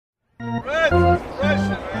Hey,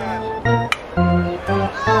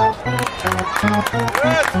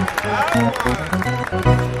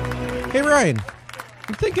 Ryan,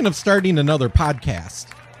 I'm thinking of starting another podcast.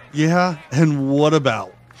 Yeah, and what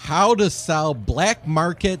about? How to sell black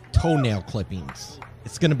market toenail clippings.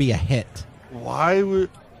 It's going to be a hit. Why would...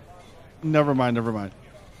 Never mind.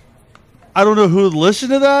 I don't know who would listen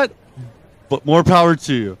to that, but more power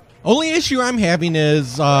to you. Only issue I'm having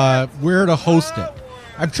is where to host it.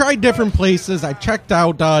 I've tried different places. I've checked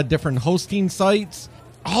out different hosting sites.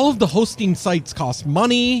 All of the hosting sites cost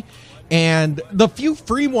money, and the few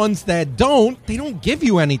free ones that they don't give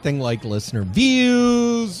you anything like listener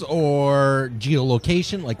views or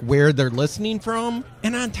geolocation, like where they're listening from.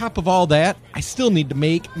 And on top of all that, I still need to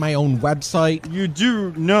make my own website. You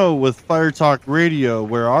do know with Fire Talk Radio,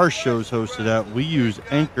 where our show's hosted at, we use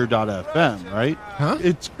Anchor.fm, right? Huh?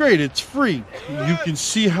 It's great. It's free. You can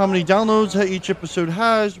see how many downloads each episode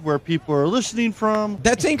has, where people are listening from.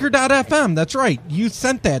 That's Anchor.fm. That's right. You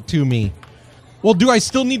sent that to me. Well, do I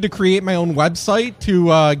still need to create my own website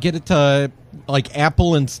to get it to like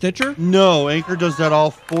Apple and Stitcher? No, Anchor does that all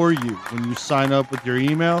for you. When you sign up with your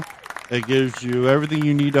email, it gives you everything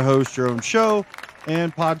you need to host your own show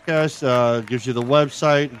and podcast. Gives you the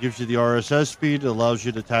website, it gives you the RSS feed, it allows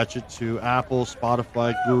you to attach it to Apple,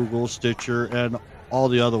 Spotify, Google, Stitcher, and all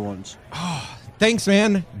the other ones. Oh, thanks,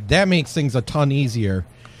 man. That makes things a ton easier.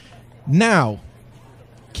 Now,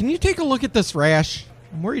 can you take a look at this rash?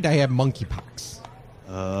 I'm worried I have monkeypox.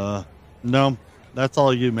 No, that's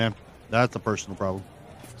all you, man. That's a personal problem.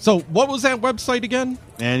 So what was that website again?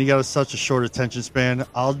 Man, you got such a short attention span.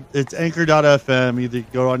 It's Anchor.fm. Either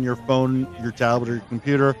go on your phone, your tablet, or your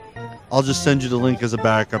computer. I'll just send you the link as a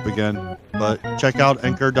backup again. But check out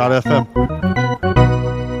Anchor.fm.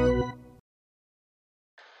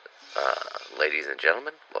 Ladies and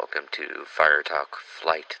gentlemen, welcome to Fire Talk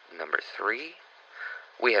Flight number 3.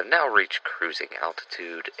 We have now reached cruising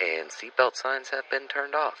altitude and seatbelt signs have been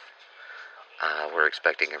turned off. We're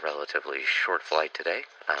expecting a relatively short flight today,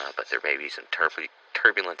 but there may be some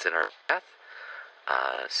turbulence in our path,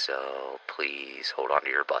 so please hold on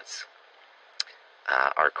to your butts.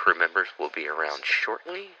 Our crew members will be around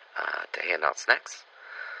shortly to hand out snacks.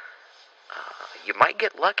 You might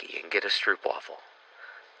get lucky and get a stroopwafel,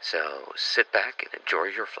 so sit back and enjoy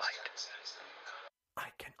your flight.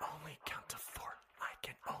 I can only count to 4. I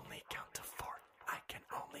can only count to 4. I can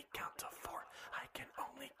only count to 4. I can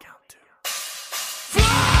only count to...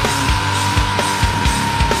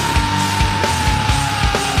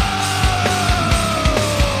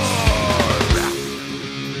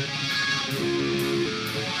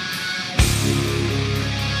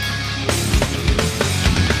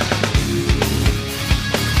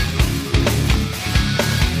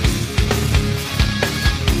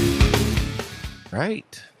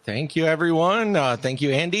 Right. Thank you, everyone. Thank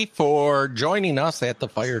you, Andy, for joining us at the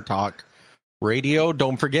Fire Talk Radio.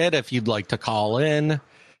 Don't forget, if you'd like to call in,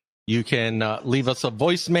 you can leave us a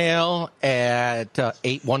voicemail at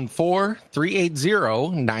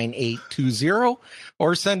 814-380-9820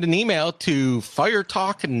 or send an email to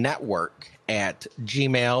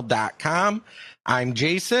firetalknetwork@gmail.com. I'm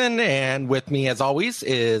Jason, and with me, as always,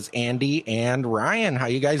 is Andy and Ryan. How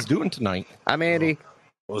you guys doing tonight? I'm Andy.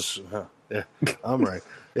 Yeah, I'm right.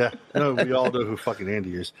 Yeah, we all know who fucking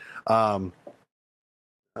Andy is. Fuck.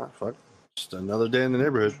 Just another day in the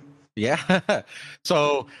neighborhood. Yeah.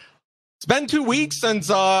 So it's been 2 weeks since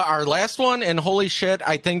our last one, and holy shit,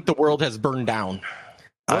 I think the world has burned down.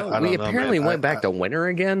 We apparently went back to winter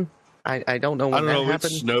again. I don't know when that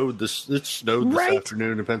happened. It snowed this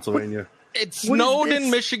afternoon in Pennsylvania. It snowed in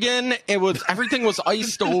Michigan. Everything was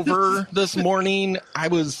iced over this morning. I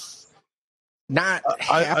was not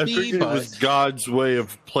happy. I figured it was God's way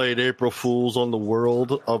of playing April Fools on the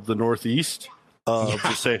world of the Northeast.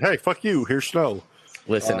 Just saying, hey, fuck you, here's snow.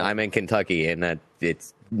 Listen, I'm in Kentucky, and that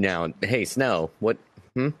it's now, hey, snow. What?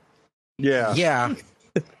 Yeah. Yeah.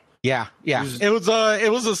 It was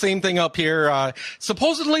the same thing up here.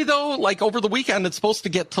 Supposedly, though, like over the weekend, it's supposed to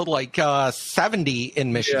get to like 70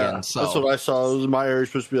 in Michigan. Yeah, so that's what I saw. It was my area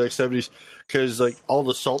supposed to be like 70s because like all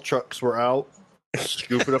the salt trucks were out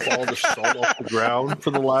scooping up all the salt off the ground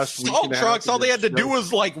for the last week. Salt trucks, all they had to do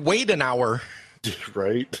was like wait an hour.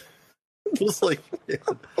 Right. It was like,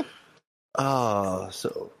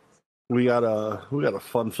 so we got a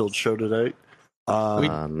fun-filled show today.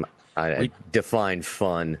 I define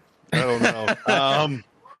fun. I don't know.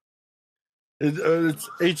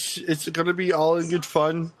 It's going to be all in good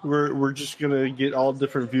fun. We're just going to get all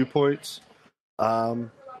different viewpoints. I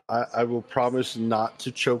will promise not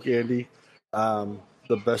to choke Andy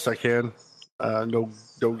the best I can. No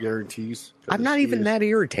guarantees. I'm not even that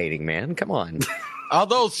irritating, man. Come on.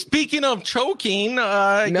 Although, speaking of choking,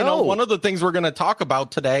 one of the things we're going to talk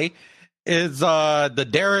about today is the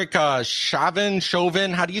Derek Chauvin.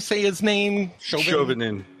 How do you say his name?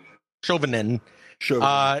 Chauvinin.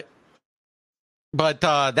 But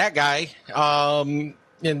that guy,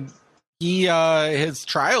 and he his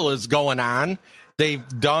trial is going on. They've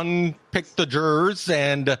picked the jurors,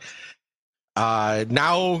 and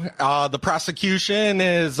now the prosecution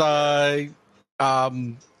is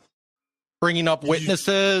bringing up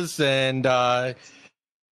witnesses, and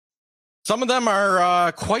some of them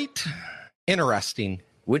are quite interesting.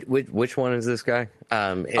 Which one is this guy?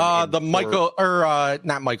 Not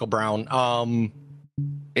Michael Brown.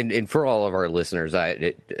 And for all of our listeners,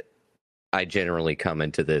 I generally come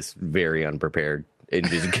into this very unprepared and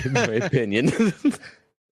just give my opinion.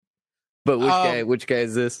 But which guy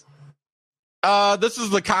is this? This is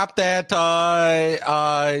the cop that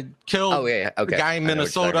killed the guy in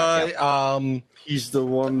Minnesota. He's the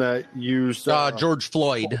one that used George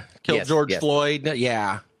Floyd. Killed George Floyd.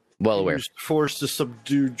 Yeah. Well aware. He was forced to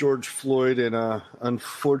subdue George Floyd, and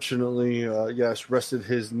unfortunately, rested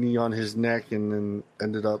his knee on his neck and then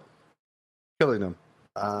ended up killing him.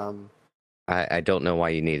 I don't know why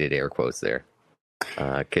you needed air quotes there.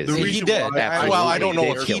 Because he did. I don't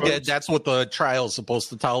know if he did. That's what the trial is supposed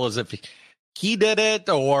to tell us, if he did it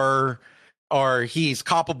or he's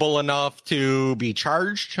culpable enough to be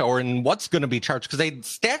charged, or in what's going to be charged, because they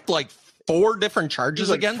stacked like 4 different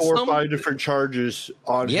charges against 4 him. or 5 different charges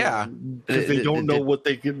on him, because they don't know what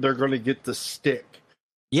they're going to get to stick.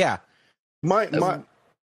 Yeah. I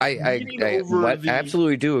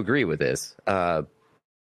absolutely do agree with this.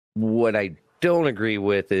 What I don't agree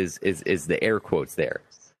with is the air quotes there.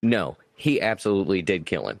 No, he absolutely did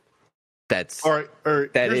kill him. That's all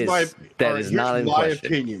right. That is not in question.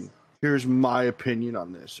 Opinion. Here's my opinion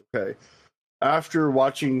on this. Okay, after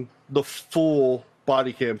watching the full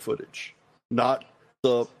body cam footage, not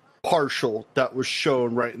the partial that was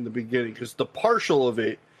shown right in the beginning, because the partial of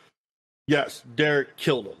it, yes, Derek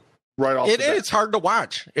killed him right off. It's hard to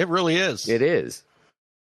watch. It really is. It is.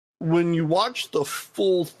 When you watch the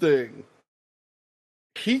full thing,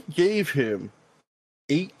 he gave him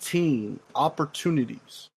 18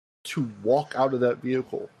 opportunities to walk out of that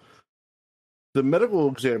vehicle. The medical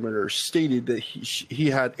examiner stated that he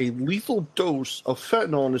had a lethal dose of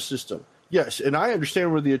fentanyl in his system. Yes, and I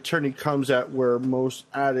understand where the attorney comes at, where most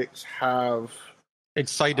addicts have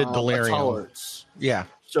excited delirium. A tolerance. Yeah.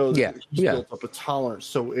 So he built up a tolerance.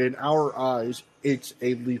 So in our eyes, it's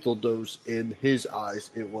a lethal dose. In his eyes,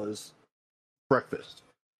 it was breakfast.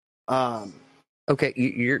 Okay,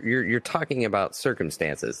 you're talking about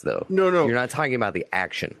circumstances, though. No, you're not talking about the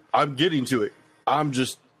action. I'm getting to it. I'm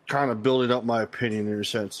just kind of building up my opinion in a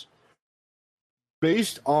sense.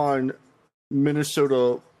 Based on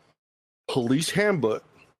Minnesota Police Handbook,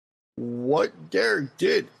 what Derek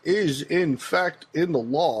did is in fact in the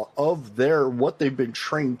law of what they've been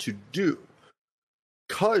trained to do.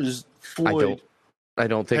 Because Floyd, I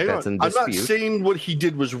don't think that's in dispute. I'm not saying what he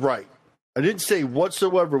did was right. I didn't say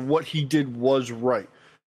whatsoever what he did was right.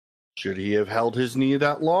 Should he have held his knee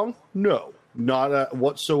that long? No, not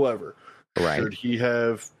whatsoever. Right. Should he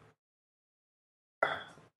have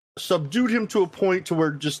subdued him to a point to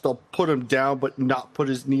where just they'll put him down but not put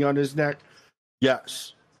his knee on his neck?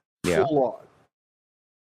 Yes. Yeah. Full on.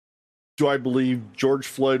 Do I believe George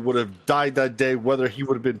Floyd would have died that day, whether he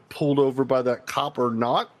would have been pulled over by that cop or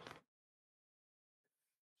not?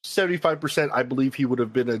 75%, I believe he would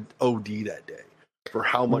have been an OD that day for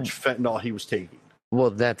how much fentanyl he was taking. Well,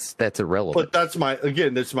 that's irrelevant. But that's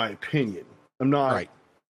my opinion.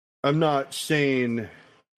 I'm not saying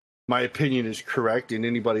my opinion is correct in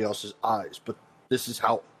anybody else's eyes, but this is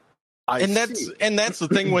how I see it. And that's the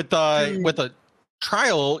thing with a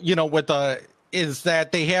trial, is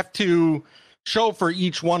that they have to show for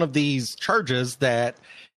each one of these charges that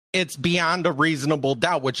it's beyond a reasonable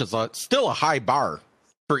doubt, which is still a high bar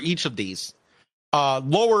for each of these.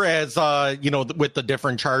 Lower as with the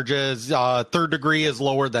different charges, 3rd degree is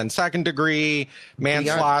lower than 2nd degree,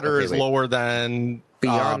 manslaughter is lower than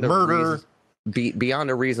murder. Beyond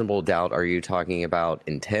a reasonable doubt, are you talking about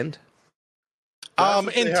intent?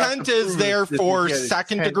 Intent is there for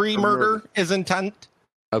 2nd degree murder is intent.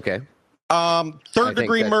 Okay. 3rd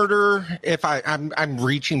degree murder, if I'm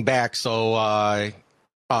reaching back, so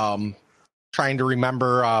trying to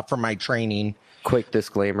remember from my training. Quick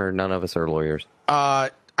disclaimer, none of us are lawyers. I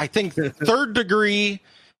think 3rd degree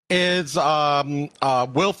is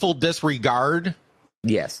willful disregard.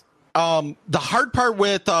 Yes. The hard part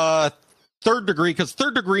with 3rd degree, because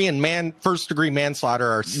 3rd degree and 1st degree manslaughter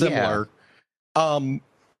are similar. And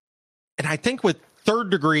I think with third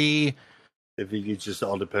degree, I think it just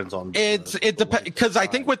all depends on it depends, because I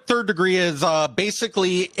think with third degree is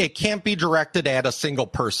basically it can't be directed at a single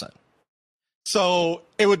person. So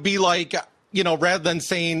it would be like, rather than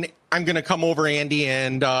saying I'm going to come over, Andy,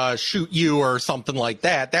 and shoot you or something like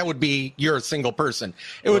that, that would be you're a single person.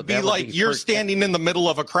 It would be like you're standing in the middle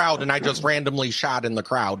of a crowd and I just randomly shot in the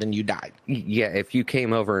crowd and you died. Yeah, if you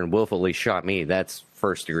came over and willfully shot me, that's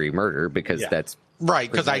first degree murder because that's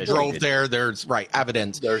right, because I drove there. There's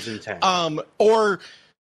evidence. There's intent.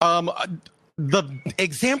 The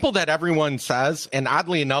example that everyone says, and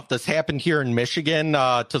oddly enough, this happened here in Michigan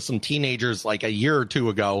to some teenagers like a year or two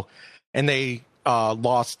ago, and they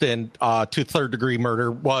lost to third degree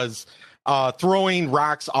murder, was throwing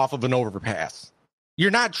rocks off of an overpass.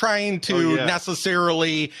 You're not trying to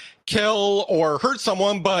necessarily kill or hurt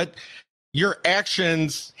someone, but your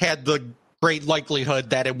actions had the great likelihood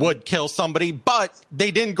that it would kill somebody, but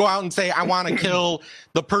they didn't go out and say, I want to kill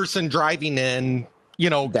the person driving in,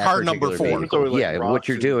 car number 4. What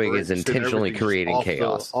you're doing is intentionally creating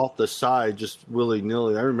chaos. Off the side, just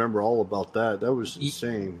willy-nilly. I remember all about that. That was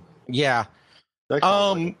insane. Yeah. That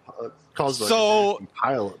caused a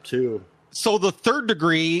pile up, too. So the third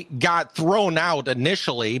degree got thrown out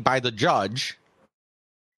initially by the judge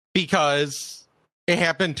because it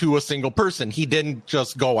happened to a single person. He didn't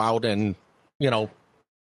just go out and,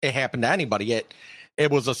 it happened to anybody.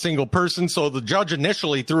 It was a single person. So the judge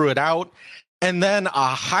initially threw it out. And then a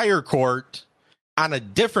higher court on a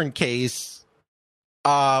different case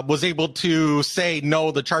was able to say,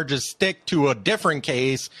 no, the charges stick to a different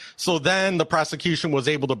case. So then the prosecution was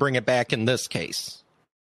able to bring it back in this case.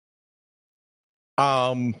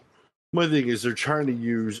 My thing is they're trying to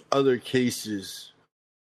use other cases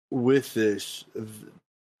with this,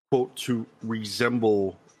 quote, to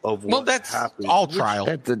resemble of what that's happened. All trial.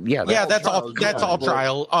 That's all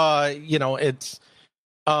trial. It's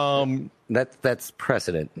that's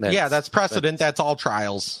precedent. That's precedent. That's all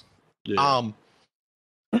trials. Yeah.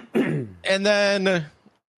 And then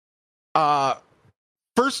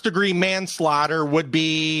first degree manslaughter would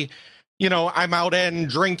be, I'm out and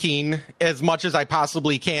drinking as much as I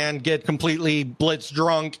possibly can, get completely blitz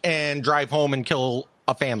drunk and drive home and kill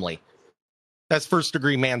a family. That's first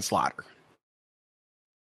degree manslaughter.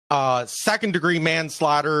 Second degree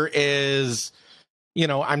manslaughter is,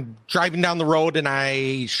 I'm driving down the road and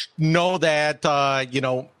I know that,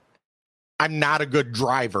 I'm not a good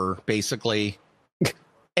driver, basically.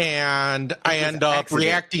 And I end up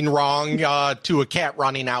reacting wrong to a cat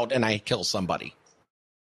running out and I kill somebody.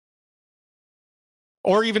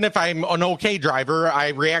 Or even if I'm an okay driver, I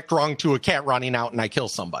react wrong to a cat running out and I kill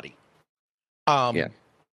somebody.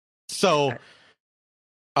 So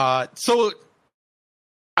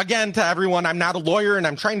again, to everyone, I'm not a lawyer and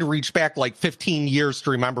I'm trying to reach back like 15 years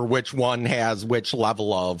to remember which one has which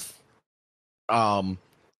level of.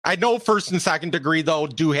 I know first and second degree, though,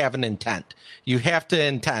 do have an intent. You have to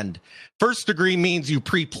intend. First degree means you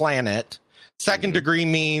pre-plan it. Second degree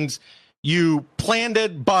means you planned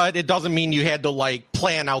it, but it doesn't mean you had to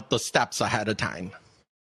plan out the steps ahead of time.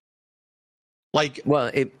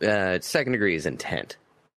 Second degree is intent.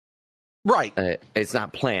 Right. It's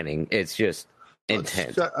not planning. It's just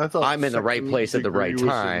intent. I thought I'm in the right place at the right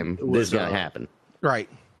time. This is going to happen. Right.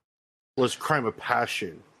 Was crime of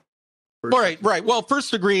passion. Right. Well,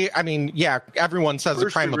 first degree, I mean, everyone says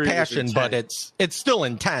a crime of passion, but it's still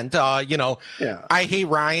intent. I hate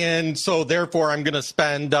Ryan, so therefore I'm going to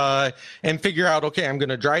spend and figure out, okay, I'm going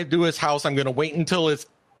to drive to his house. I'm going to wait until it's,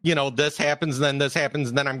 this happens, then this happens,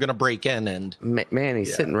 and then I'm going to break in. And man,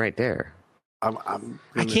 he's sitting right there. I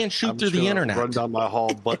can't shoot through the internet. Run down my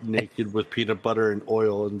hall butt naked with peanut butter and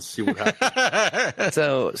oil and see what happens.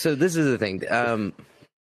 So this is the thing.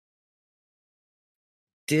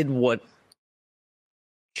 Did what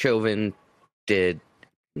Chauvin did?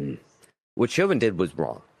 What Chauvin did was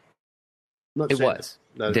wrong. It was.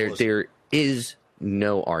 There is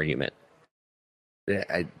no argument.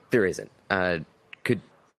 There isn't. And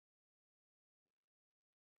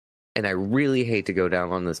I really hate to go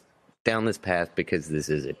down this path because this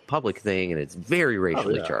is a public thing and it's very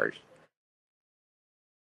racially charged.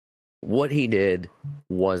 What he did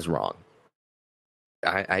was wrong.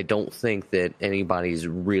 I don't think that anybody's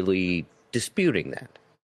really disputing that.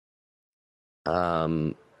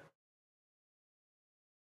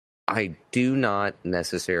 I do not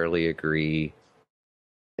necessarily agree,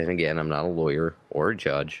 and again, I'm not a lawyer or a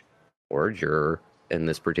judge or a juror in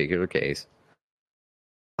this particular case.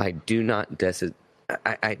 I do not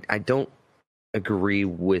I don't agree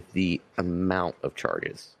with the amount of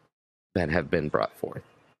charges that have been brought forth.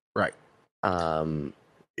 Right.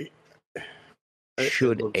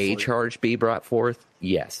 Should looks a like- charge be brought forth?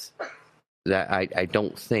 Yes. That I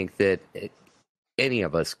don't think that any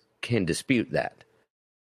of us can dispute that.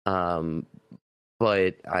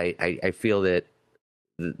 But I feel that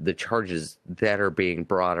the charges that are being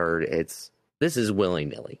brought this is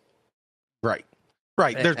willy-nilly. Right.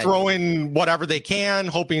 They're throwing whatever they can,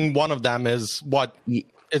 hoping one of them is what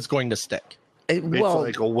is going to stick. It's Well,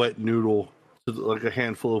 like a wet noodle, like a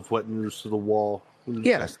handful of wet noodles to the wall.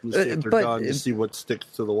 Yeah, To see if they're but- done, to see what sticks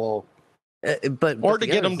to the wall. but Or the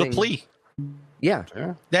to get other them to thing- plea. Yeah,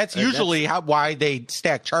 Yeah. That's usually why they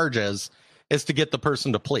stack charges, is to get the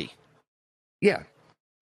person to plea. yeah,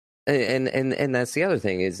 and that's the other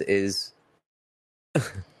thing is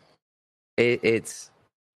it's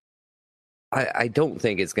I don't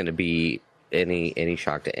think it's going to be any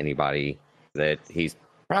shock to anybody that he's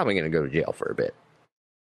probably going to go to jail for a bit.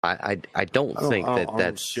 I don't think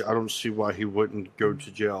that's I don't see why he wouldn't go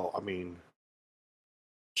to jail. I mean,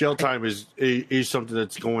 jail time is something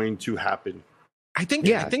that's going to happen. I think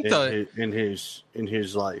in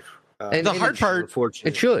his life. And the hard part,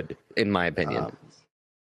 unfortunately, it should, in my opinion.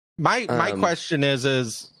 my question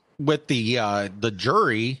is with the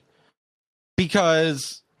jury,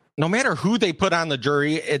 because no matter who they put on the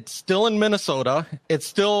jury, it's still in Minnesota. It's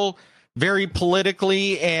still very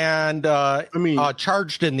politically and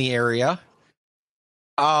charged in the area.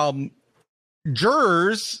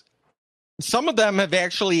 Jurors, some of them have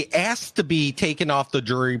actually asked to be taken off the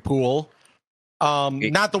jury pool.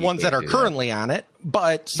 Not the ones that are currently on it,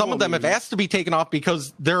 but some of them have asked to be taken off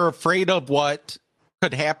because they're afraid of what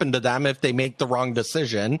could happen to them if they make the wrong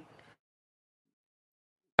decision.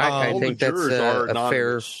 I think that's a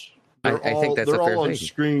fair. I think that's a they're fair all on thing.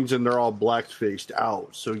 screens and they're all black faced out,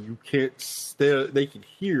 so you can't. They can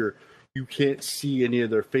hear. You can't see any of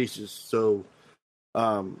their faces. So,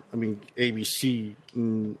 ABC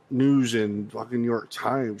News and fucking New York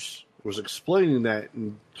Times was explaining that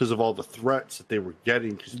because of all the threats that they were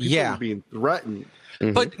getting, because people were being threatened.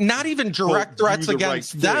 Mhm. But not even direct Well, threats do the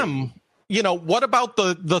against right them. thing. You know, what about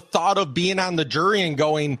the thought of being on the jury and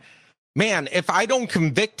going, man, if I don't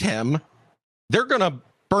convict him, they're going to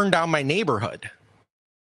burn down my neighborhood.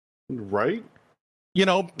 Right? You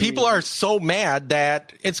know, people are so mad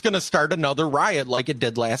that it's going to start another riot like it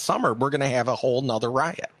did last summer. We're going to have a whole nother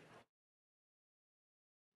riot.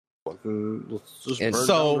 Fucking, let's just And burn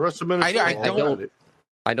so, down the rest of Minnesota. I How don't- about it?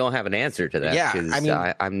 I don't have an answer to that Yeah, because I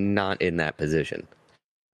mean- I'm not in that position.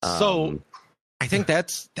 So I think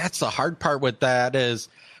that's the hard part with that is,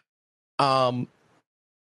 I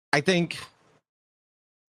think,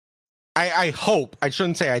 I hope, I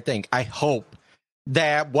shouldn't say I think, I hope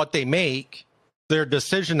that what they make their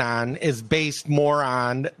decision on is based more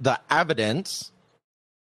on the evidence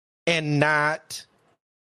and not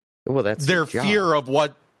well, that's their job. fear of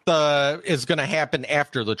what is going to happen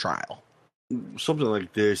after the trial. Something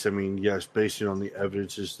like this, I mean, yes, based on the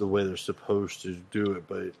evidence is the way they're supposed to do it,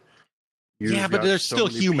 but Yeah, but they're still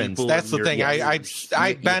humans. That's the thing.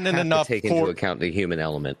 I've been in have enough to take into court. account the human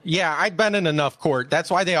element. Yeah, I've been in enough court.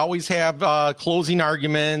 That's why they always have closing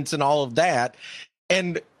arguments and all of that.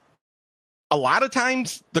 And a lot of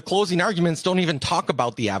times, the closing arguments don't even talk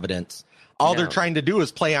about the evidence. All they're No. trying to do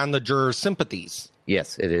is play on the jurors' sympathies.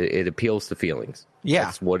 Yes, it appeals to feelings. Yeah.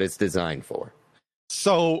 That's what it's designed for.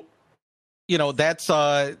 So, you know, that's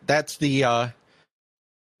the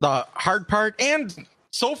hard part. And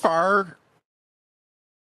so far,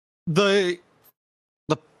 the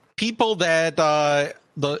people that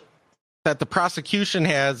the prosecution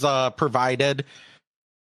has provided,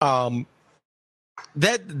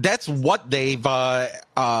 that's what they've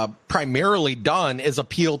primarily done is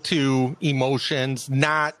appeal to emotions,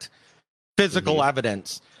 not physical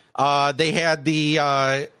evidence. They had the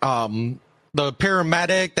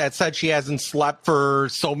paramedic that said she hasn't slept for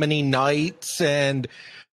so many nights, and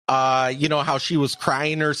you know how she was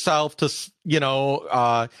crying herself to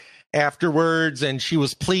afterwards, and she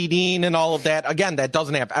was pleading and all of that. Again, that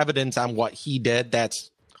doesn't have evidence on what he did. That's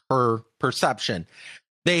her perception.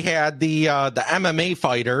 They had the MMA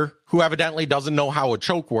fighter who evidently doesn't know how a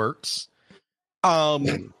choke works.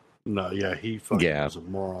 No, yeah, he fucking Yeah. was a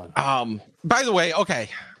moron. By the way, okay,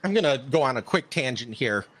 I'm gonna go on a quick tangent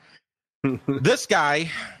here. This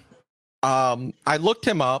guy, I looked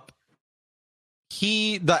him up.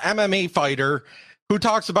 The MMA fighter who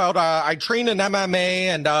talks about I train in MMA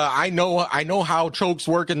and I know how chokes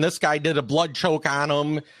work, and this guy did a blood choke on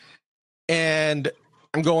him. And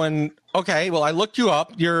I'm going, okay, well, I looked you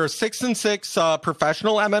up. You're a 6'6"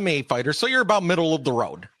 professional MMA fighter, so you're about middle of the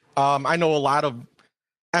road. I know a lot of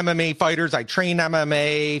MMA fighters. I train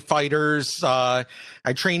MMA fighters. I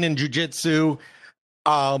train in jiu-jitsu.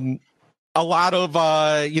 a lot of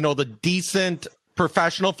the decent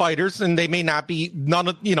professional fighters, and they may not be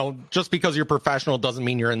just because you're professional doesn't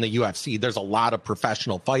mean you're in the UFC. There's a lot of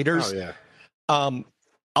professional fighters. Oh yeah.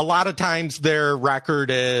 A lot of times their record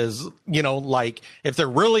is, like if they're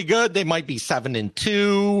really good, they might be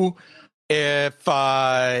 7-2. If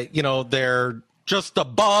they're just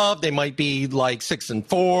above, they might be like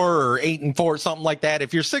 6-4 or 8-4, something like that.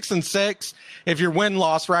 If you're 6-6, if your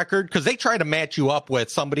win-loss record, because they try to match you up with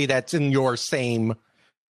somebody that's in your same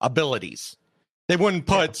abilities. They wouldn't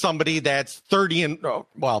put somebody that's 30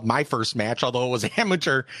 my first match, although it was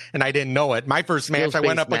amateur and I didn't know it. My first match, I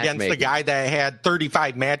went up against the guy that had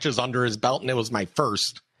 35 matches under his belt, and it was my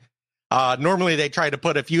first. Normally they try to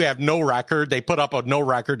put, if you have no record, they put up a no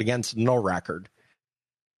record against no record.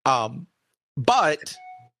 But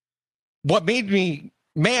what made me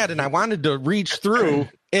mad and I wanted to reach through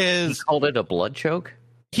is... He called it a blood choke?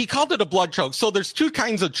 He called it a blood choke. So there's two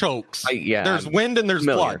kinds of chokes. There's wind and there's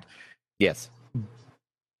blood. Yes.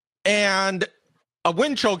 And a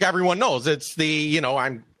wind choke, everyone knows. It's the,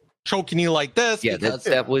 I'm choking you like this. Yeah,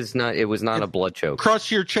 it was not a blood choke.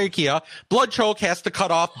 Crush your trachea. Blood choke has to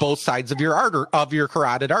cut off both sides of your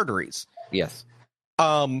carotid arteries. Yes.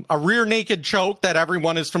 A rear naked choke that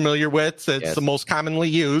everyone is familiar with. It's the most commonly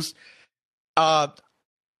used.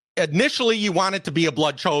 Initially, you want it to be a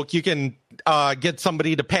blood choke. You can get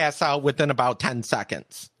somebody to pass out within about 10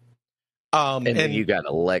 seconds. And then you got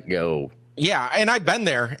to let go. Yeah, and I've been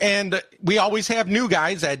there. And we always have new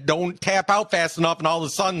guys that don't tap out fast enough, and all of a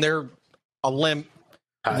sudden they're a limp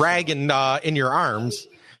rag in your arms.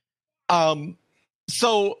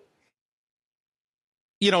 So,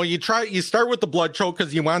 you start with the blood choke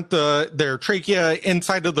because you want their trachea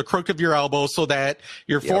inside of the crook of your elbow so that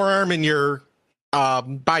your forearm and your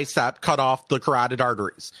bicep cut off the carotid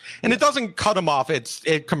arteries. And it doesn't cut them off.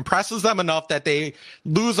 It compresses them enough that they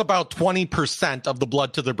lose about 20% of the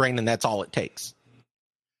blood to the brain, and that's all it takes.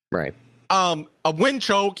 Right. A wind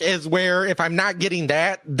choke is where if I'm not getting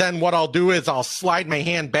that, then what I'll do is I'll slide my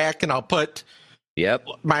hand back and I'll put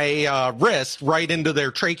my wrist right into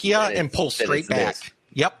their trachea and pull straight back.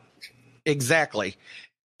 Yep, exactly.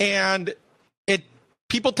 And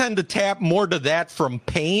people tend to tap more to that from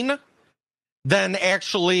pain than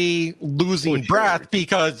actually losing breath,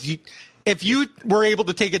 because if you were able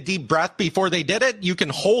to take a deep breath before they did it, you can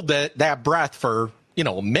hold that breath for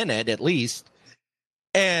a minute at least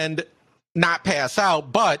and not pass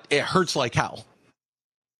out, but it hurts like hell.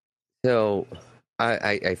 So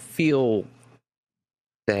I feel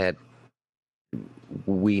that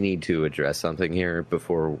we need to address something here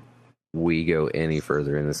before we go any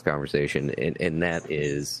further in this conversation, and that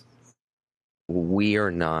is, we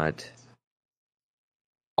are not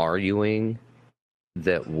arguing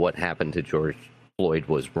that what happened to George Floyd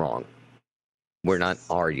was wrong. We're not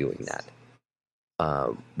arguing that.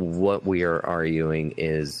 What we are arguing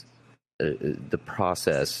is the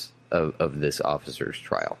process of this officer's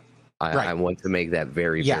trial. I want to make that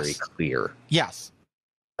very, very clear. Yes.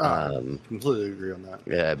 Completely agree on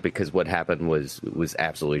that. Because what happened was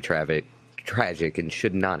absolutely tragic and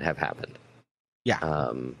should not have happened.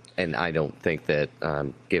 Yeah. And I don't think that,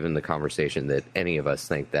 given the conversation, that any of us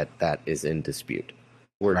think that is in dispute.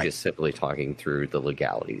 We're just simply talking through the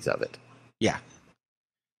legalities of it. Yeah.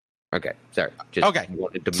 Okay. Sorry.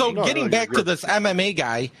 So getting back to this MMA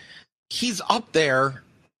guy, he's up there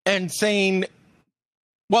and saying,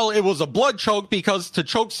 well, it was a blood choke because to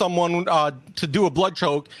choke someone, to do a blood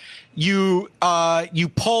choke, you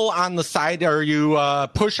pull on the side, or you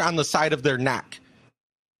push on the side of their neck.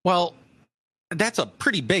 Well, that's a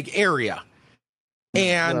pretty big area.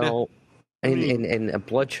 And a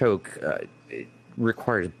blood choke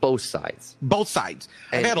requires both sides. Both sides.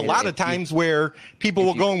 I've had a lot of times where people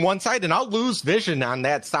will go on one side and I'll lose vision on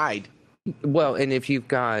that side. Well, and if you've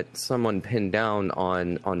got someone pinned down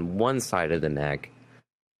on one side of the neck,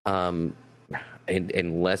 and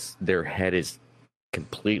unless their head is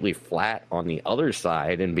completely flat on the other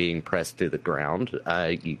side and being pressed to the ground,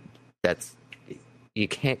 you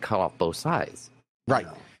can't cut off both sides. Right.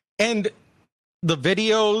 And the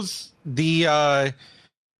videos, the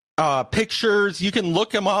pictures, you can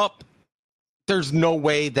look them up. There's no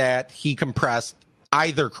way that he compressed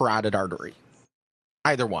either carotid artery.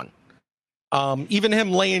 Either one. Even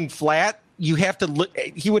him laying flat, he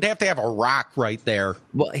would have to have a rock right there.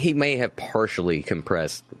 Well, he may have partially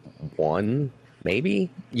compressed one, maybe.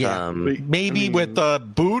 Yeah, maybe with the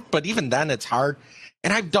boot, but even then it's hard.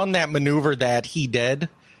 And I've done that maneuver that he did.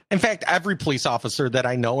 In fact, every police officer that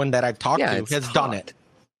I know and that I've talked to has done it.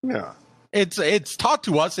 Yeah. It's taught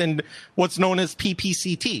to us in what's known as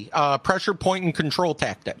PPCT, pressure point and control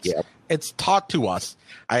tactics. Yep. It's taught to us.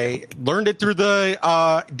 I learned it through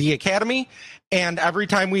the academy, and every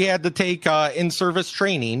time we had to take in-service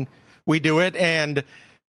training, we do it. And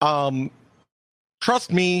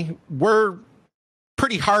trust me, we're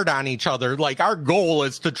pretty hard on each other. Like, our goal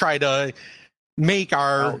is to try to make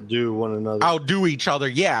our outdo each other.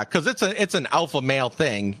 Yeah, because it's an alpha male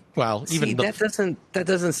thing. Well, even that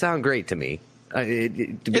doesn't sound great to me.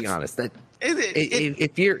 To be honest,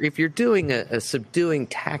 if you're doing a subduing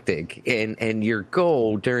tactic and your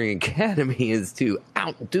goal during academy is to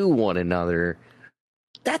outdo one another,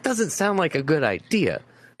 that doesn't sound like a good idea,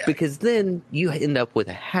 because then you end up with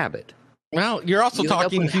a habit. Well, you're also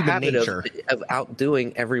talking human nature of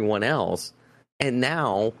outdoing everyone else, and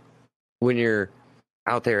now when you're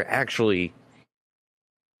out there actually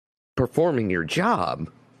performing your job,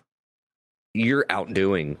 you're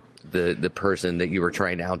outdoing the person that you were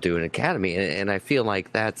trying to outdo in academy, and I feel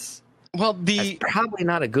like that's probably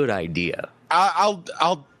not a good idea.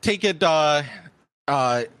 I'll take it an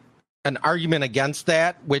argument against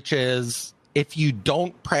that, which is if you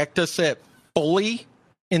don't practice it fully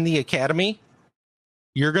in the academy,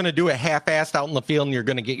 you're going to do it half-assed out in the field, and you're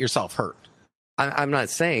going to get yourself hurt. I'm not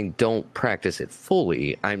saying don't practice it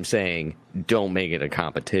fully. I'm saying don't make it a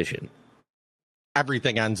competition.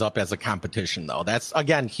 Everything ends up as a competition, though. That's,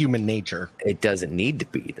 again, human nature. It doesn't need to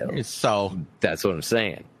be, though. So that's what I'm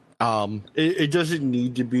saying. It doesn't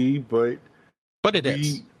need to be, but it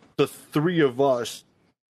is. The three of us.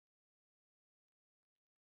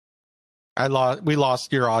 We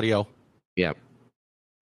lost your audio. Yep.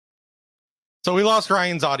 So we lost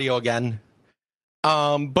Ryan's audio again.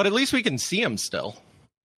 But at least we can see him still.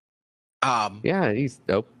 Yeah, he's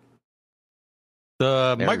dope.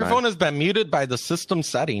 The microphone has been muted by the system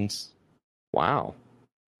settings. Wow.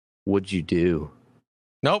 What'd you do?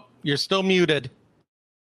 Nope, you're still muted.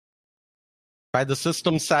 By the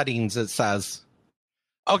system settings, it says.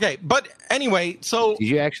 Okay, but anyway, so... Did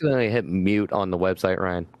you actually hit mute on the website,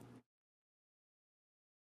 Ryan?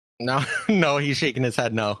 No, he's shaking his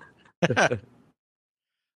head no.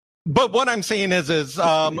 But what I'm saying is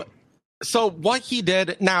so what he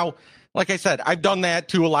did, now, like I said, I've done that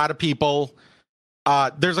to a lot of people.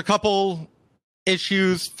 There's a couple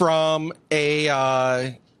issues from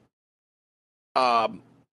from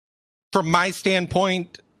my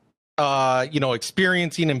standpoint,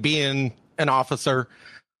 experiencing and being an officer,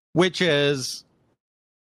 which is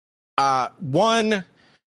one,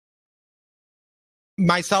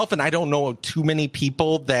 myself, and I don't know too many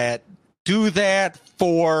people that do that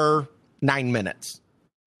for 9 minutes.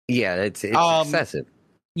 Yeah, it's excessive.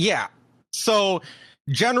 Yeah. So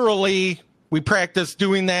generally, we practice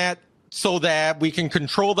doing that so that we can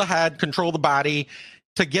control the head, control the body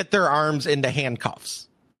to get their arms into handcuffs.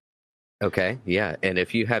 Okay, yeah. And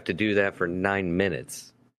if you have to do that for 9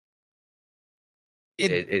 minutes,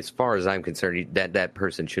 as far as I'm concerned, that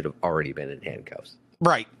person should have already been in handcuffs.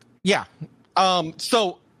 Right. Yeah.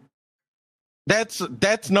 So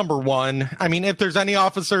that's number one. I mean, if there's any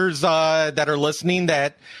officers that are listening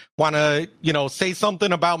that want to, say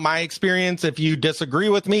something about my experience, if you disagree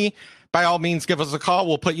with me, by all means, give us a call.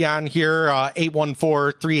 We'll put you on here,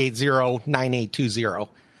 814-380-9820.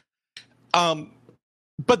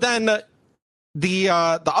 But then the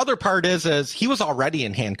other part is he was already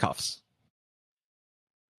in handcuffs.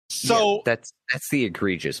 So yeah, that's the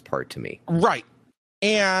egregious part to me. Right.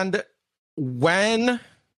 And when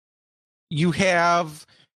you have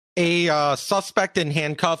a suspect in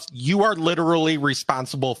handcuffs, you are literally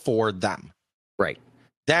responsible for them. Right.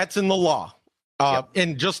 That's in the law.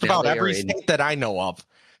 In just about every state that I know of.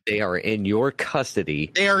 They are in your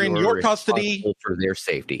custody. They are in your custody. For their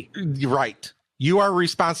safety. Right. You are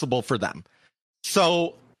responsible for them.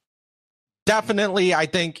 So definitely, I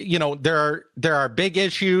think, there are big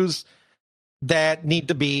issues that need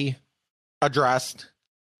to be addressed.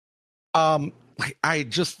 At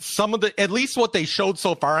least what they showed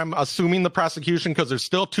so far, I'm assuming the prosecution, because there's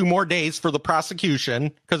still 2 more days for the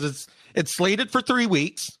prosecution, because it's slated for 3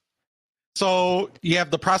 weeks. So you have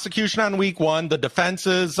the prosecution on week 1, the defense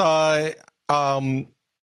is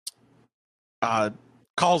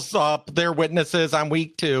calls up their witnesses on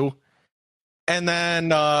week 2, and then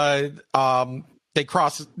they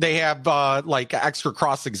have extra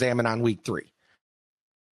cross-examine on week 3.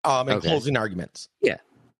 And closing arguments. Yeah.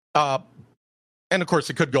 And of course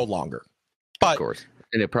it could go longer. But of course.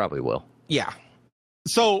 And it probably will. Yeah.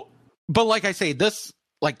 So, but like I say,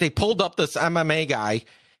 they pulled up this MMA guy,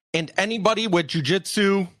 and anybody with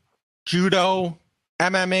jiu-jitsu, judo,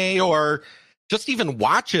 MMA, or just even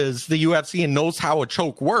watches the UFC and knows how a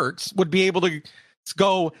choke works would be able to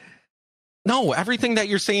go, no, everything that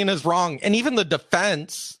you're saying is wrong. And even the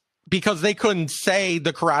defense because they couldn't say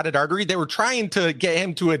the carotid artery. They were trying to get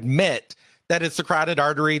him to admit that it's the carotid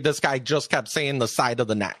artery. This guy just kept saying the side of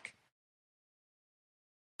the neck.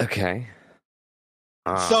 Okay.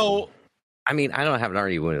 So, I mean, I don't have an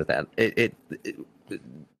argument with that.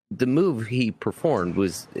 The move he performed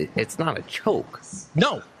it's not a choke.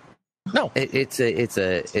 no. It's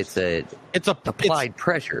applied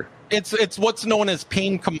pressure. It's what's known as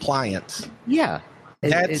pain compliance. Yeah.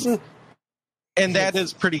 That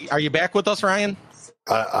is pretty. Are you back with us, Ryan?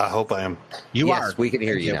 I hope I am. You yes, are. We can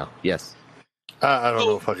hear Thank you now. Yes. I don't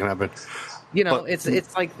know if I can happen. You know, But-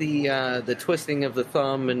 it's like the twisting of the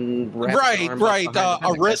thumb and wrapping Right. arm up behind A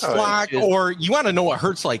the wrist neck. lock, Just- or you want to know what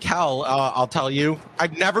hurts like hell? I'll tell you.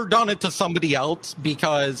 I've never done it to somebody else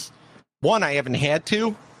because, one, I haven't had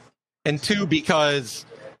to, and two, because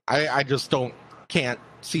I just can't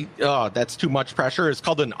see. That's too much pressure. It's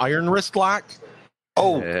called an iron wrist lock.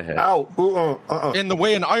 Oh, ow. And the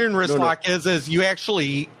way an iron wrist No. lock is you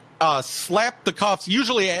actually slap the cuffs.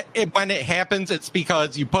 Usually, when it happens, it's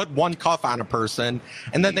because you put one cuff on a person,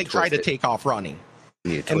 and then they try twist to it. take off running.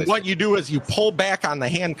 You And twist what it. you do is you pull back on the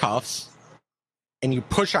handcuffs, and you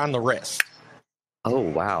push on the wrist. Oh,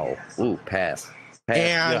 wow. Ooh, pass.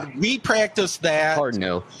 And we practiced that. Hard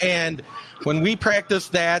no. And when we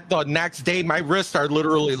practiced that, the next day, my wrists are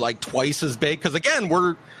literally like twice as big. Because again,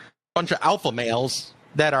 we're a bunch of alpha males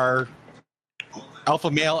that are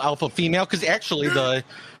alpha male, alpha female. Because actually, the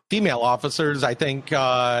female officers, I think,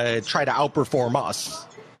 try to outperform us.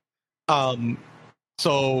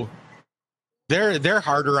 So they're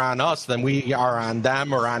harder on us than we are on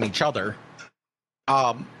them or on each other.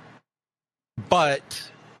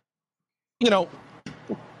 But you know,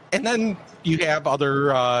 and then you have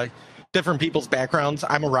other different people's backgrounds.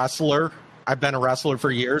 I'm a wrestler. I've been a wrestler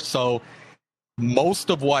for years, so most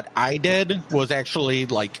of what I did was actually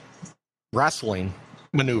like wrestling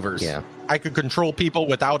maneuvers. Yeah. I could control people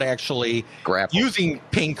without actually Grapple. using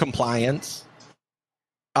pain compliance.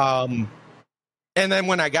 And then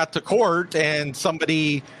when I got to court and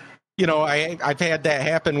somebody, you know, I've had that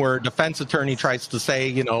happen where a defense attorney tries to say,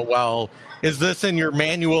 you know, well, is this in your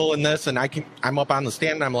manual and this? And I'm up on the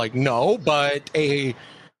stand and I'm like, no, but a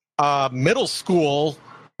middle school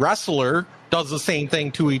wrestler does the same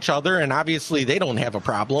thing to each other, and obviously they don't have a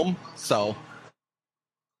problem. So,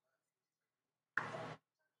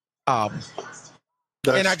 That's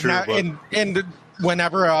and I've true. not, but and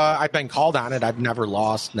whenever I've been called on it, I've never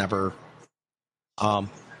lost, never.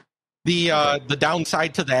 The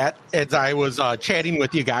downside to that, as I was chatting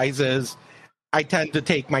with you guys, is I tend to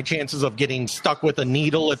take my chances of getting stuck with a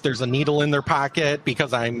needle if there's a needle in their pocket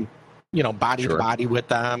because I'm, you know, body to Sure. body with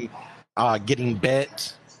them, getting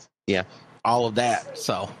bit. Yeah. All of that.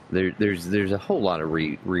 So There's a whole lot of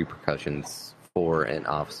repercussions for an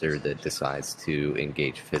officer that decides to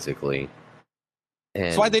engage physically. And,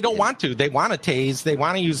 that's why they don't want to. They want to tase. They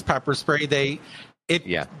want to use pepper spray.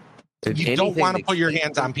 Yeah. You don't want to put your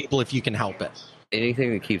hands on people if you can help it.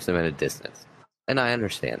 Anything that keeps them at a distance, and I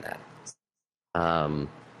understand that.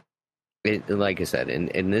 Like I said,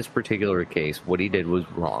 in this particular case, what he did was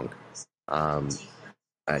wrong. I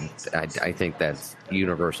think that's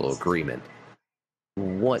universal agreement.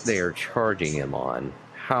 What they are charging him on,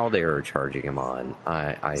 how they are charging him on,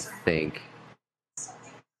 I think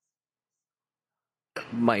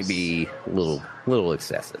might be a little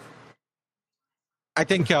excessive. I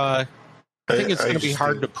think it's going to be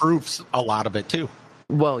hard to prove a lot of it too.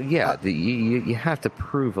 Well, yeah, you have to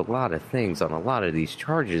prove a lot of things on a lot of these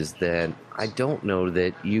charges that I don't know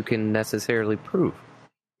that you can necessarily prove.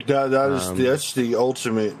 that's the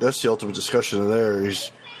ultimate discussion there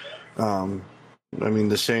is, I mean,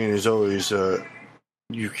 the saying is always,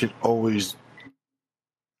 you can always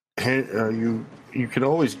you can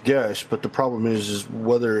always guess, but the problem is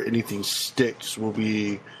whether anything sticks will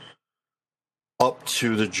be up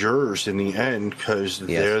to the jurors in the end, because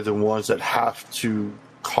they're the ones that have to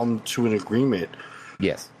come to an agreement.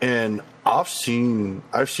 Yes. And I've seen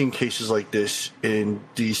cases like this in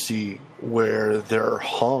DC where they're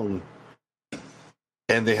hung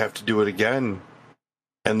and they have to do it again,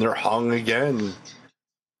 and they're hung again.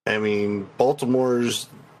 I mean, Baltimore's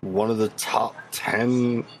one of the top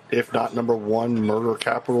 10, if not number one, murder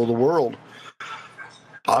capital of the world.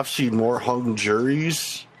 I've seen more hung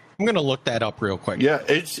juries. I'm going to look that up real quick. Yeah,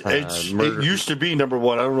 it used to be number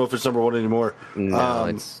one. I don't know if it's number one anymore. No,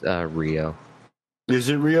 it's Rio. Is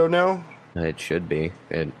it Rio now? It should be.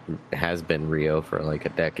 It has been Rio for like a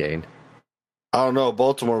decade. I don't know.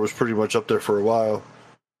 Baltimore was pretty much up there for a while.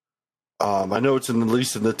 I know it's at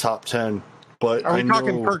least in the top 10. But Are we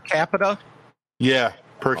talking per capita? Yeah,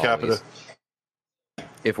 per Always. capita.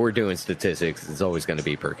 if we're doing statistics, it's always going to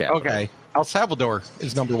be per capita. Okay. El Salvador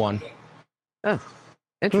is number 1. Oh,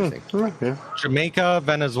 interesting. Yeah. Jamaica,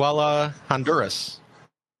 Venezuela, Honduras.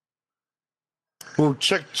 We'll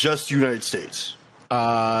check just United States.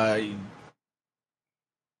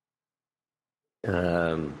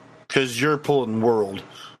 Because you're pulling world.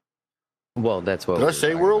 Well, that's what. Did I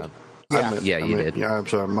say world? about. Yeah, you did. Yeah, I'm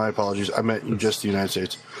sorry. My apologies. I meant just the United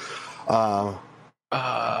States.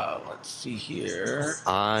 Let's see here.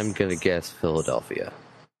 I'm gonna guess Philadelphia.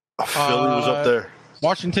 Philly was up there.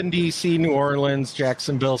 Washington, D.C., New Orleans,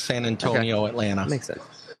 Jacksonville, San Antonio, Atlanta. Makes sense.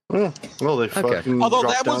 Well, they fucking. Although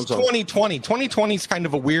dropped that was down some. 2020. 2020 is kind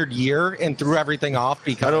of a weird year and threw everything off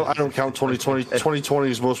because I don't count 2020. 2020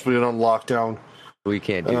 is mostly on lockdown. We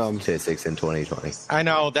can't do statistics in 2020. I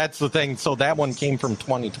know that's the thing. So that one came from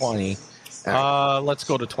 2020. Let's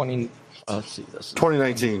go to 20. Let's see this.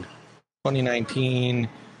 2019. 2019.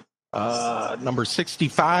 Number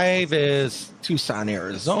 65 is Tucson,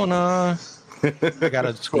 Arizona. I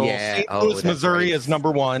gotta scroll. Yeah, St. oh, Louis, that's Missouri right. is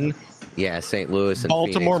number 1. Yeah, St. Louis and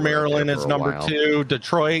Baltimore, Phoenix were up Maryland there is for a number while. 2.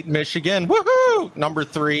 Detroit, Michigan, woohoo! Number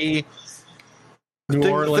 3. New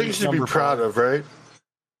Orleans, Things to be number proud 4. of, right?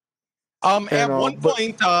 At one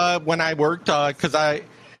point when I worked, because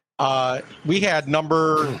we had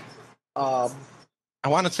number, I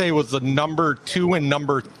want to say it was the number 2 and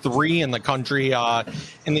number 3 in the country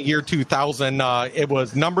in the year 2000. It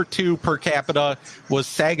was number 2 per capita was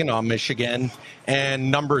Saginaw, Michigan,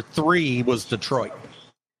 and number 3 was Detroit.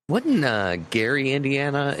 Wasn't Gary,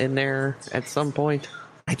 Indiana, in there at some point?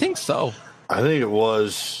 I think so. I think it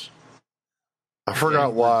was. I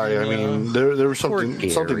forgot why. I mean, there was Poor something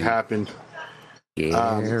Gary. happened.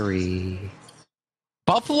 Gary.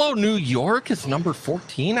 Buffalo, New York is number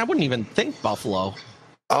 14. I wouldn't even think Buffalo.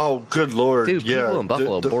 Oh, good lord! Dude, yeah, people in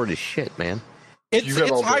Buffalo the- bored as shit, man. It's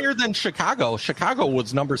got all the- higher than Chicago. Chicago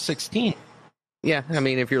was number 16. Yeah, I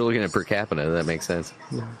mean, if you're looking at per capita, that makes sense.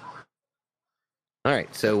 All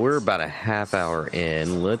right, so we're about a half hour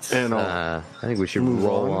in. Let's. And, I think we should move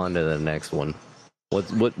roll on. on to the next one.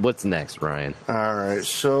 What's next, Ryan? All right,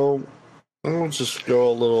 so we'll just go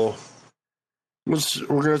a little.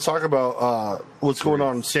 We're going to talk about what's going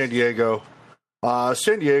on in San Diego.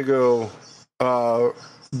 San Diego,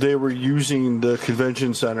 they were using the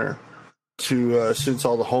convention center to since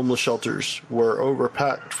all the homeless shelters were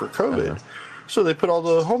overpacked for COVID, so they put all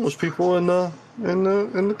the homeless people in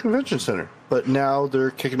the convention center. But now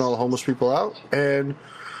they're kicking all the homeless people out and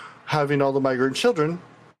having all the migrant children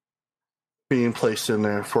being placed in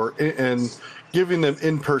there and giving them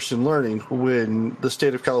in-person learning when the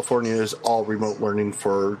state of California is all remote learning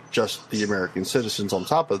for just the American citizens on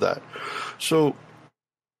top of that. So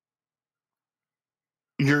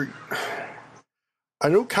I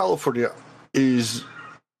know California is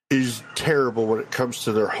terrible when it comes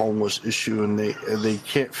to their homeless issue, and they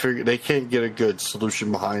can't get a good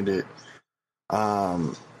solution behind it.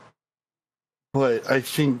 But I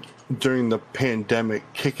think during the pandemic,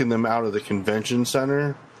 kicking them out of the convention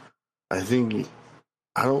center, I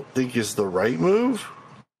don't think is the right move.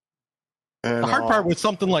 And The hard part with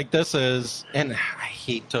something like this is, and I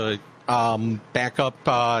hate to back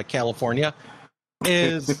up California,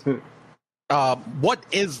 is what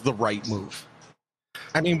is the right move?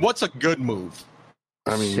 I mean, what's a good move?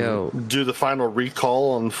 I mean, So- do the final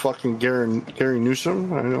recall on fucking Gary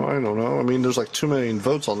Newsom? I don't know. I mean, there's like 2 million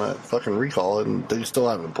votes on that fucking recall, and they still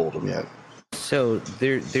haven't pulled him yet. So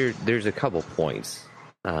there's a couple points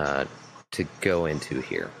to go into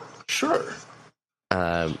here. Sure.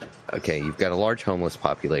 Okay, you've got a large homeless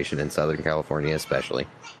population in Southern California, especially.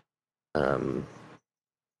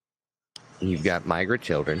 You've got migrant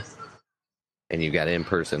children, and you've got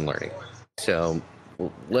in-person learning. So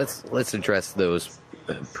let's address those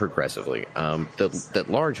progressively. The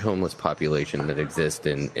large homeless population that exists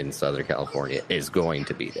in Southern California is going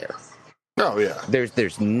to be there. Oh yeah.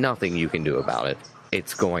 There's nothing you can do about it.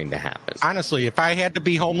 It's going to happen. Honestly, if I had to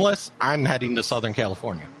be homeless, I'm heading to Southern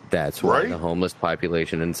California. That's why Right? the homeless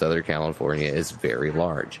population in Southern California is very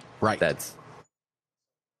large. Right. That's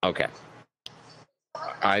okay.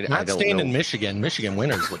 I Not don't staying know. in Michigan. Michigan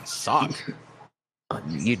winters would suck.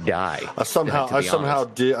 You die. I somehow To be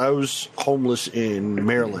honest. did. I was homeless in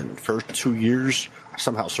Maryland for 2 years. I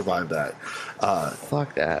somehow survived that.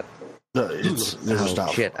 Fuck that. There's Oh,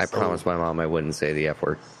 not. shit, I promised my mom I wouldn't say the F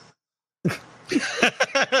word.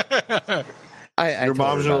 I Your told her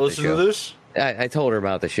mom's about gonna the listen to show. this. I told her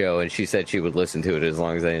about the show, and she said she would listen to it as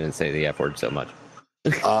long as I didn't say the F word so much.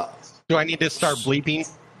 Do I need to start bleeping?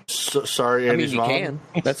 Sorry, I mean, Annie's you mom. can.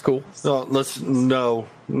 That's cool. No.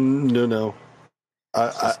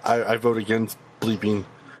 I vote against bleeping.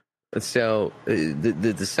 So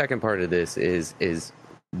the second part of this is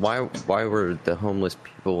why were the homeless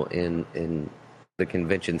people in the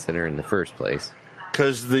convention center in the first place?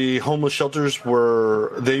 Because the homeless shelters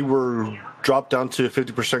were dropped down to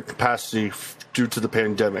 50% capacity due to the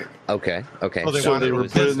pandemic. Okay. So So they were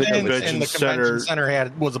put in the convention and the center convention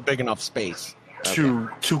center was a big enough space. to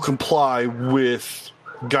comply with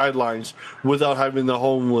guidelines without having the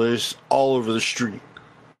homeless all over the street.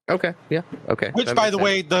 Okay. Yeah. Okay. Which, That by makes the sense.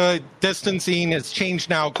 way, the distancing has changed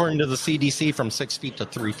now, according to the CDC, from 6 feet to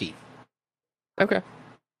 3 feet. Okay.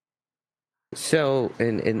 So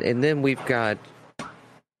and then we've got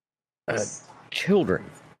children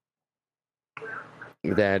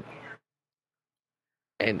that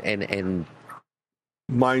and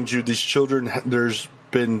Mind you, these children, there's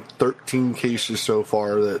been 13 cases so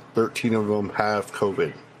far that 13 of them have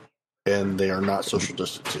COVID, and they are not social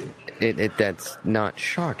distancing. that's not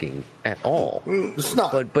shocking at all. It's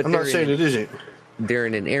not. But I'm not they're saying in- it isn't. They're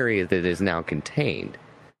in an area that is now contained,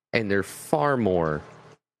 and they're far more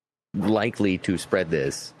likely to spread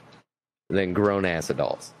this than grown-ass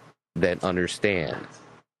adults that understand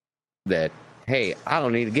that, hey, I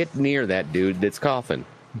don't need to get near that dude that's coughing.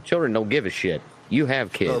 Children don't give a shit. You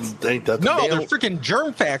have kids. Ain't that No, They they're don't- freaking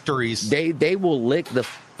germ factories. They will lick the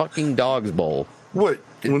fucking dog's bowl. What?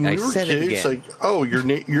 When I we were said it kids, again.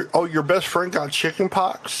 like, your best friend got chicken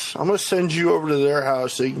pox. I'm gonna send you over to their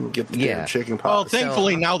house so you can get the Yeah. damn chicken Well, pox.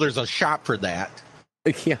 thankfully, now there's a shop for that.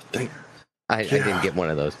 Yeah, I didn't get one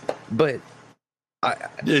of those, but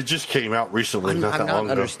It just came out recently, I'm not that not long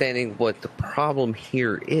ago. understanding what the problem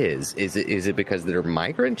here is. Is it because they're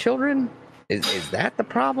migrant children? Is that the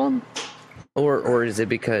problem, or is it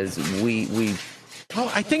because we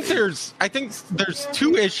Well, I think there's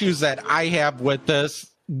two issues that I have with this.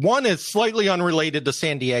 One is slightly unrelated to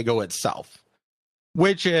San Diego itself,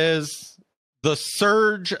 which is the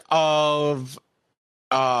surge of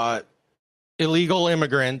illegal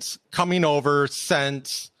immigrants coming over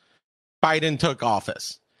since Biden took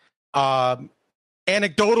office.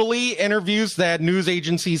 Anecdotally, interviews that news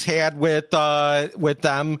agencies had with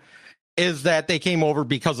them is that they came over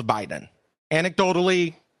because of Biden.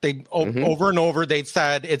 Anecdotally, they over and over they've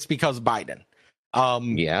said it's because of Biden.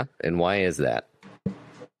 yeah, and why is that?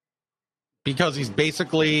 Because he's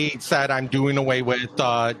basically said, I'm doing away with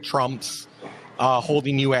Trump's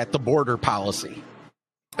holding you at the border policy.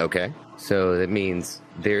 Okay, so that means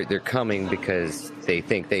they're coming because they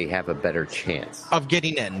think they have a better chance. Of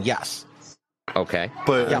getting in, yes. Okay,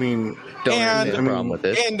 But Yeah. I mean, don't And- understand the problem with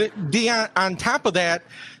this. And on top of that,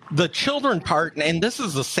 the children part, and this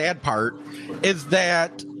is the sad part, is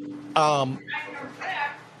that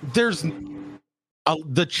there's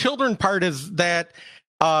the children part is that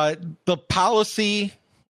the policy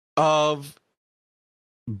of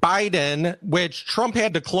Biden, which Trump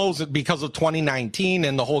had to close it because of 2019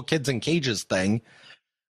 and the whole kids in cages thing,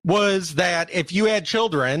 was that if you had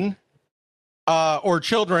children,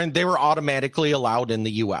 they were automatically allowed in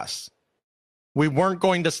the U.S. We weren't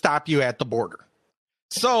going to stop you at the border.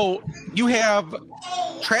 So you have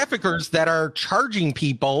traffickers that are charging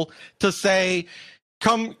people to say,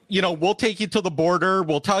 come, we'll take you to the border.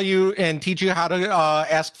 We'll tell you and teach you how to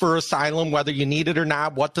ask for asylum, whether you need it or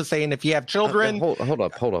not, what to say. And if you have children, Hold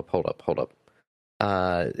up.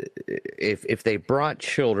 If they brought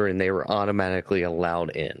children, they were automatically allowed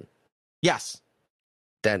in. yes.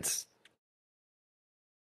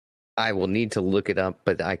 I will need to look it up,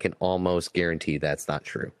 but I can almost guarantee that's not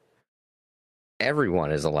true.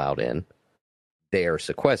 Everyone is allowed in. They are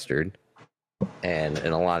sequestered, and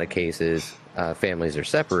in a lot of cases, families are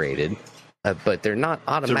separated, but they're not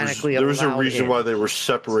automatically there was a allowed reason in. why they were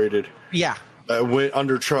separated. Yeah. When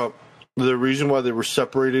under Trump, the reason why they were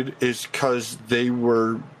separated is because they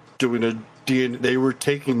were doing a DNA. They were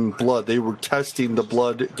taking blood. They were testing the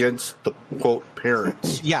blood against the quote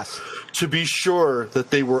parents Yes. to be sure that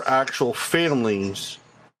they were actual families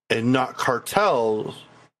and not cartels.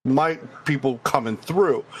 People coming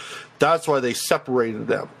through. That's why they separated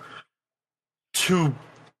them to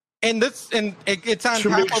It's on make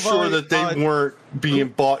top of sure that they weren't being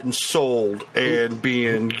bought and sold and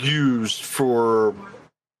being used for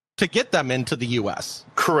to get them into the U.S.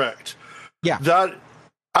 correct. Yeah. The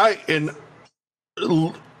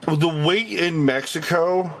wait in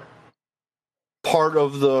Mexico part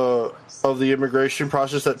of the immigration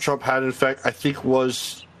process that Trump had, in fact, I think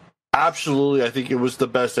was absolutely. I think it was the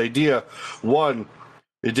best idea. One,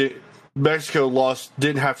 Mexico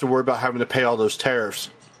didn't have to worry about having to pay all those tariffs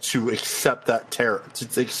to accept that tariff,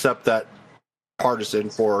 to accept that partisan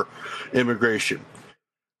for immigration.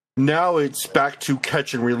 Now it's back to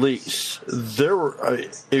catch and release. There were,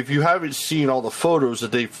 if you haven't seen all the photos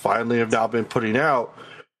that they finally have now been putting out,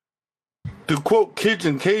 the quote "kids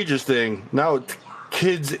in cages" thing, now it's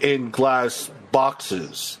kids in glass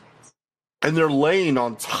boxes, and they're laying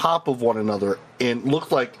on top of one another and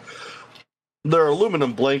look like they're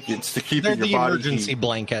aluminum blankets to keep They're your the body emergency heat.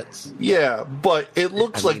 blankets. Yeah, but it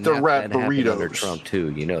looks like they're rat that happened under burritos. Trump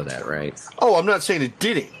too. You know that, right? Oh, I'm not saying it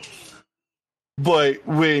didn't. But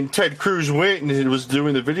when Ted Cruz went and was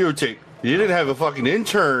doing the videotape, you didn't have a fucking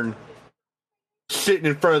intern sitting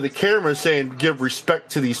in front of the camera saying, give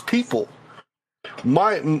respect to these people.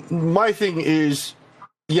 My thing is,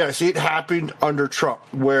 yes, it happened under Trump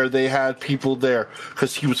where they had people there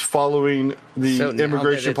because he was following the So now that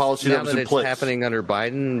immigration it's- policy that now was in it's place. happening under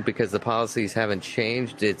Biden because the policies haven't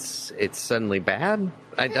changed. It's suddenly bad.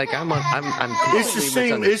 I'm It's the totally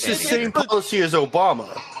same. It's the misunderstanding same here. policy as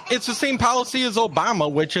Obama. It's the same policy as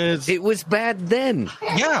Obama, which is It was bad then.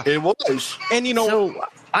 yeah. It was. And you know, So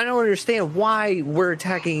I don't understand why we're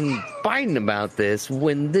attacking Biden about this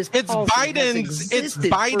when this it's policy has Biden's. It's existed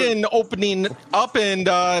for- Biden opening up and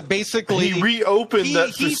basically He reopened that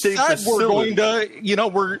he same said facility. we're going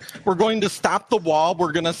to, we're going to stop the wall.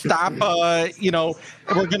 We're going to stop. We're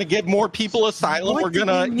going to give more people asylum. What We're do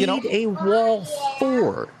going we to, need a wall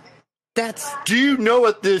for? That's Do you know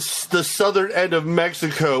at the southern end of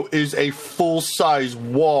Mexico is a full-size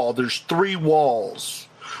wall? There's 3 walls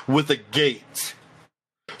with a gate.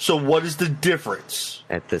 So what is the difference?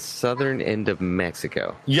 at the southern end of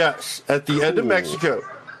Mexico. Yes, at the end of Cool. Mexico.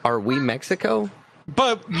 Are we Mexico?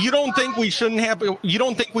 But you don't think we shouldn't have? You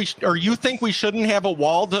don't think you think we shouldn't have a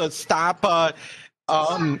wall to stop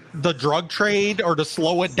the drug trade or to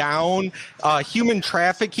slow it down, human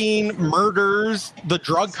trafficking, murders, the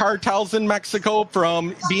drug cartels in Mexico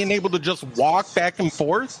from being able to just walk back and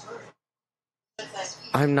forth?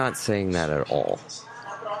 I'm not saying that at all.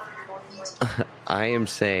 I am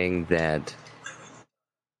saying that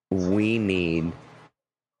we need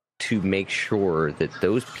to make sure that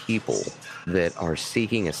those people that are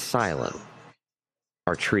seeking asylum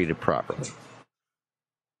are treated properly.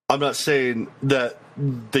 I'm not saying that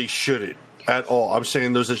they shouldn't at all. I'm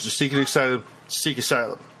saying those that just seek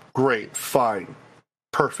asylum. Great, fine,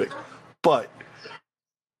 perfect. But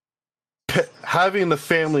having the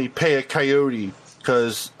family pay a coyote,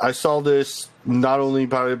 because I saw this not only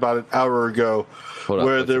about an hour ago, Hold up,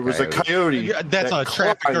 where what's there was a coyote. Yeah, that's that a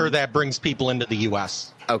trafficker climbed- that brings people into the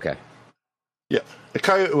U.S. Okay. Yeah, a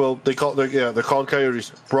coyote. Well, they're called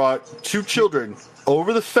coyotes. Brought 2 children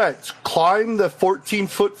over the fence, climbed the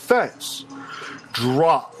 14-foot fence,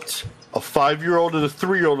 dropped a 5-year-old and a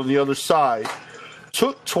 3-year-old on the other side,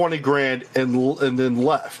 took 20 grand and then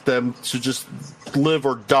left them to just live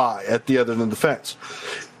or die at the other end of the fence.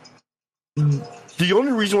 The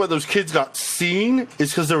only reason why those kids got seen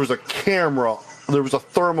is because there was a camera. There was a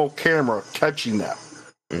thermal camera catching them.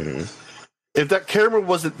 Mm-hmm. If that camera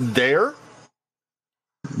wasn't there,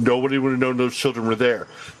 nobody would have known those children were there.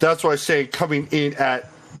 That's why I say coming in at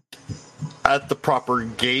the proper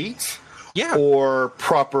gate Yeah. or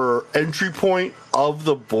proper entry point of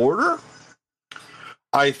the border,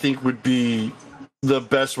 I think would be the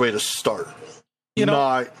best way to start. You know,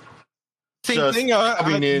 Not Same just thing.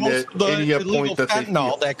 coming in Most at of the any illegal point that they fentanyl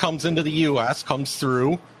feel. that comes into the U.S. comes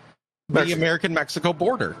through the Mexico. American-Mexico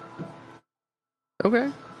border,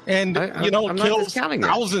 Okay. and I'm not kills discounting that.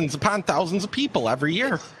 thousands upon thousands of people every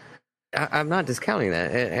year. I'm not discounting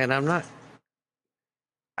that, and I'm not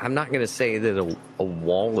going to say that a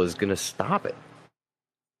wall is going to stop it.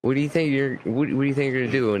 What do you think what do you think you're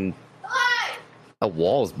going to do when a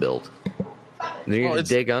wall's built? You're Well, going to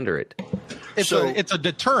dig under it. It's a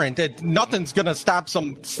deterrent. Nothing's going to stop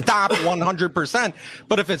 100%.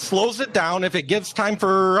 But if it slows it down, if it gives time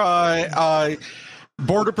for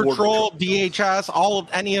Border Patrol, DHS,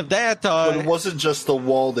 any of that. But it wasn't just the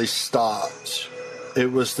wall they stopped.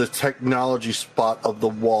 It was the technology spot of the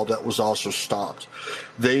wall that was also stopped.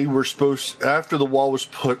 They were supposed, after the wall was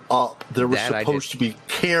put up, there was That I supposed to be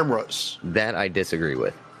cameras. That I disagree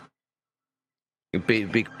with.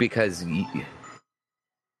 Because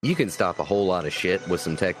you can stop a whole lot of shit with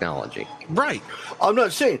some technology. Right. I'm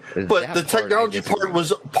not saying, but That the part I technology disagree part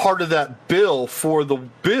was part of that bill for the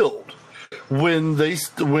build. When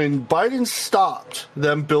Biden stopped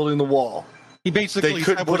them building the wall, He basically they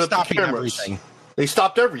couldn't said we're put up the stopping cameras. everything. They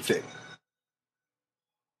stopped everything.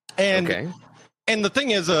 And Okay. and the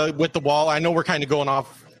thing is, with the wall, I know we're kind of going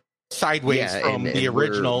off sideways Yeah, from and the we're-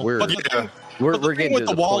 original. we're- but the thing, We're but the thing getting with to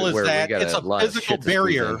the the wall point is where we that got it's a lot of physical shit to squeeze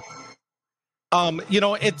barrier. in.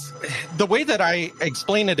 It's the way that I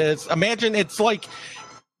explain it is, imagine it's like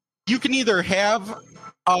you can either have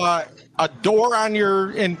a door on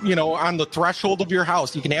on the threshold of your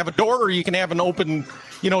house. You can have a door, or you can have an open,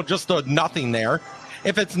 just a nothing there.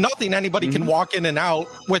 If it's nothing, anybody can walk in and out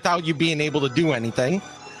without you being able to do anything.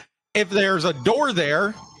 If there's a door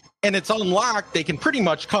there and it's unlocked, they can pretty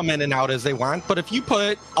much come in and out as they want. But if you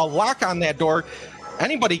put a lock on that door,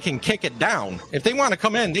 anybody can kick it down. If they want to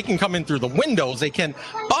come in, they can come in through the windows. They can,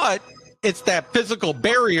 but it's that physical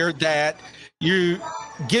barrier that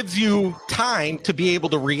gives you time to be able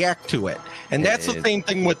to react to it. And that's the same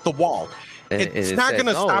thing with the wall. It's not going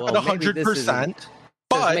to stop at 100%,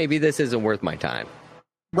 but maybe this isn't worth my time.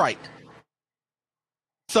 Right.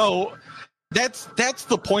 So that's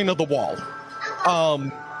the point of the wall.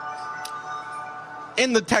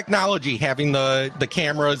 In the technology, having the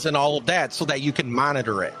cameras and all of that, so that you can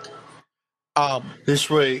monitor it. This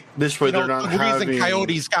way they're not the reason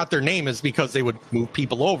coyotes got their name is because they would move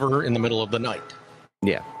people over in the middle of the night.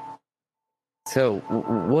 Yeah. So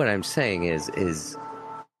what I'm saying is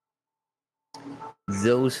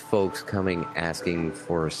those folks coming asking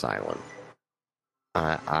for asylum.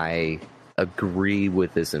 I agree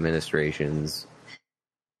with this administration's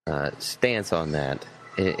stance on that,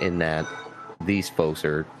 in that these folks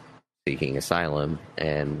are seeking asylum,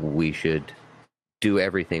 and we should do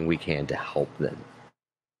everything we can to help them.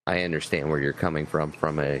 I understand where you're coming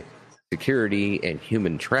from a security and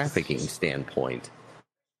human trafficking standpoint.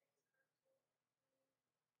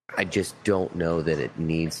 I just don't know that it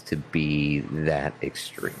needs to be that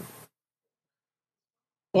extreme.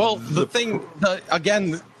 Well, the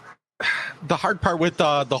hard part with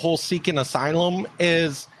the whole seeking asylum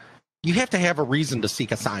is you have to have a reason to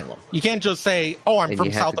seek asylum. You can't just say, "Oh, I'm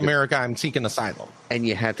from South America, I'm seeking asylum." And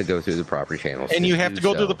you have to go through the proper channels. And you have to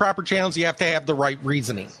go through the proper channels. You have to have the right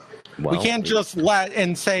reasoning. Well, we can't just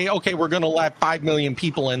say, "Okay, we're going to let 5 million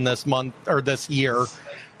people in this month or this year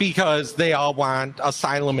because they all want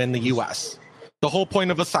asylum in the U.S." The whole point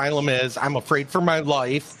of asylum is, I'm afraid for my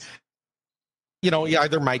life.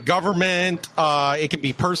 Either my government, it can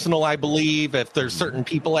be personal, I believe, if there's certain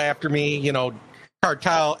people after me,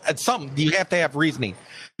 cartel, it's something. You have to have reasoning.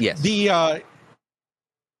 Yes. The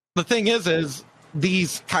thing is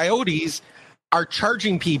these coyotes are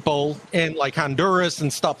charging people in like Honduras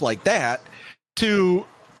and stuff like that to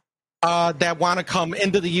that want to come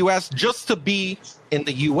into the U.S. just to be in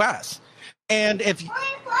the U.S. And if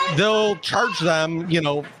they'll charge them,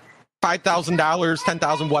 $5,000,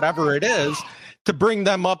 $10,000, whatever it is, to bring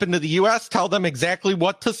them up into the U.S., tell them exactly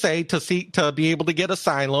what to say to be able to get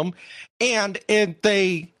asylum. And if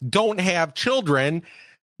they don't have children,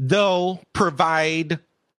 they'll provide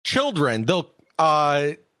children. They'll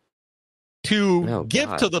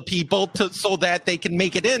give to the people so that they can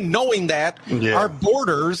make it in, knowing that our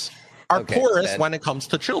borders are porous when it comes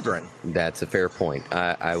to children. That's a fair point.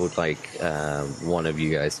 I would like one of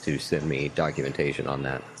you guys to send me documentation on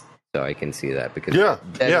that, so I can see that, because that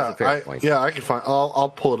is a fair point. Yeah, I can find.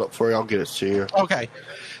 I'll pull it up for you. I'll get it to you. Okay.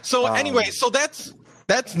 So anyway, so that's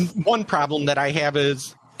one problem that I have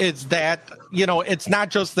is that it's not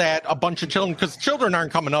just that a bunch of children, because children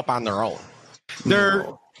aren't coming up on their own. They're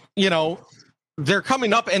they're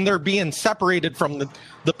coming up and they're being separated from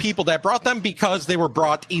the people that brought them because they were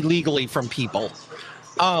brought illegally from people.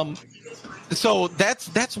 So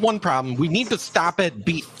that's one problem. We need to stop it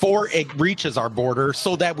before it reaches our border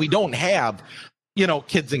so that we don't have,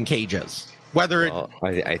 kids in cages.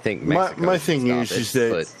 I think my thing is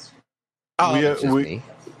that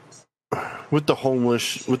with the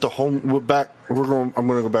homeless, I'm going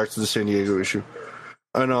to go back to the San Diego issue,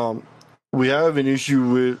 and we have an issue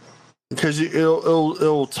with, because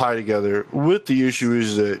it'll tie together with the issue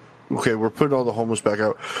is that, okay, we're putting all the homeless back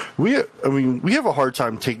out. We have a hard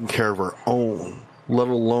time taking care of our own, let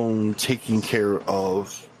alone taking care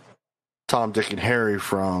of Tom, Dick, and Harry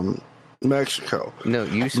from Mexico. No,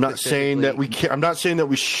 I'm not saying that we can't. I'm not saying that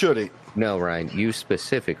we shouldn't. No, Ryan, you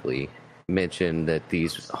specifically mentioned that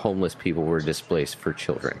these homeless people were displaced for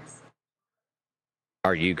children.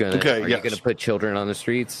 Are you gonna put children on the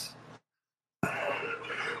streets?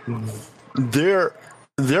 There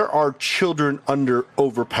are children under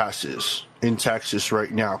overpasses in Texas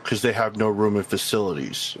right now because they have no room in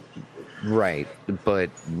facilities. Right, but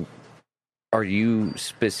are you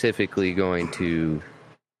specifically going to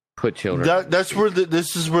put children? That's where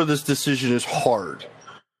this is where this decision is hard.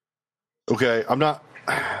 Okay, I'm not.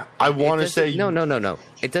 I want to say no.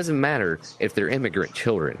 It doesn't matter if they're immigrant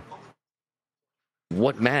children.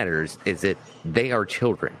 What matters is that they are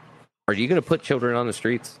children. Are you going to put children on the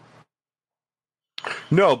streets?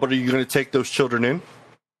 No, but are you going to take those children in?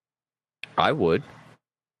 I would.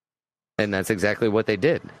 And that's exactly what they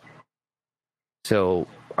did. So,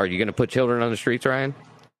 are you going to put children on the streets, Ryan?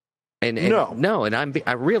 And No. and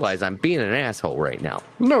I realize I'm being an asshole right now.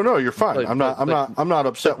 No, you're fine. But- I'm not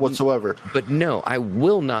upset whatsoever. But no, I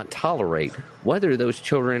will not tolerate whether those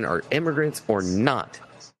children are immigrants or not.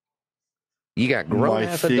 You got My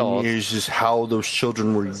grown-ass thing adults. is how those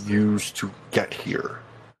children were used to get here.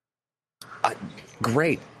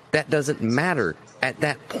 Great. That doesn't matter at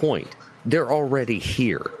that point. They're already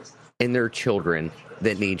here, and they're children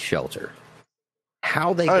that need shelter.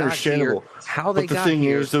 How they got here, Understandable. how they But the got thing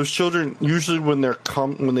here. is, those children usually when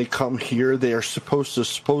they come here, they are supposed to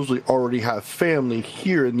supposedly already have family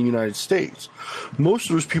here in the United States. Most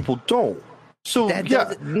of those people don't. So That yeah,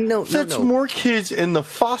 doesn't- no, that's no. more kids in the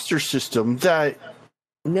foster system that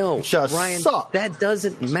No, just Ryan, suck. that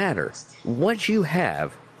doesn't matter. What you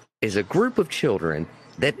have is a group of children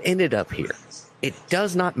that ended up here. It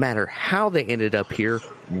does not matter how they ended up here,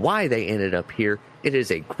 why they ended up here. It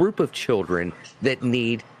is a group of children that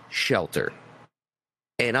need shelter.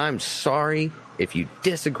 And I'm sorry if you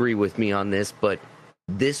disagree with me on this, but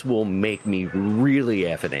this will make me really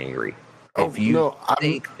effing angry. Oh, If you no,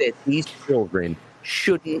 think that these children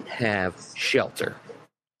shouldn't have shelter.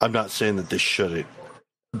 I'm not saying that they shouldn't.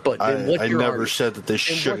 But then what I you're never arguing- said that they what's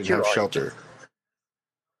shouldn't your have argument? shelter.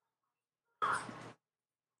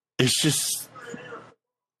 It's just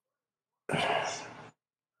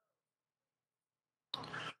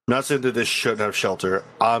I'm not saying that they shouldn't have shelter.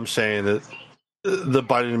 I'm saying that the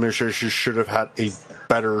Biden administration should have had a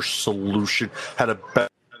better solution, had a better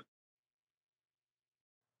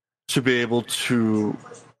to be able to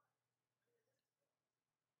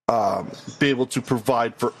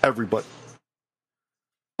provide for everybody.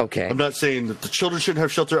 Okay. I'm not saying that the children shouldn't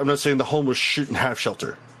have shelter. I'm not saying the homeless shouldn't have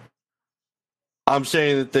shelter. I'm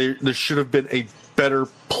saying that there should have been a better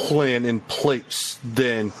plan in place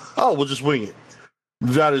than, oh, we'll just wing it.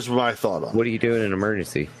 That is my thought on it. What do you do in an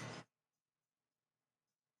emergency?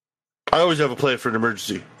 I always have a plan for an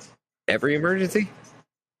emergency. Every emergency?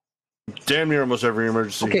 Damn near almost every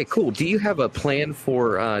emergency. Okay, cool. Do you have a plan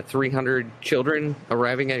for 300 children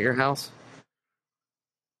arriving at your house?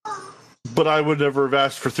 But I would never have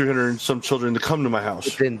asked for 300 and some children to come to my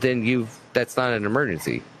house. Then that's not an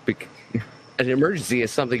emergency. An emergency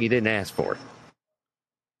is something you didn't ask for.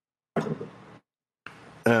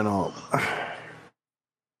 And all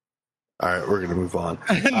right, we're gonna move on.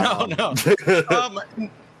 No.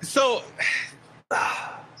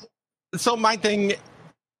 So my thing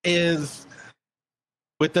is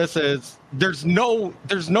with this is there's no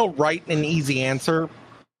right and easy answer,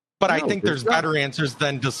 but I No, think there's there's better answers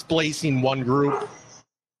than displacing one group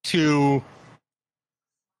to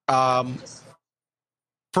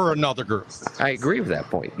for another group. I agree with that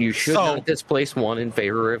point. You should So- not displace one in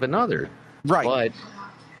favor of another. Right. But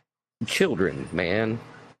children, man.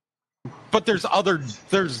 But there's other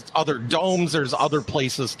domes, there's other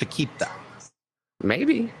places to keep them.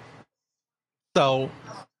 Maybe. So,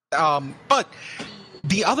 but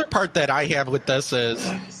the other part that I have with this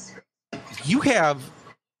is you have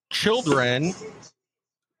children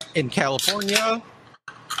in California.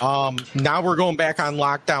 Now we're going back on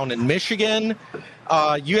lockdown in Michigan.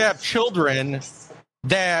 You have children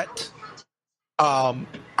that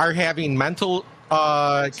are having mental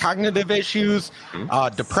cognitive issues,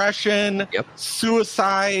 depression, Yep.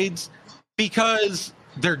 suicides, because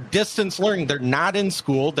they're distance learning. They're not in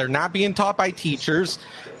school. They're not being taught by teachers.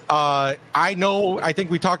 I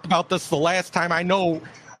think we talked about this the last time. I know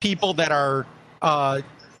people that are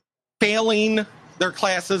failing their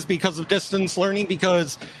classes because of distance learning,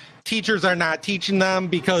 because teachers are not teaching them,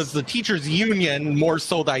 because the teachers union more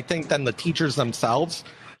so, I think, than the teachers themselves.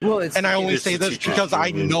 Well, And I only It's say the this teachers because I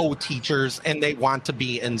union. know teachers and they want to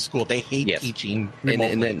be in school. They hate Yes. teaching and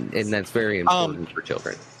remotely. and that's very important for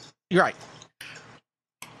children. You're right.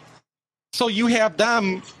 So you have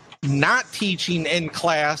them not teaching in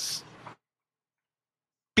class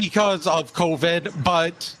because of COVID,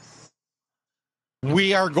 but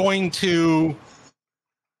we are going to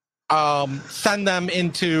send them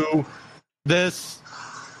into this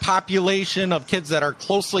population of kids that are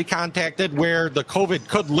closely contacted where the COVID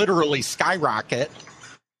could literally skyrocket,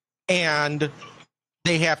 and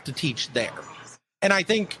they have to teach there. And I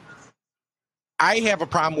think I have a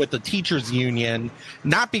problem with the teachers union,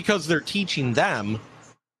 not because they're teaching them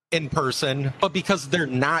in person, but because they're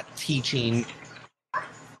not teaching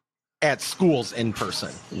at schools in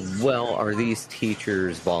person. Well, are these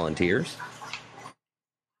teachers volunteers?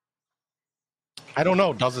 I don't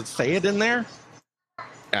know. Does it say it in there?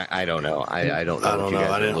 I don't know. I don't know. I what don't you know.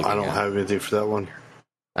 guys I are don't looking at. have anything for that one.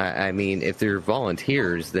 I mean, if they're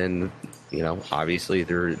volunteers, then obviously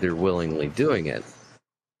they're willingly doing it.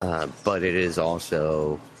 But it is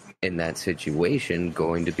also in that situation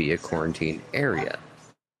going to be a quarantine area.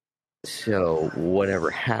 So whatever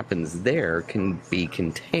happens there can be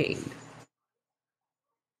contained.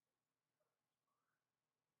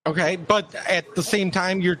 Okay, but at the same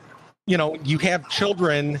time, you have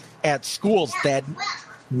children at schools that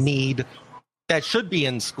should be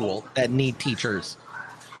in school, that need teachers.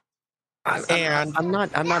 I'm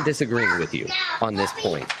not disagreeing with you on this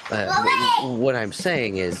point. What I'm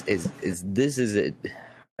saying is this is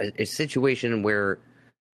a situation where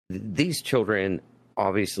these children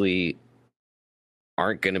obviously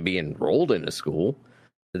aren't going to be enrolled in a school.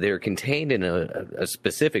 They're contained in a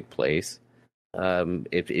specific place.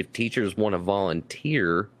 If teachers want to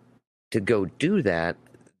volunteer to go do that,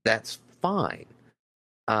 that's fine.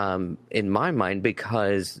 In my mind,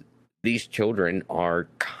 because these children are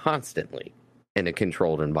constantly in a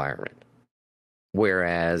controlled environment.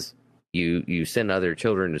 Whereas you send other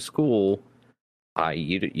children to school,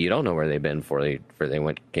 you don't know where they've been before they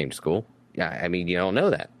came to school. I mean, you don't know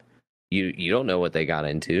that. You don't know what they got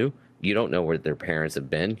into. You don't know where their parents have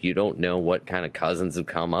been. You don't know what kind of cousins have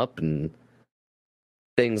come up and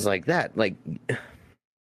things like that. Like,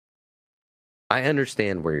 I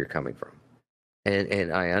understand where you're coming from,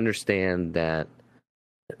 and I understand that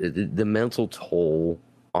the mental toll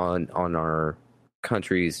on our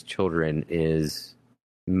country's children is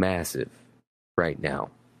massive right now,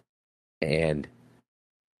 and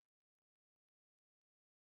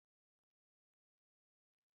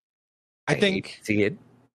I think hate to see it,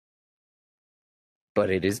 but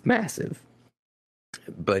it is massive.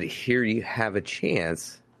 But here you have a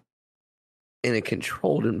chance in a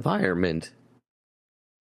controlled environment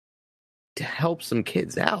to help some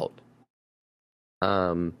kids out.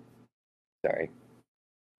 Sorry.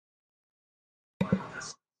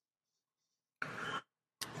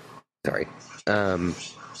 Sorry.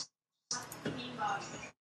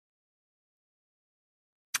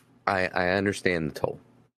 I understand the toll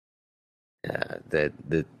that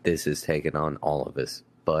this has taken on all of us,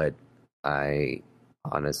 but I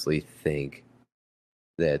honestly think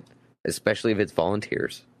that, especially if it's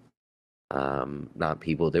volunteers, not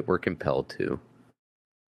people that were compelled to,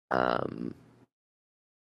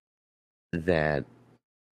 that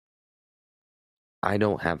I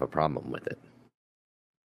don't have a problem with it.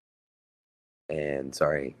 And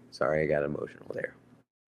sorry, I got emotional there.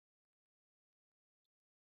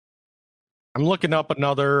 I'm looking up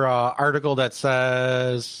another article that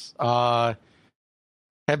says have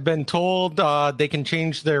been told they can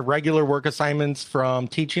change their regular work assignments from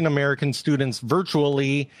teaching American students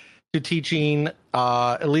virtually to teaching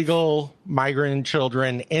illegal migrant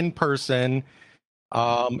children in person,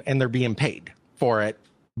 and they're being paid for it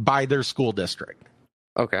by their school district.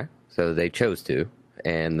 Okay, so they chose to,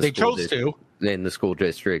 and then the school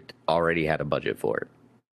district already had a budget for it.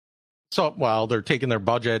 So, well, they're taking their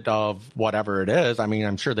budget of whatever it is. I mean,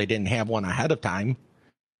 I'm sure they didn't have one ahead of time.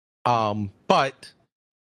 But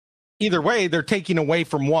either way, they're taking away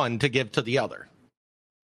from one to give to the other.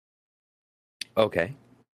 Okay.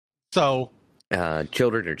 So,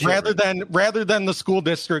 children are children. Rather than the school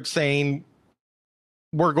district saying,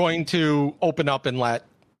 we're going to open up and let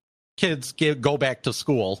kids go back to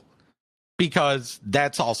school, because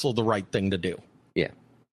that's also the right thing to do. Yeah.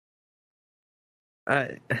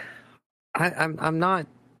 I'm not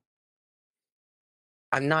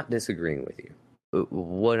disagreeing with you.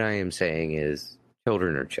 What I am saying is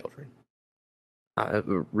children are children.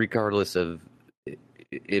 Regardless of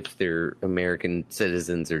if they're American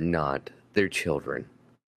citizens or not, they're children.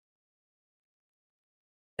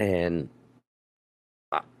 And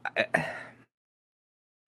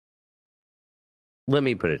let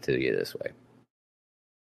me put it to you this way.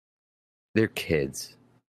 They're kids.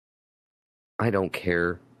 I don't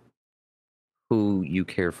care who you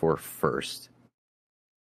care for first,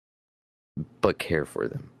 but care for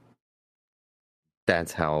them.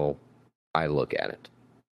 That's how I look at it.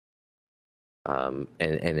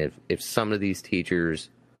 And if some of these teachers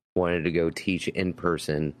wanted to go teach in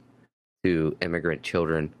person to immigrant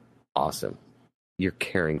children, awesome. You're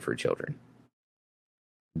caring for children.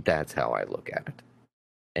 That's how I look at it.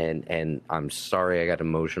 And I'm sorry I got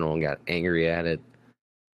emotional and got angry at it.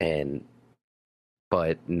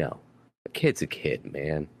 But no. A kid's a kid,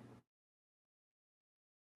 man.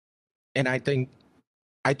 And I think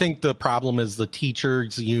the problem is the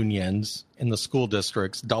teachers' unions in the school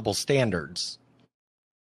districts double standards,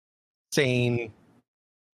 saying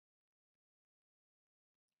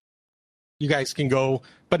you guys can go,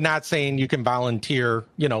 but not saying you can volunteer.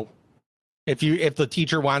 You know, if the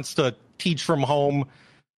teacher wants to teach from home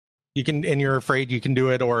You can, and you're afraid you can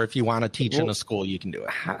do it, or if you want to teach in a school, you can do it.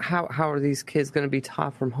 How are these kids going to be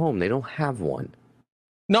taught from home? They don't have one.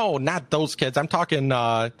 No, not those kids. I'm talking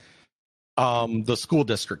the school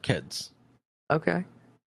district kids. Okay.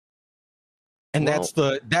 And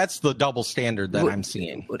Well, that's the double standard that I'm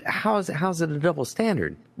seeing. How's it a double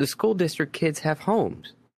standard? The school district kids have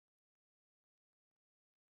homes.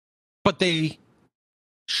 But they're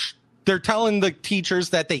telling the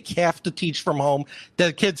teachers that they have to teach from home.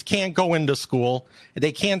 The kids can't go into school.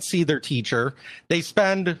 They can't see their teacher. They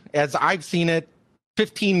spend, as I've seen it,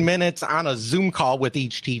 15 minutes on a Zoom call with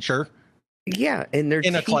each teacher. Yeah, and they're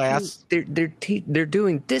in a class. They're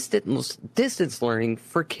doing distance learning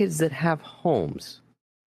for kids that have homes.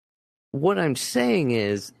 What I'm saying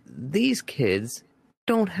is these kids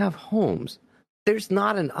don't have homes. There's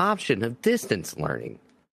not an option of distance learning.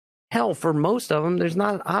 Hell, for most of them, there's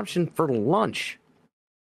not an option for lunch.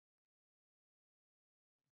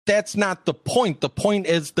 That's not the point. The point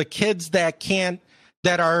is the kids that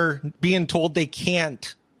are being told they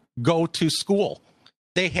can't go to school.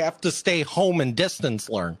 They have to stay home and distance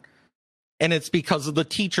learn. And it's because of the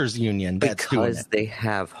teachers union that's doing it. Because they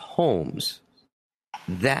have homes.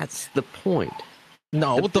 That's the point.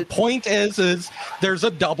 No, the point is there's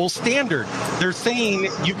a double standard. They're saying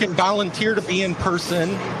you can volunteer to be in person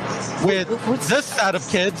with this set of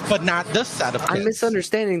kids, but not this set of kids. I'm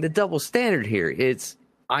misunderstanding the double standard here. It's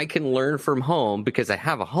I can learn from home because I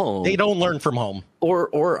have a home. They don't learn from home.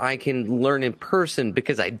 Or I can learn in person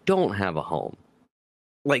because I don't have a home.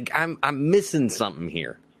 Like I'm missing something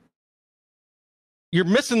here. You're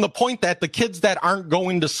missing the point that the kids that aren't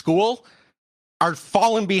going to school are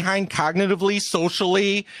falling behind cognitively,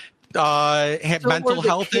 socially, have mental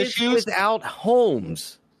health issues. Without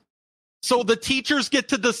homes. So the teachers get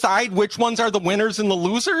to decide which ones are the winners and the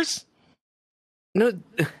losers? No,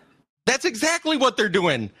 that's exactly what they're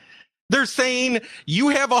doing. They're saying you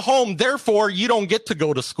have a home, therefore you don't get to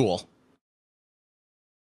go to school.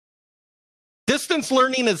 Distance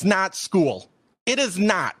learning is not school. It is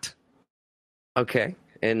not. Okay.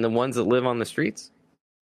 And the ones that live on the streets?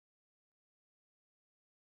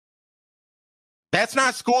 That's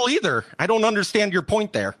not school either. I don't understand your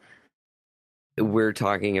point there. We're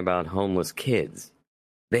talking about homeless kids.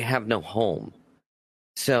 They have no home.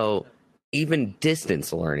 So even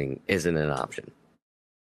distance learning isn't an option.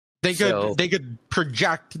 They could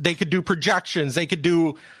project, they could do projections, they could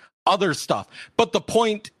do other stuff. But the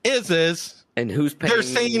point is and who's paying? They're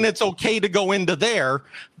saying it's okay to go into there,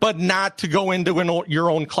 but not to go into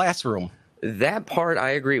your own classroom. That part I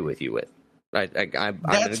agree with you with.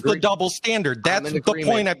 That's the double standard. That's the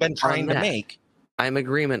point I've been trying to make. I'm in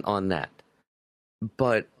agreement on that.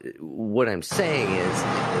 But what I'm saying is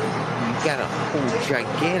you've got a whole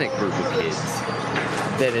gigantic group of kids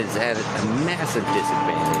that is at a massive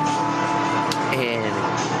disadvantage. And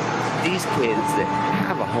these kids that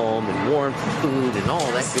have a home and warm food and all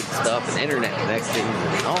that good stuff and internet connections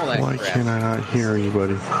and all that Why crap. can I not hear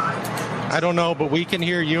anybody? I don't know, but we can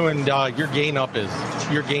hear you, and your gain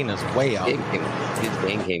is way up. His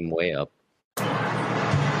gain came way up.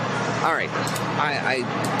 All right,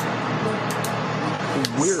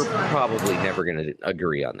 we're probably never going to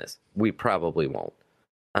agree on this. We probably won't,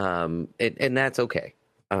 and that's okay.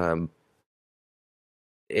 And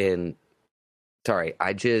sorry,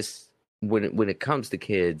 I just when it comes to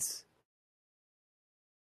kids,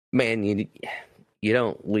 man, you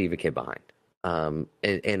don't leave a kid behind.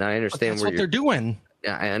 And I understand that's what they're doing.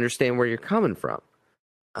 I understand where you're coming from.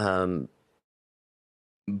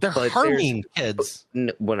 They're harming kids.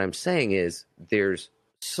 What I'm saying is there's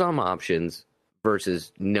some options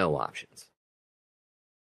versus no options.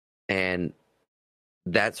 And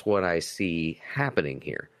that's what I see happening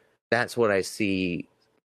here. That's what I see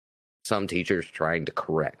some teachers trying to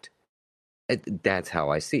correct. That's how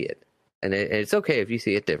I see it. And it's okay if you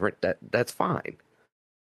see it different. That's fine.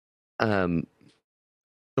 The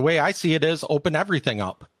way I see it is open everything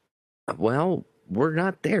up. Well, we're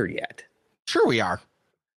not there yet. Sure we are.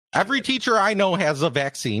 Every teacher I know has a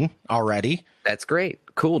vaccine already. That's great.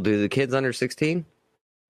 Cool. Do the kids under 16?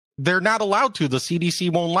 They're not allowed to. The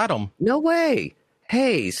CDC won't let them. No way.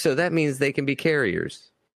 Hey, so that means they can be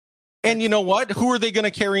carriers. And you know what? Who are they going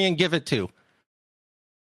to carry and give it to?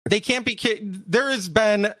 They can't be. There has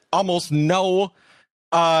been almost no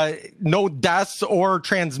deaths or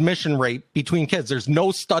transmission rate between kids. There's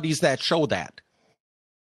no studies that show that.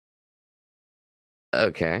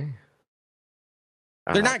 Okay.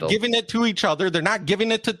 They're not giving it to each other. They're not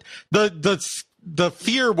giving it to the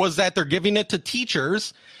fear was that they're giving it to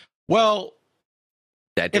teachers. Well,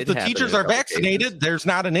 if the teachers are vaccinated, there's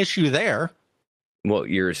not an issue there. Well,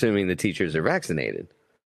 you're assuming the teachers are vaccinated.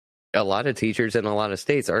 A lot of teachers in a lot of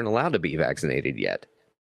states aren't allowed to be vaccinated yet.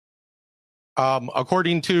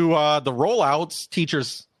 According to the rollouts,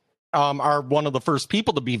 teachers are one of the first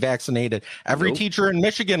people to be vaccinated. Every Nope. teacher in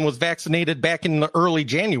Michigan was vaccinated back in early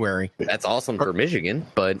January. That's awesome for Michigan,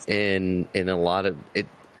 but in a lot of it,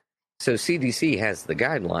 so CDC has the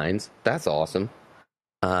guidelines. That's awesome,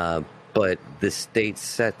 but the states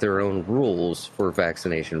set their own rules for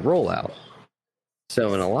vaccination rollout.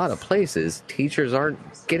 So in a lot of places, teachers aren't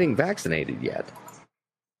getting vaccinated yet.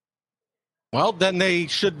 Well, then they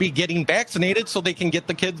should be getting vaccinated so they can get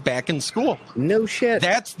the kids back in school. No shit.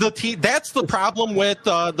 That's the problem with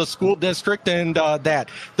the school district and that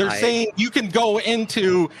they're saying you can go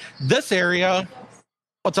into this area.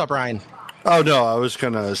 What's up, Ryan? Oh no, I was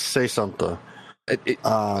gonna say something. I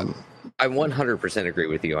 100% agree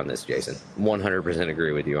with you on this, Jason. 100%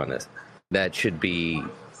 agree with you on this. That should be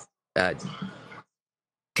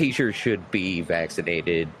teachers should be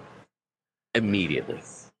vaccinated immediately.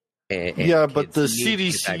 Yeah, but the kids need to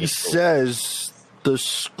get back CDC in school. says the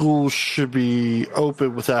school should be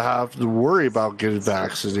open without having to worry about getting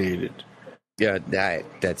vaccinated. Yeah,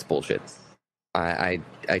 that's bullshit. I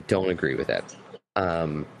don't agree with that.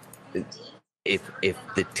 If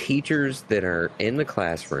the teachers that are in the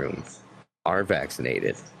classroom are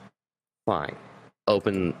vaccinated, fine,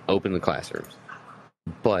 open the classrooms.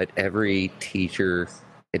 But every teacher,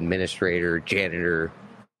 administrator, janitor,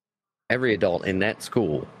 every adult in that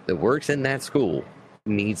school that works in that school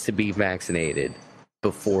needs to be vaccinated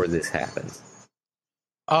before this happens.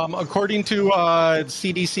 According to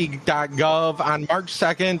CDC.gov, on March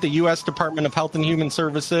 2nd, the U.S. Department of Health and Human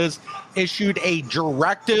Services issued a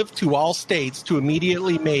directive to all states to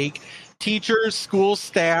immediately make teachers, school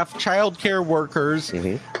staff, child care workers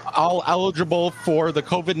all eligible for the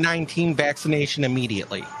COVID-19 vaccination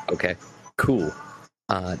immediately. Okay, cool.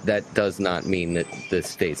 That does not mean that the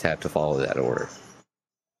states have to follow that order.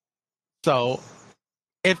 So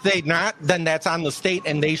if they not, then that's on the state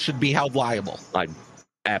and they should be held liable.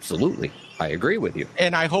 Absolutely. I agree with you.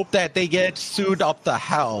 And I hope that they get sued up the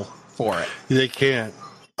hell for it. They can't,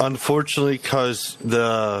 unfortunately, because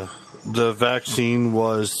the vaccine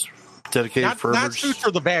was dedicated for Not sued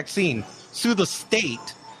for the vaccine, sue the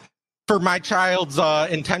state for my child's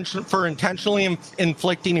intentionally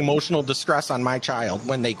inflicting emotional distress on my child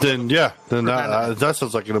when they that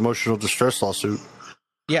sounds like an emotional distress lawsuit.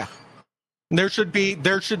 Yeah, there should be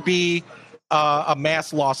a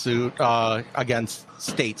mass lawsuit against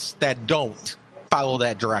states that don't follow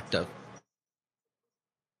that directive.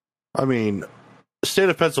 I mean, the state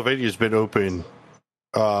of Pennsylvania has been open.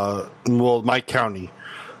 My county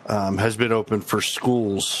has been open for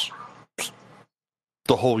schools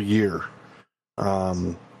the whole year.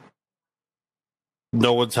 No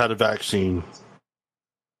one's had a vaccine,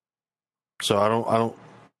 so I don't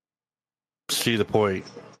see the point.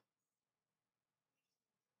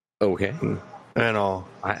 Okay. And all.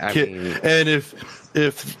 I mean, and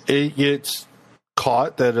if it gets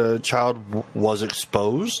caught that a child was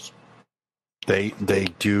exposed, they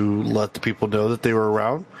do let the people know that they were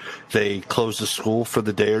around. They close the school for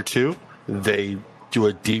the day or two. They do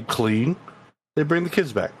a deep clean. They bring the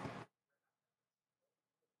kids back.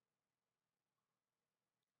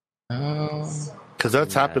 Because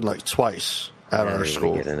that's happened like twice at our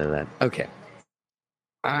school. Get into that. Okay.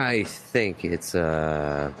 I think it's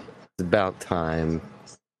about time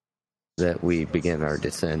that we begin our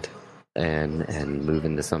descent and move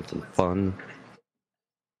into something fun.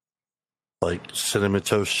 Like cinnamon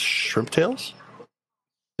toast shrimp tails?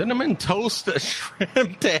 Cinnamon toast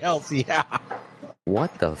shrimp tails, yeah.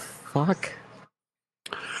 What the fuck?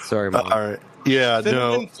 Sorry, Mom. All right. Yeah,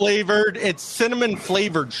 It's cinnamon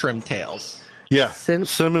flavored shrimp tails. Yeah,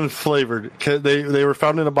 cinnamon flavored. They were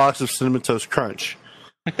found in a box of Cinnamon Toast Crunch.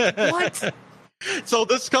 What? So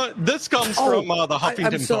this comes from the Huffington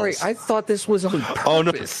Post. I'm sorry. I thought this was on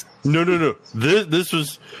purpose. No. This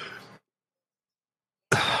was.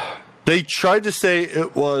 They tried to say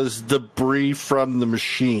it was debris from the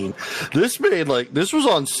machine. This was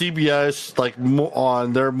on CBS,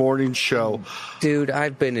 on their morning show. Dude,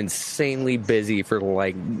 I've been insanely busy for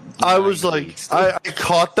I was weeks. I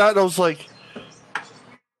caught that and I was like,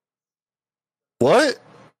 what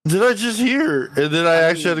did I just hear? And then I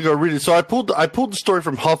actually had to go read it. So I pulled the story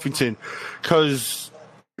from Huffington because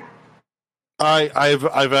I've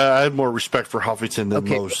had more respect for Huffington than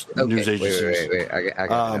most news agencies. Wait. I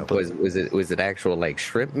gotta know. Was it actual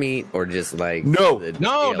shrimp meat or just No.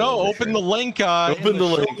 Open the link. Open the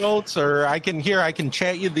link. Notes, or I can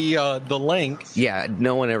chat you the link. Yeah,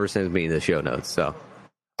 no one ever sends me the show notes, so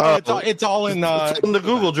it's all in the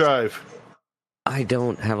Google Drive. I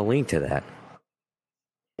don't have a link to that.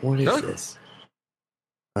 What is Really? this?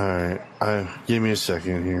 All right, give me a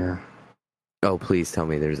second here. Oh, please tell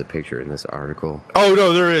me there's a picture in this article. Oh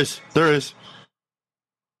no, there is. There's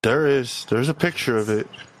a picture of it.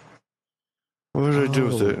 What did I do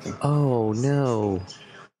with it? Oh no.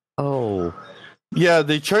 Oh. Yeah,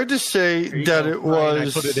 they tried to say There you that go, it Brian.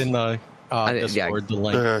 was. I put it in the Discord, the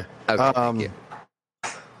link. Okay. Okay. thank you.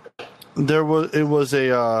 There was. It was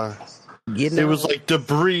a. You know, It was like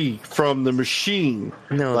debris from the machine.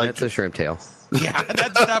 no, like- that's a shrimp tail. Yeah,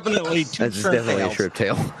 that's definitely two That's shrimp definitely tails. a shrimp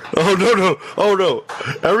tail. Oh no!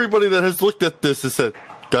 Everybody that has looked at this has said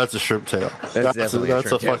that's a shrimp tail. That's definitely a a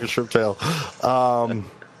shrimp tail. fucking shrimp tail. I'm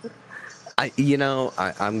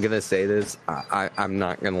gonna say this. I'm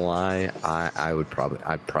not gonna lie. I'd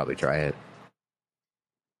probably try it.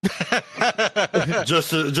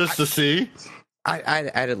 just to see. I'd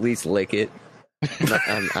at least lick it.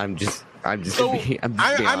 I'm just So being I'm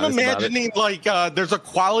honest about it. imagining like there's a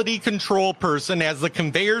quality control person as the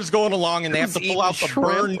conveyor's going along and they have to Who's pull out the eating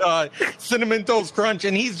shrimp? burned Cinnamon Toast Crunch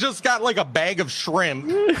and he's just got like a bag of shrimp,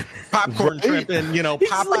 popcorn Right. shrimp and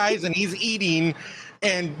Popeyes and he's eating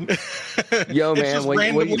and Yo, it's man, just what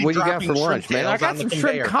randomly you got dropping for lunch, shrimp man? I tails got on the some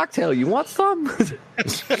conveyor. shrimp cocktail. You want some?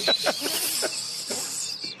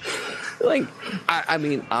 Like, I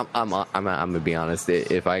mean, I'm gonna be honest.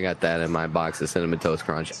 If I got that in my box of Cinnamon Toast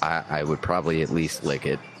Crunch, I would probably at least lick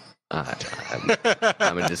it. I'm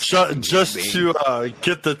just To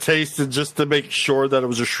get the taste and just to make sure that it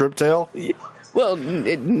was a shrimp tail. well,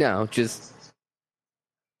 no, just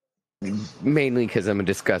mainly because I'm a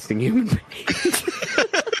disgusting human being.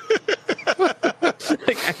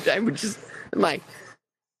 Like, I would just I'm like,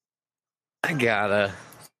 I gotta.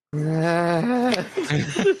 I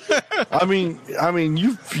mean,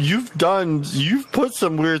 you've put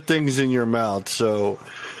some weird things in your mouth, so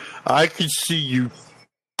I could see you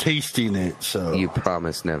tasting it. So You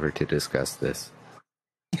promised never to discuss this.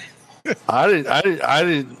 I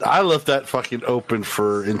didn't. I left that fucking open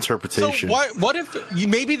for So interpretation. what if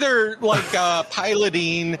maybe they're like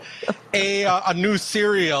piloting a new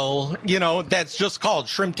cereal, that's just called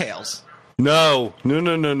Shrimp Tails. No.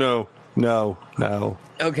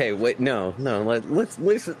 Okay, wait, no. Let's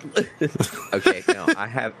listen. Okay, no, I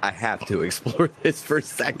have to explore this for a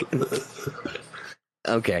second.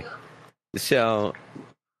 Okay, so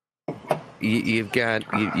you've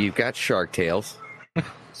got shark tails.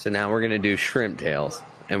 So now we're gonna do shrimp tails,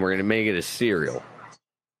 and we're gonna make it a cereal.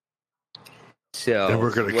 So And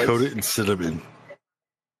we're gonna coat it in cinnamon.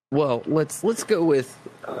 Well, let's go with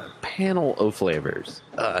panel of flavors.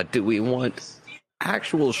 Do we want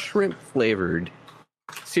actual shrimp flavored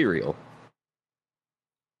cereal?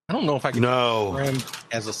 I don't know if I can No, shrimp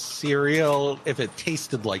as a cereal if it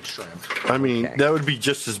tasted like shrimp. I mean Okay. that would be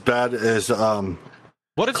just as bad as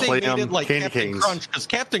What if they Clam made it like candy Captain canes. Crunch? Because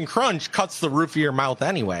Captain Crunch cuts the roof of your mouth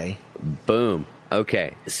anyway. Boom.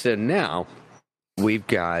 Okay, so now we've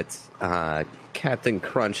got Captain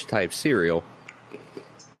Crunch type cereal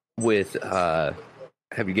with.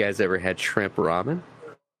 Have you guys ever had shrimp ramen?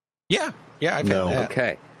 Yeah, I've No. had that.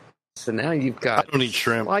 Okay, so now you've got I don't eat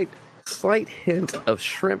shrimp. slight hint of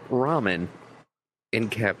shrimp ramen in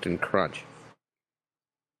Captain Crunch.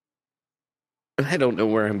 I don't know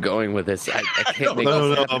where I'm going with this. I can't make No,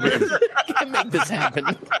 this no, happen. man. I can't make this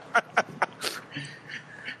happen.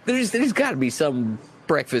 There's got to be some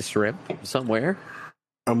breakfast shrimp somewhere.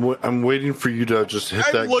 I'm waiting for you to just hit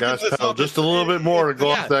I'm that looking gas this pedal up. just a little bit more and go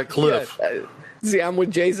off that cliff. Yeah. See, I'm with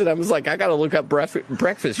Jason. I was like, I got to look up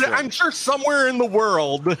breakfast shrimp. I'm sure somewhere in the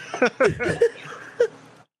world.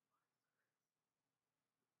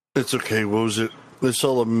 It's okay. What was it? I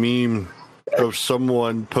saw a meme of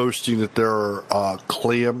someone posting that there are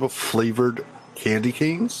clam flavored candy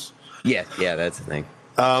canes. Yeah, that's the thing.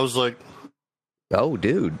 I was like, Oh,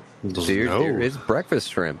 dude. There no. is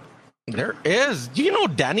breakfast shrimp. There is. Do you know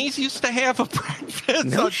Denny's used to have a breakfast,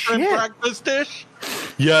 No a shrimp shit. breakfast dish?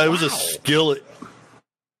 Yeah, it was a skillet.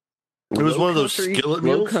 It was Low one of those country- skillet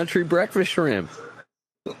low meals. country breakfast shrimp.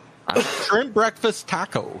 Shrimp breakfast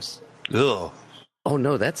tacos. Ugh. Oh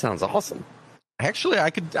no, that sounds awesome. Actually, I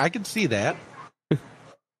could see that.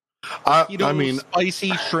 I Keto mean,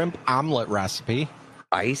 spicy shrimp omelet recipe.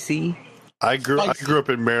 Icy. I grew up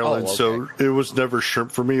in Maryland, Oh, so it was never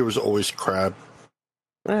shrimp for me. It was always crab.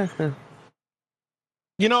 I'll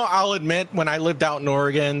admit, when I lived out in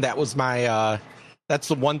Oregon, that was my. That's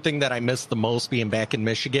the one thing that I missed the most being back in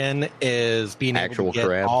Michigan is being Actual able to get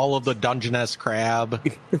crab. all of the Dungeness crab,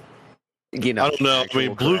 You know, I don't know. I actual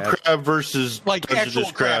mean, blue crab. crab versus like Dungeness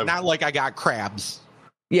actual crab, not like I got crabs.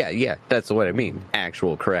 Yeah, that's what I mean.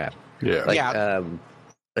 Actual crab. Yeah. Like, Yeah.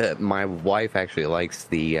 my wife actually likes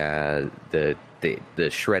the the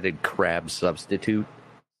shredded crab substitute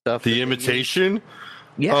stuff. The imitation?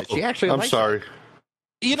 Yeah, she actually. I'm likes sorry.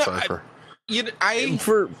 You know, Sorry for. I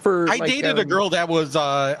For I like, dated a girl that was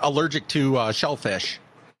allergic to shellfish,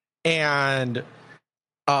 and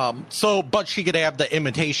so but she could have the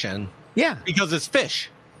imitation Yeah, because it's fish.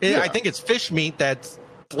 Yeah. I think it's fish meat that's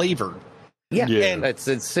flavored. yeah, Yeah. that's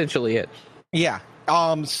essentially it. Yeah.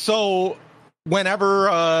 So whenever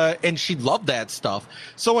and she loved that stuff.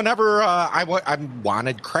 So whenever I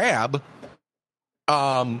wanted crab,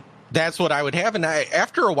 that's what I would have. And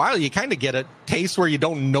after a while, you kind of get a taste where you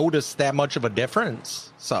don't notice that much of a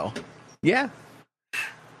difference. So Yeah.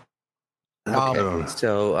 Okay.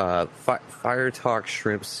 So, Fire Talk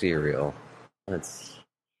shrimp cereal.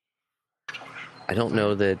 I don't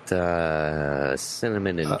know that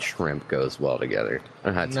cinnamon and shrimp goes well together.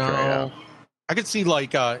 I had to try it out. I could see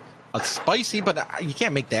like a spicy, but you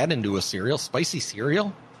can't make that into a cereal. Spicy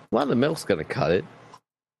cereal? Well, the milk's gonna cut it.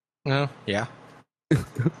 No, yeah.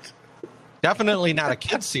 Definitely not a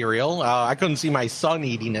kid's cereal. I couldn't see my son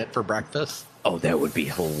eating it for breakfast. Oh, that would be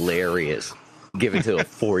hilarious. Give it to a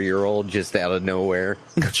 4-year-old just out of nowhere.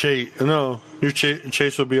 Chase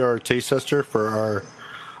would be our taste tester for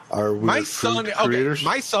our weird My son, food creators.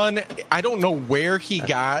 my son, I don't know where he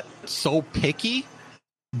got so picky,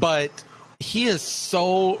 but he is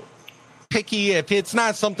so picky. If it's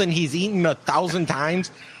not something he's eaten 1,000 times,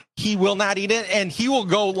 he will not eat it, and he will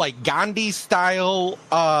go like Gandhi style.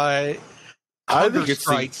 I think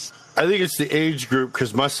strikes. I think it's the age group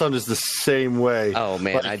because my son is the same way. Oh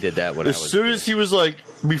man, Like, I did that when I as was. soon as he was like,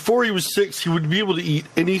 before he was 6, he would be able to eat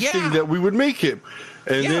anything Yeah. that we would make him.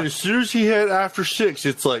 And then Yeah. as soon as he had after 6,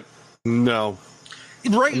 it's like, no.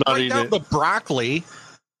 right not right eating down it. the broccoli,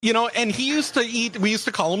 you know. And he used to eat. We used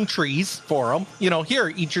to call him trees for him. You know, here,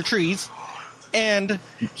 eat your trees. And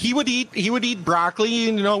he would eat broccoli.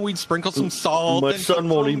 And, you know, we'd sprinkle some salt. My and son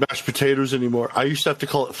won't some- eat mashed potatoes anymore. I used to have to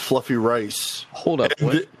call it fluffy rice. Hold up, And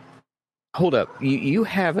what? Hold up. You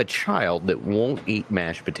have a child that won't eat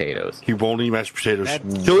mashed potatoes. He won't eat mashed potatoes.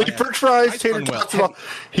 That's- He'll eat my- french fries, my tater son will. tots, and all.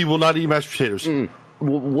 He will not eat mashed potatoes.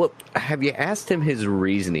 What have you asked him his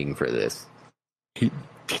reasoning for this? He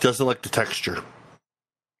doesn't like the texture.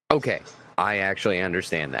 Okay, I actually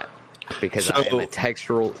understand that because I am So- a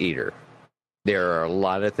textural eater. There are a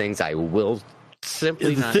lot of things I will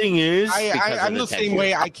simply The not. thing is, because of I'm the the same texture.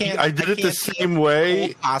 way. I can't. I did it the can't same eat way.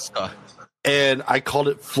 cold pasta. and I called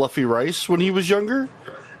it fluffy rice when he was younger,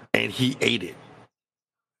 and he ate it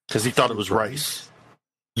because he thought it was rice.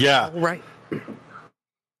 Yeah. Right.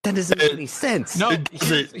 That doesn't make any sense. No, It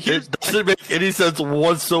doesn't, here's- it doesn't make any sense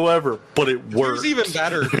whatsoever, but it works. Here's even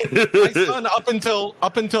better. My son, up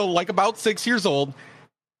until like about 6 years old,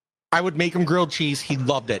 I would make him grilled cheese. He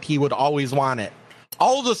loved it. He would always want it.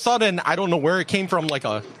 All of a sudden, I don't know where it came from, like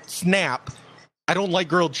a snap. I don't like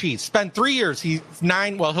grilled cheese. Spent 3 years. He's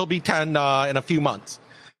 9. Well, he'll be 10 in a few months.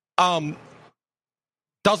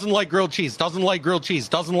 Doesn't like grilled cheese. Doesn't like grilled cheese.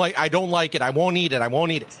 Doesn't like. I don't like it. I won't eat it. I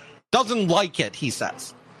won't eat it. Doesn't like it. He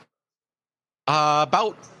says.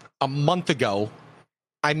 About a month ago,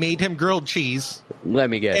 I made him grilled cheese. Let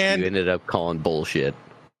me guess. And- You ended up calling bullshit.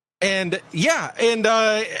 And yeah, and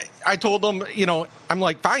I told him, you know, I'm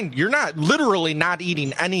like, fine, you're not literally not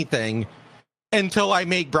eating anything until I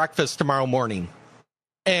make breakfast tomorrow morning.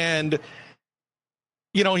 And,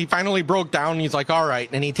 you know, he finally broke down. He's like, all right.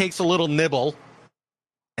 And he takes a little nibble,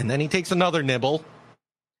 and then he takes another nibble.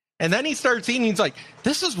 And then he starts eating. He's like,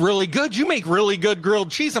 this is really good. You make really good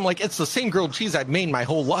grilled cheese. I'm like, it's the same grilled cheese I've made my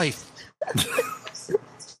whole life.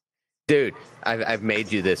 Dude, I've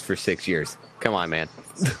made you this for 6 years. Come on, man.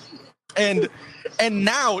 And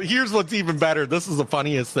now here's what's even better. This is the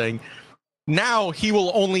funniest thing. Now he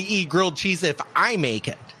will only eat grilled cheese if I make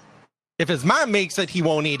it. If his mom makes it, he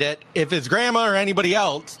won't eat it. If his grandma or anybody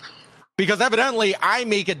else, because evidently I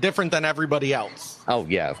make it different than everybody else. Oh,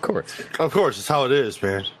 yeah, of course. Of course, it's how it is,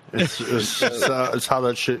 man. It's how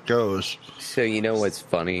that shit goes. So you know what's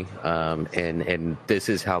funny, and this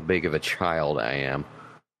is how big of a child I am.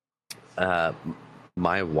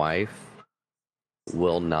 My wife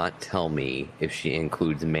will not tell me if she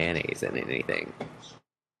includes mayonnaise in anything.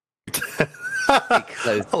 Because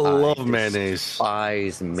I love mayonnaise.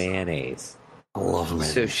 despise mayonnaise. I love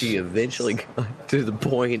mayonnaise. So she eventually got to the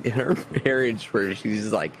point in her marriage where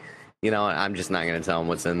she's like, you know, I'm just not going to tell him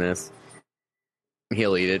what's in this.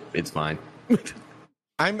 He'll eat it. It's fine.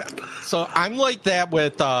 I'm like that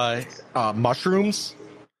with mushrooms.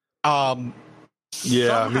 Yeah, me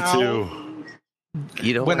somehow- too.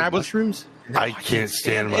 You know, When like I was- mushrooms. I can't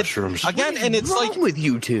stand mushrooms. Again, and it's What's like wrong with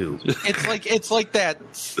you two. it's like that.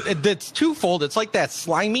 It's twofold. It's like that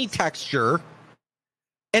slimy texture,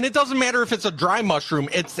 And it doesn't matter if it's a dry mushroom;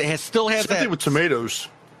 it still has Same that thing with tomatoes.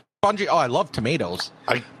 spongy. Oh, I love tomatoes.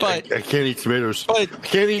 I can't eat tomatoes. But I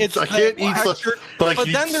can't eat. I can't eat. texture. But But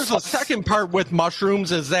then there's a second part with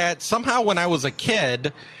mushrooms is that somehow when I was a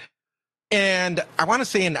kid, and I want to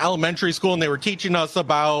say in elementary school, and they were teaching us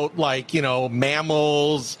about like,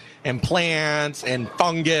 mammals and plants and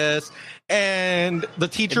fungus, and the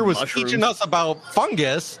teacher was teaching us about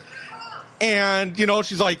fungus. And,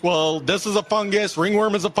 she's like, well, this is a fungus,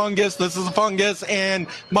 ringworm is a fungus, this is a fungus, and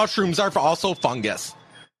mushrooms are also fungus.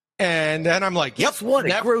 And then I'm like, yep, What?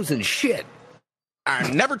 It grows in shit.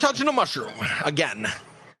 I'm never touching a mushroom again.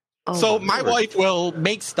 Oh, So my my Lord. wife will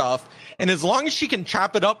make stuff, and as long as she can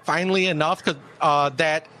chop it up finely enough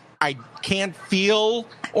that I can't feel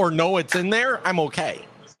or know it's in there, I'm okay.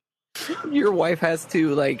 Your wife has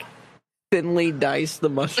to like thinly dice the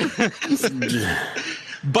mushrooms.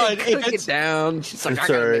 But if Cook it it's down. She's like, It's I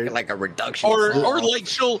gotta alright. make it like a reduction. or sauce. like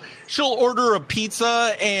she'll order a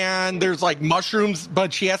pizza and there's like mushrooms,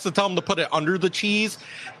 but she has to tell them to put it under the cheese.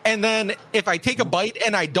 And then if I take a bite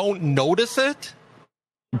and I don't notice it,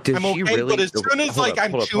 Does I'm she okay. really? But as soon as Hold like up,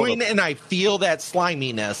 I'm hold up, chewing and I feel that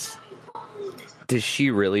sliminess, Does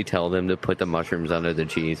she really tell them to put the mushrooms under the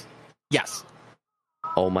cheese? yes.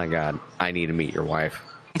 Oh my god, I need to meet your wife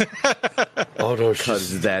oh no,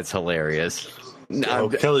 because that's hilarious. No,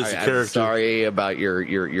 Kelly's a I'm character. sorry about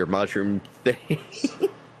your mushroom thing.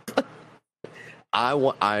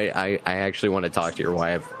 I actually want to talk to your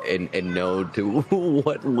wife and know to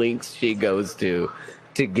what links she goes to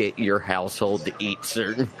get your household to eat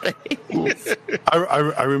certain things.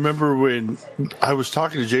 I remember when I was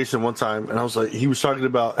talking to Jason one time, and I was like, he was talking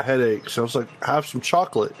about headaches. I was like, have some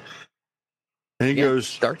chocolate. And he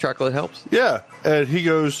goes, Dark chocolate helps. yeah. And he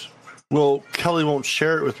goes, well, Kelly won't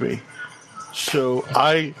share it with me. So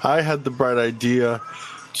I had the bright idea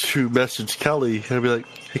to message Kelly and be like,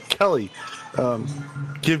 hey, Kelly,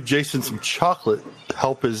 give Jason some chocolate to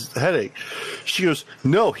help his headache. She goes,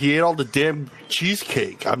 no, he ate all the damn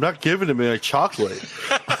cheesecake. I'm not giving him any chocolate.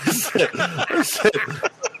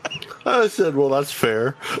 I said, well, that's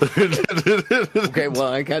fair. Okay, well,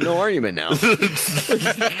 I got no argument now.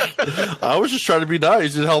 I was just trying to be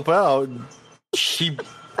nice and help out. She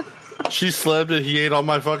slammed it. He ate all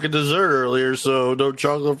my fucking dessert earlier, so no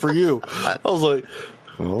chocolate for you. I was like,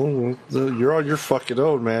 oh, you're on your fucking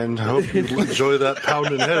own, man. I hope you enjoy that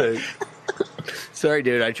pounding headache. Sorry,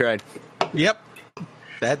 dude, I tried. Yep.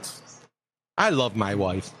 I love my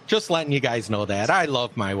wife. Just letting you guys know that. I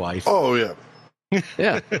love my wife. Oh, yeah.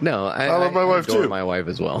 Yeah, no, I love my wife, adore too. My wife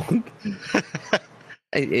as well.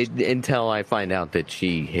 Until I find out that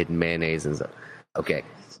she hid mayonnaise and stuff. Okay,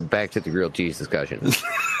 back to the grilled cheese discussion.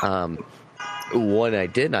 What I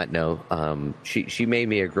did not know, she made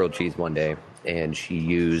me a grilled cheese one day, and she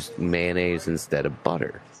used mayonnaise instead of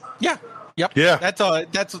butter. Yeah. Yep. Yeah.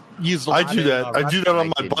 That's used a I lot do in, that. I do that on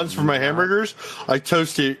my I did buns for my not. hamburgers. I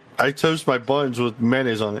toast my buns with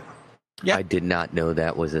mayonnaise on it. Yeah. I did not know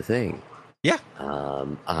that was a thing. Yeah.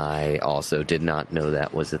 I also did not know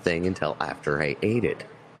that was a thing until after I ate it.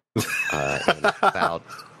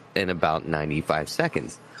 In about 95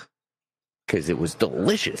 seconds. Because it was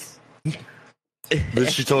delicious. Then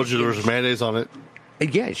she told you there was mayonnaise on it.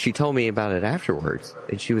 Yeah, she told me about it afterwards.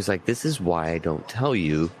 And she was like, this is why I don't tell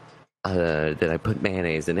you that I put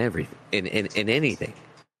mayonnaise in everything, in anything.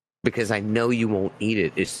 Because I know you won't eat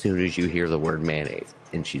it as soon as you hear the word mayonnaise.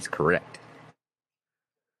 And she's correct.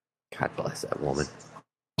 God bless that woman.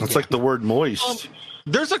 It's like the word moist.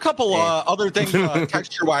 There's a couple other things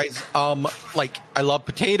texture wise. Like I love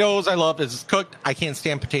potatoes. I love as it's cooked. I can't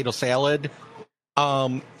stand potato salad.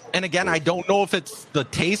 And again, I don't know if it's the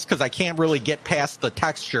taste because I can't really get past the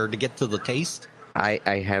texture to get to the taste. I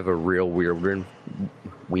have a real weird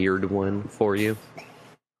one for you.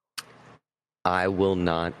 I will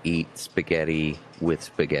not eat spaghetti with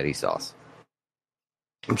spaghetti sauce.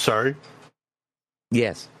 I'm sorry.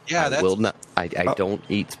 Yes. Yeah, I that's- will not. I don't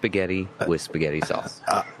eat spaghetti with spaghetti sauce.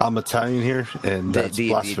 I'm Italian here, and that's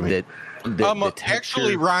blasphemy. The texture-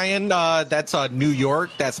 Actually, Ryan, that's New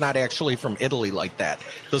York. That's not actually from Italy like that.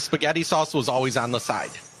 The spaghetti sauce was always on the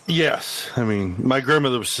side. Yes, I mean my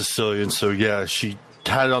grandmother was Sicilian, so yeah, she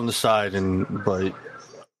had it on the side, but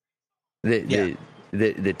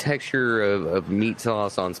the texture of meat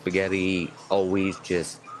sauce on spaghetti always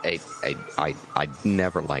just I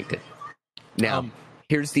never liked it. Now,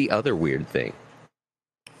 here's the other weird thing.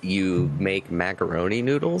 You make macaroni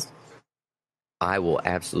noodles, I will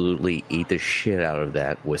absolutely eat the shit out of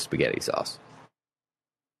that with spaghetti sauce.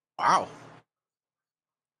 Wow.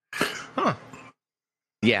 Huh.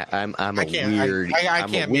 Yeah, I'm a I can't- weird I I'm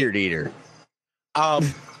can't a weird eater.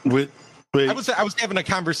 with Wait, I was having a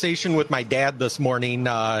conversation with my dad this morning,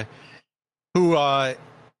 who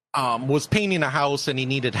was painting a house and he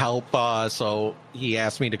needed help, so he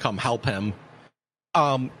asked me to come help him.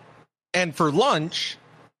 And for lunch,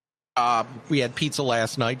 we had pizza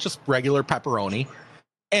last night, just regular pepperoni.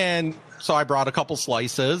 And so I brought a couple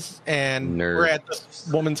slices, and we're at this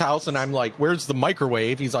woman's house, and I'm like, "Where's the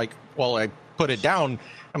microwave?" He's like, "Well, I put it down."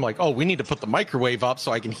 I'm like, "Oh, we need to put the microwave up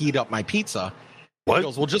so I can heat up my pizza." what? He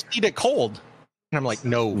goes, "Well, just eat it cold." And I'm like,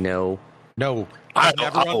 "No. I've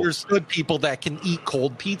never understood people that can eat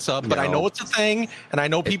cold pizza, but I know it's a thing, and I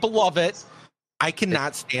know people love it. I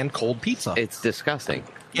cannot stand cold pizza. It's disgusting.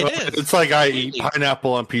 It is. It's like I eat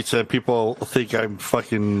pineapple on pizza, and people think I'm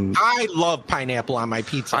fucking. I love pineapple on my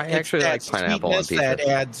pizza. I actually like pineapple on pizza. That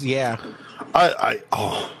adds, yeah.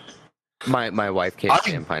 My wife can't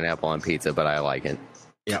stand pineapple on pizza, but I like it.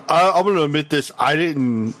 Yeah, I'm going to admit this. I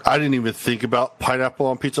didn't even think about pineapple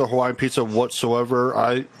on pizza, Hawaiian pizza whatsoever.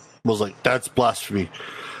 I was like, that's blasphemy.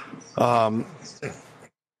 I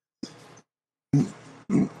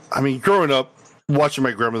mean, growing up, watching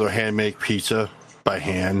my grandmother hand make pizza by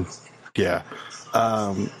hand, yeah.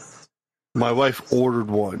 My wife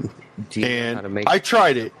ordered one, Do you know how to and make I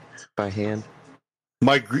tried it by hand?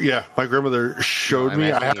 My grandmother showed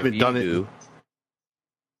me. I haven't done it.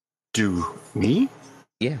 Do me?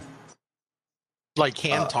 Yeah. like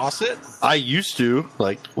hand toss it. I used to,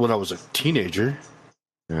 like when I was a teenager.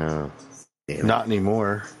 Oh, damn. Not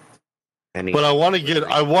anymore. Any- But I want to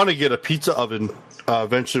get a pizza oven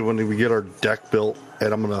eventually when we get our deck built,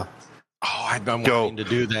 and I'm gonna Oh, I've been Go wanting to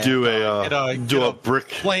do that. do Get a brick.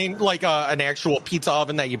 plain, like an actual pizza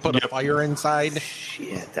oven that you put a fire inside.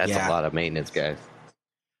 Shit, that's Yeah. a lot of maintenance, guys.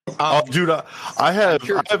 Oh, dude, I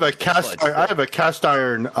have a cast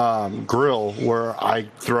iron grill where I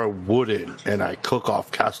throw wood in and I cook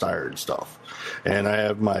off cast iron stuff, and I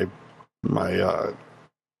have my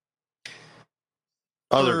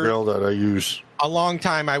other grill that I use. A long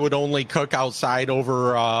time, I would only cook outside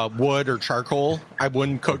over wood or charcoal. I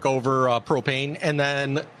wouldn't cook over propane. And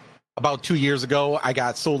then about 2 years ago, I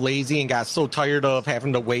got so lazy and got so tired of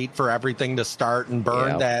having to wait for everything to start and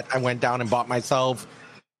burn that I went down and bought myself.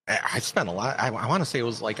 I spent a lot. I want to say it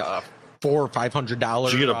was like a $400 or $500.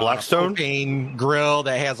 Did you get a Blackstone propane grill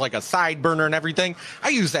that has like a side burner and everything? I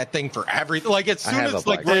use that thing for everything. Like as soon as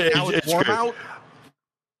like right now it's warm out,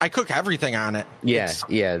 I cook everything on it. Yeah,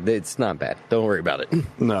 it's not bad. Don't worry about it.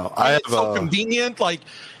 No, It's so convenient. Like,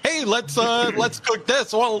 hey, let's cook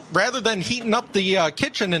this. Well, rather than heating up the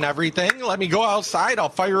kitchen and everything, let me go outside. I'll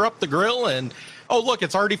fire up the grill, and oh look,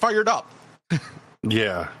 it's already fired up.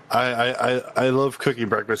 Yeah, I love cooking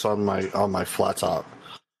breakfast on my flat top.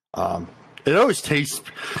 It always tastes.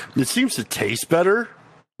 It seems to taste better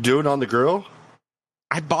doing it on the grill.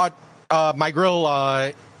 I bought my grill.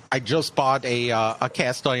 I just bought a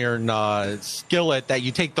cast iron skillet that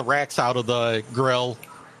you take the racks out of the grill,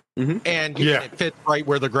 and it fits right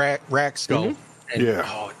where the racks go. And,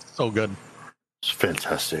 oh, it's so good. It's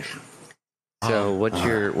fantastic. So, what's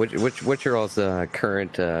your all's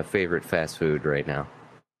current favorite fast food right now?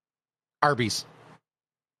 Arby's.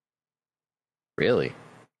 Really?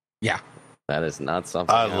 Yeah. That is not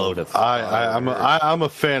something I love it. I'm a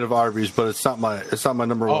fan of Arby's, but it's not my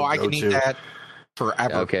number one. Oh, I can eat that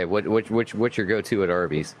forever. Okay, what's your go-to at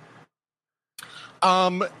Arby's?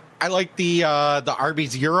 I like the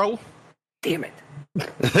Arby's Euro. Damn it.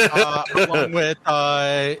 Along with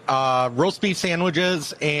roast beef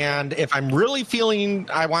sandwiches, and if I'm really feeling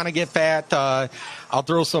I want to get fat, I'll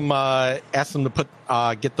throw some ask them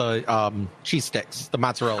to get the cheese sticks, the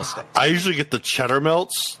mozzarella sticks. I usually get the cheddar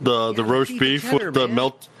melts, the roast beef cheddar, with the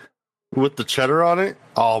melt with the cheddar on it.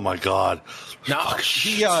 Oh my god! No,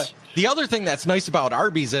 the other thing that's nice about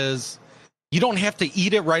Arby's is you don't have to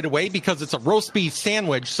eat it right away because it's a roast beef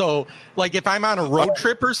sandwich. So, like, if I'm on a road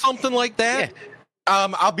trip or something like that.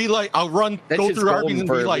 I'll be like, I'll go through Arby's and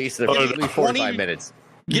be like, 45 minutes.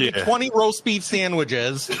 Give me 20 roast beef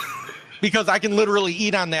sandwiches because I can literally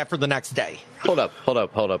eat on that for the next day. Hold up.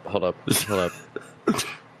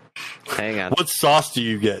 Hang on. What sauce do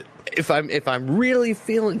you get? If I'm really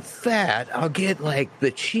feeling fat, I'll get like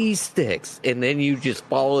the cheese sticks, and then you just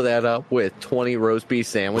follow that up with 20 roast beef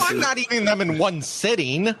sandwiches. Well, I'm not eating them in one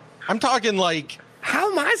sitting. I'm talking like.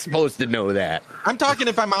 How am I supposed to know that? I'm talking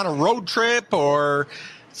if I'm on a road trip or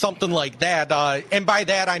something like that. And by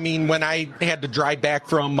that, I mean when I had to drive back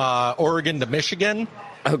from Oregon to Michigan.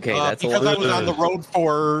 Okay, that's because I was on the road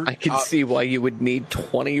for... I can see why you would need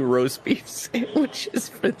 20 roast beef sandwiches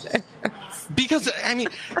for that. Because, I mean,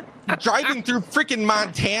 driving through freaking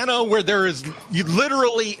Montana where there is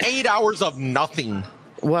literally 8 hours of nothing.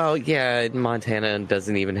 Well, yeah, Montana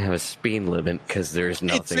doesn't even have a speed limit because there's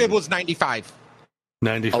nothing. It was 95.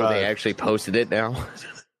 95. Oh, they actually posted it now?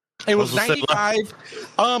 It was I was gonna say,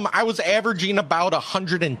 95. I was averaging about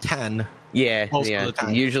 110. Yeah, Most of yeah. the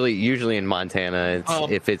time. Usually in Montana,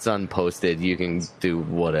 if it's unposted, you can do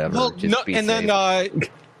whatever. Well, Just no, be and safe. then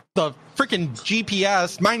the freaking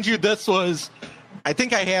GPS, mind you, this was, I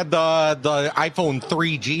think I had the iPhone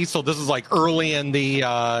 3G, so this is like early in the.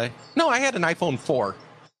 No, I had an iPhone 4.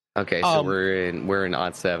 Okay, so we're in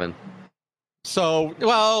odd 7. So,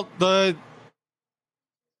 well,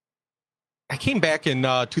 I came back in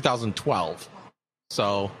 2012,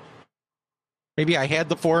 so maybe I had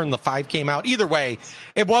the 4 and the 5 came out. Either way,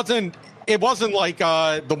 it wasn't like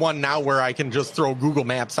the one now where I can just throw Google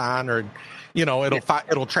Maps on, or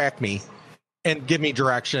it'll track me and give me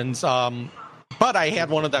directions. But I had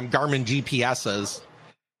one of them Garmin GPSs,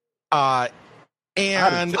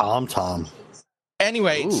 and Tom.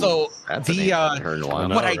 Anyway, Ooh, so that's a name I haven't heard in a while.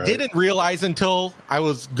 what I right? didn't realize until I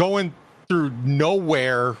was going through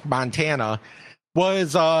nowhere, Montana,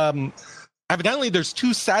 was evidently there's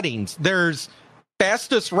 2 settings. There's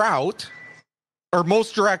fastest route or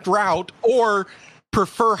most direct route, or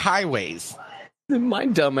prefer highways. My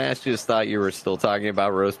dumbass just thought you were still talking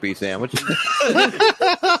about roast beef sandwiches.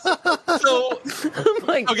 So I'm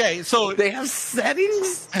like, okay, so they have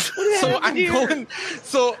settings? so I'm going.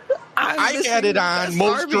 So I had it on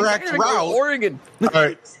most direct route. Oregon. All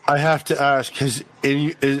right, I have to ask: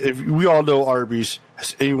 if we all know Arby's,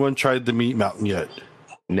 has anyone tried the Meat Mountain yet?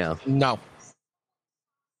 No, No.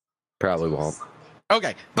 probably won't.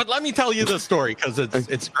 Okay, but let me tell you the story because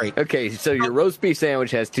it's great. Okay, so your roast beef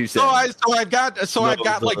sandwich has 2 So settings. I've got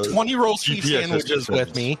like the 20 roast beef GPS has sandwiches two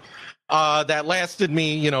with me that lasted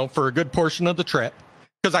me, for a good portion of the trip,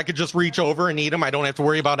 because I could just reach over and eat them. I don't have to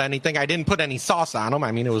worry about anything. I didn't put any sauce on them.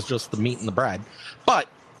 I mean, it was just the meat and the bread. But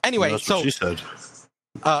anyway, That's so what she said.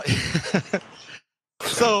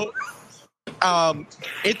 so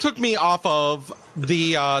it took me off of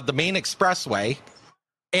the main expressway,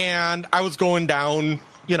 and I was going down,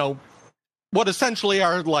 what essentially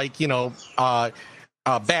are like,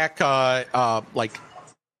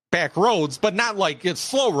 back roads, but not like it's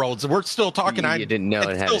slow roads. We're still talking. You didn't know it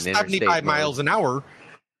it's had still an interstate 75 mode. miles an hour.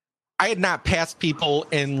 I had not passed people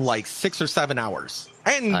in like 6 or 7 hours.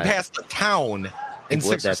 I hadn't passed a town in Well,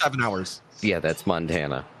 6 or that's- 7 hours. Yeah, that's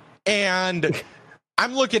Montana. And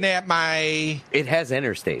I'm looking at my It has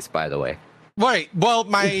interstates, by the way. right. Well,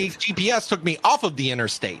 my GPS took me off of the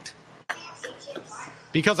interstate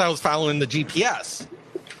because I was following the GPS.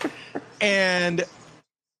 And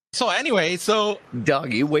so anyway, so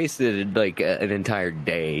Dog, you wasted like an entire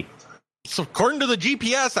day. according to the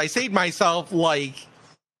GPS, I saved myself like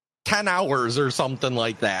 10 hours or something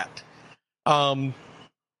like that.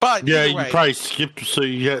 But Yeah, either you way, probably skipped. So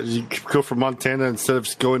you go from Montana instead of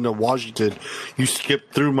going to Washington. You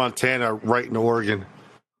skipped through Montana right into Oregon.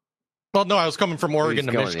 well, no, I was coming from Oregon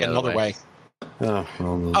to going the Michigan other another way. Oh,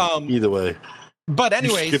 well, either way. But You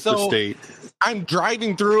anyway, skipped the so state. I'm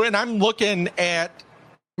driving through and I'm looking at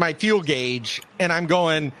my fuel gauge and I'm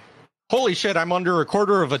going, holy shit, I'm under a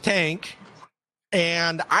quarter of a tank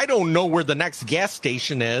and I don't know where the next gas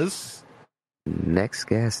station is. Next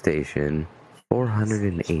gas station,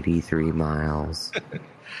 483 miles.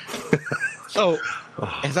 So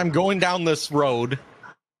as I'm going down this road,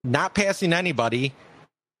 not passing anybody,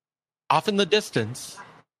 off in the distance,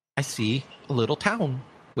 I see a little town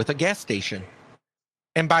with a gas station.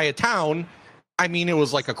 And by a town, I mean it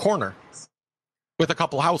was like a corner with a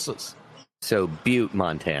couple houses. So Butte,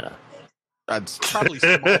 Montana. That's probably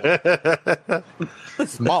smaller.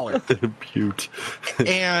 smaller. Butte.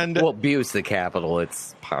 And Well, Butte's the capital.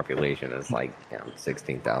 Its population is like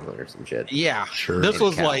 16,000 or some shit. yeah, Sure. this And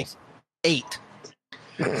was cows. like 8.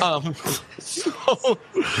 So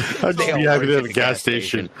I'd They all be happy to work have at a gas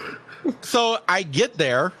station. so I get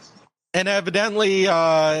there, and evidently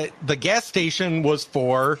the gas station was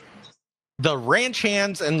for the ranch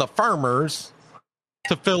hands and the farmers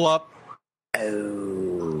to fill up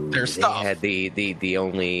Oh, their stuff. They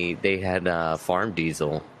had farm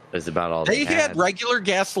diesel. Is about all They had regular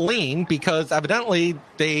gasoline because evidently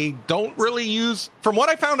they don't really use, from what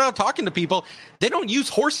I found out talking to people, they don't use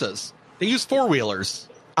horses. They use 4-wheelers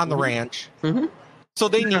on the ranch. Mhm. So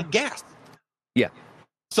they need gas. Yeah.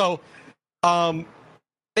 So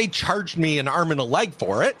they charged me an arm and a leg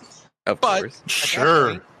for it. Of But- course.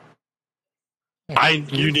 Sure. You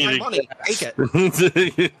Use my need money. Take it.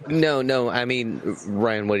 it. No. I mean,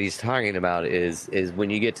 Ryan, what he's talking about is when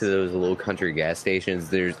you get to those little country gas stations,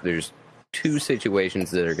 there's 2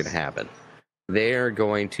 situations that are going to happen. They're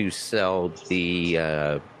going to sell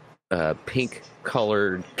the pink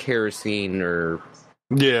colored kerosene or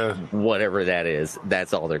Yeah. whatever that is.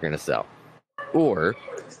 That's all they're going to sell. Or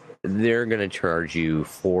they're going to charge you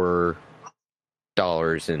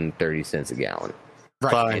 $4.30 a gallon.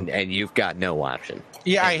 Right. Fine. And you've got no option.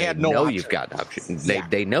 Yeah, I And had they no know option. you've got option. Yeah.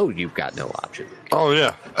 They know you've got no option. Oh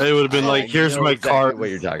yeah. It would have been like, You here's know my exactly card. what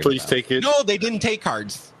you're talking Please about. take it. No, they didn't take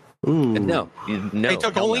cards. Ooh. No, They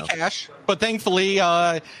took hell only no. cash. But thankfully,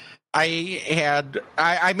 I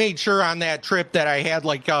made sure on that trip that I had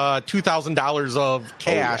like $2,000 of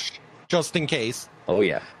cash just in case. Oh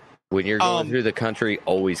yeah. When you're going Um, through the country,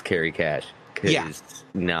 always carry cash. 'Cause, Yeah.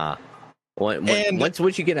 Nah. Once And- once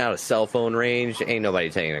you get out of cell phone range, ain't nobody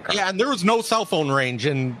taking a car. Yeah, and there was no cell phone range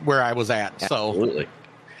in where I was at. So Absolutely.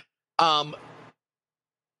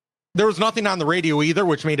 there was nothing on the radio either,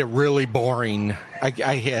 which made it really boring. You'd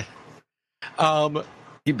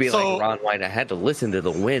be So- like Ron White. I had to listen to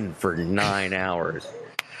the wind for 9 hours.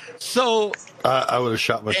 So I would have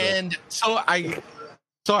shot myself. and so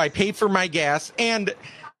I paid for my gas, and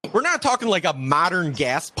we're not talking like a modern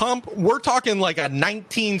gas pump. We're talking like a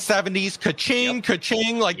 1970s ka-ching,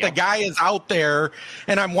 ka-ching. Like the guy is out there,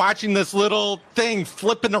 and I'm watching this little thing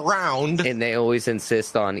flipping around. And they always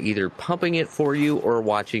insist on either pumping it for you or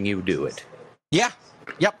watching you do it. Yeah.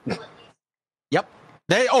 Yep.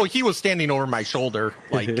 He was standing over my shoulder,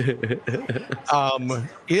 like, and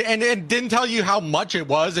it didn't tell you how much it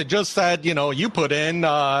was. It just said, you put in,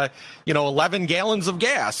 11 gallons of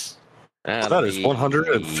gas, That is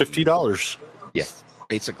 $150. Yes.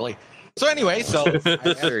 basically. So anyway,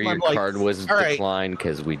 Sure, your I'm like, card was all right. declined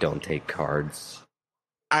because we don't take cards.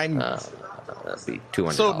 I'm That'd be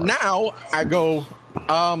 $200. so now I go.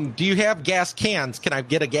 Do you have gas cans? Can I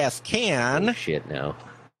get a gas can? Shit, no.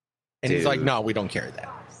 And he's Dude. like, no, we don't carry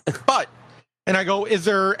that. But, and I go, is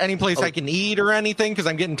there any place I can eat or anything? Because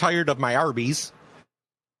I'm getting tired of my Arby's.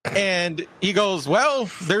 And he goes, well,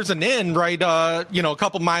 there's an inn right, a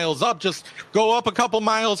couple miles up. Just go up a couple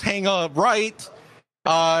miles, hang a right,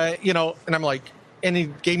 and I'm like, and he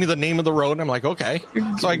gave me the name of the road. And I'm like, okay.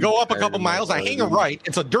 So I go up a couple miles, I hang a right.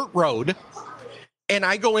 It's a dirt road. And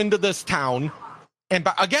I go into this town. And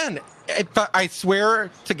again, I swear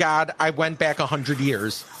to God, I went back 100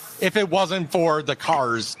 years. If it wasn't for the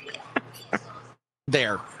cars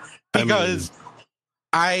there, because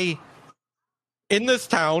in this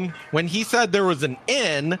town, when he said there was an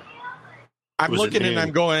inn, I'm Was an looking and inn.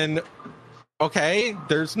 I'm going, okay,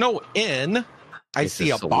 there's no inn. I It's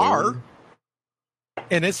see a saloon. bar,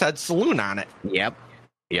 and it said saloon on it. Yep.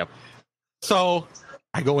 So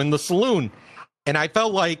I go in the saloon, and I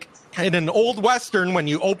felt like in an old Western when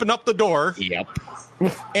you open up the door, Yep.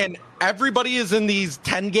 and everybody is in these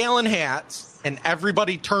 10-gallon hats, and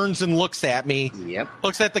everybody turns and looks at me, Yep.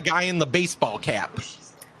 looks at the guy in the baseball cap.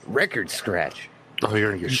 Record scratch. Oh, you're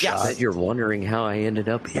gonna get Yes. shot. Bet you're wondering how I ended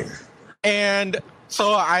up here. And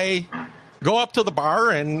so I go up to the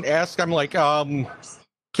bar and ask, I'm like,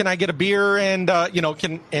 can I get a beer and,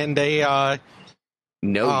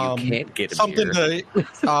 No, you can't get a something beer.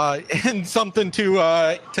 to, and something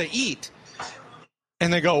to eat.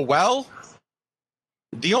 And they go, well,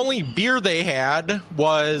 the only beer they had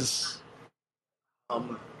was,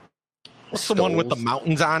 what's the one with the Stoles.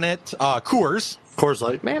 mountains on it? Coors, Coors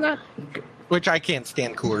Light. Man, which I can't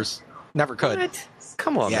stand Coors. Never could. what?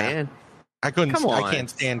 Come on, Yeah. man. I couldn't. Come on. I can't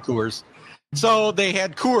stand Coors. So they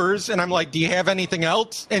had Coors, and I'm like, "Do you have anything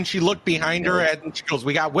else?" And she looked behind her, and she goes,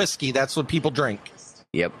 "We got whiskey. That's what people drink."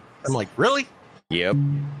 Yep. I'm like, "Really? Yep.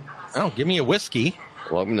 Oh, give me a whiskey."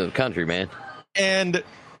 Welcome to the country, man. And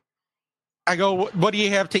I go, "What do you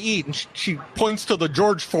have to eat?" And she points to the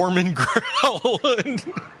George Foreman grill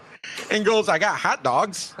and goes, "I got hot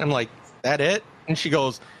dogs." I'm like, "That it?" And she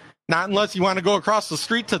goes, "Not unless you want to go across the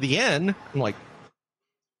street to the inn." I'm like,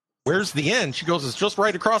 "Where's the inn?" She goes, "It's just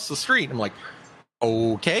right across the street." I'm like,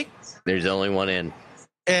 "Okay." There's only one in.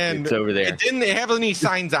 And It's over there. it didn't have any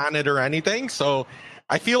signs on it or anything, so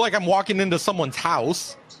I feel like I'm walking into someone's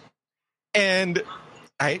house. And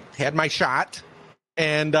I had my shot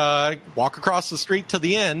and walk across the street to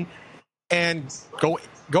the inn and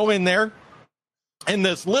go in there. And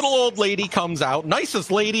this little old lady comes out,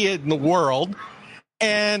 nicest lady in the world,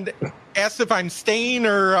 and asks if I'm staying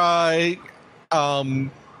or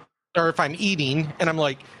if I'm eating. And I'm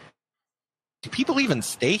like, do people even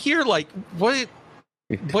stay here? Like, what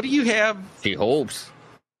do you have? She hopes.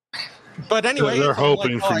 But anyway, They're so I'm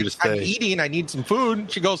hoping for you to I'm stay. eating. I need some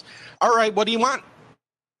food. She goes, all right, what do you want?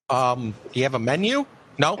 Do you have a menu?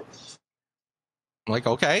 No. I'm like,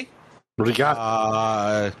 okay. What do you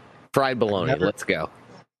got? Fried bologna. Never- Let's go.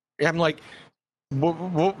 I'm like,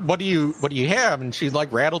 what do you have? And she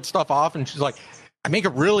like rattled stuff off, and she's like, I make a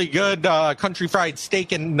really good country fried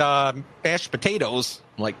steak and mashed potatoes.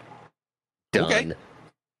 I'm like, Done.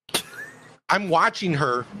 okay. I'm watching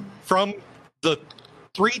her from the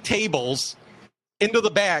 3 tables into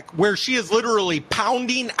the back where she is literally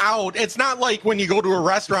pounding out. It's not like when you go to a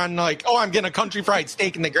restaurant and like, oh, I'm getting a country fried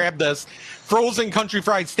steak and they grab this frozen country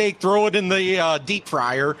fried steak, throw it in the deep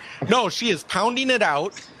fryer. No, she is pounding it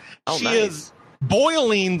out. Oh, she nice. is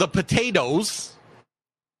boiling the potatoes.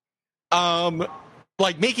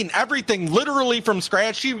 Like making everything literally from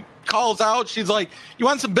scratch. She calls out, she's like, you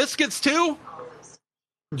want some biscuits too?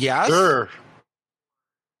 Yes. Sure.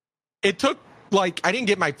 It took like, I didn't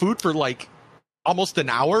get my food for like almost an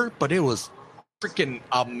hour, but it was freaking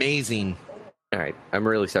amazing. All right. I'm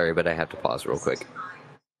really sorry, but I have to pause real quick.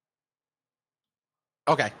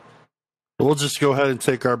 Okay, We'll just go ahead and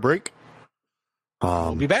take our break.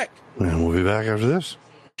 we'll be back. And we'll be back after this.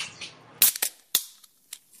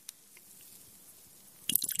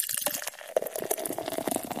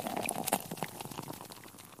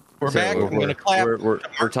 We're So back. I'm going to clap.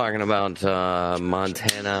 We're talking about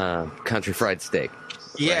Montana country fried steak.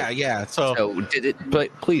 Yeah. So, So did it? But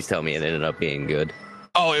please tell me it ended up being good.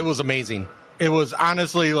 oh, it was amazing. It was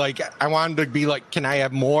honestly like, I wanted to be like, can I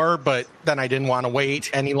have more? But then I didn't want to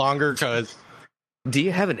wait any longer because Do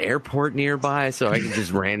you have an airport nearby so I can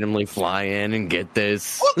just randomly fly in and get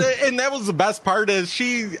this? and that was the best part is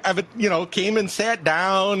she, came and sat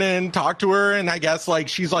down and talked to her. And I guess like,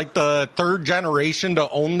 she's like the 3rd generation to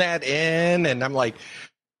own that inn. And I'm like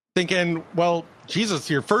thinking, well, Jesus,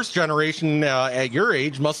 your first generation at your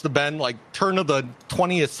age must have been like turn of the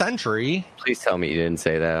 20th century. Please tell me you didn't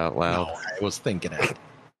say that out loud. No, I was thinking it.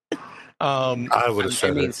 I would have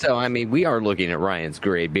said it. We are looking at Ryan's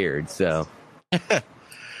gray beard, so.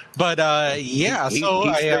 But yeah,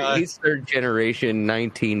 so he's 3rd generation,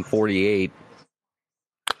 1948.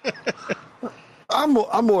 I'm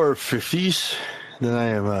more 50s than I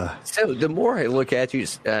am. So the more I look at you,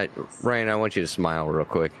 Ryan, I want you to smile real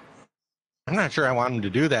quick. I'm not sure I want him to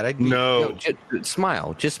do that. No. Just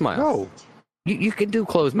smile. Just smile. No. You can do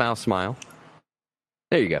closed mouth smile.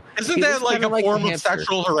 There you go. Isn't He that looks like kinda a form of hamster.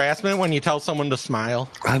 sexual harassment when you tell someone to smile?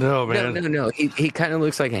 I know, man. No. He kind of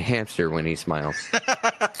looks like a hamster when he smiles.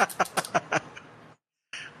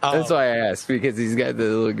 That's why I asked, because he's got the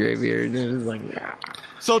little gray beard and it's like, nah.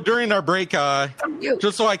 So during our break,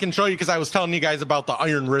 just so I can show you, because I was telling you guys about the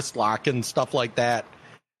iron wrist lock and stuff like that,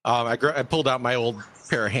 I pulled out my old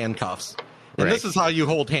pair of handcuffs. And Right. this is how you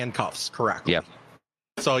hold handcuffs, correct? Yep.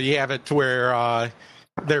 So you have it to where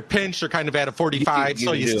they're pinched, they're kind of at a 45, You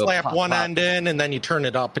so you do a slap pop, one pop. end in, and then you turn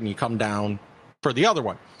it up and you come down for the other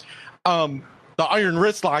one. The iron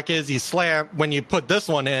wrist lock is you slap, when you put this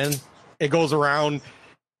one in, it goes around,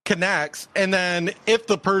 connects, and then if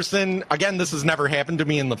the person, again, this has never happened to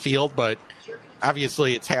me in the field, but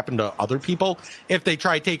obviously it's happened to other people, if they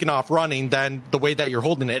try taking off running, then the way that you're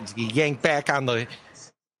holding it is you yank back on the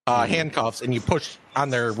handcuffs and you push on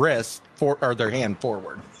their wrist or their hand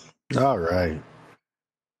forward. All right.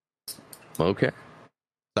 Okay.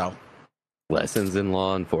 So Lessons in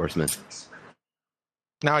law enforcement.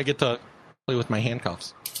 now I get to play with my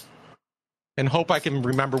handcuffs and hope I can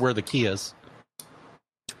remember where the key is.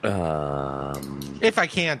 If I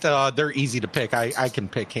can't, they're easy to pick. I can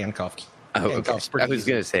pick handcuffs. Oh, okay. Handcuffs I pretty was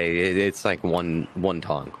easy. gonna say it's like one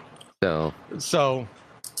tongue. So So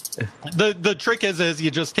the trick is you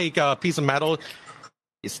just take a piece of metal,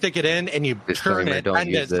 you stick it in, and you Just turn tell me I it, don't bend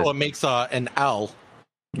it use so it. it makes an L.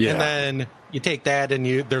 Yeah. And then you take that and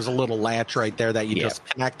there's a little latch right there that you Yeah. just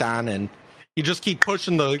connect on, and you just keep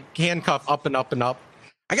pushing the handcuff up and up and up.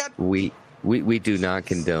 I got we do not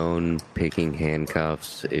condone picking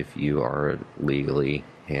handcuffs if you are legally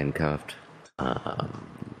handcuffed.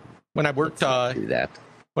 when I worked Do that.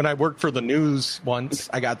 when I worked for the news once,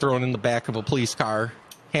 I got thrown in the back of a police car,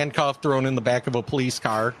 handcuffed, thrown in the back of a police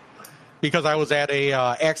car because I was at a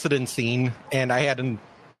accident scene and I had an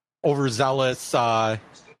overzealous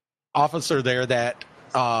officer there that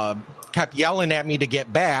kept yelling at me to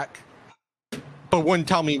get back, but wouldn't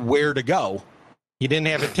tell me where to go. He didn't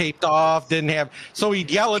have it taped off, so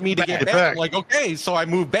he'd yell at me to get back. I'm like, okay, so I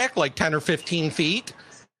moved back like 10 or 15 feet,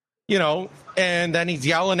 and then he's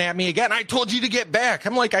yelling at me again. I told you to get back.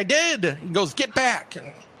 I'm like, I did. He goes, get back.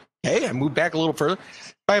 Okay, I moved back a little further.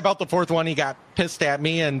 By about the 4th one, he got pissed at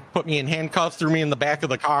me and put me in handcuffs, threw me in the back of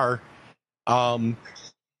the car. And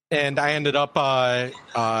I ended up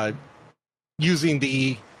using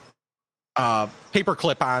the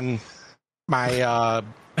paperclip on my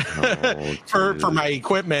for my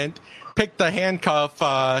equipment, picked the handcuff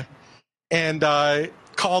and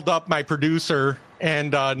called up my producer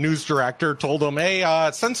and news director told him, "Hey,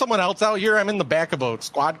 send someone else out here. I'm in the back of a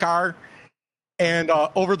squad car." And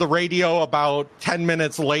over the radio, about 10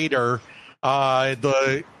 minutes later,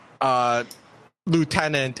 the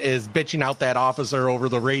lieutenant is bitching out that officer over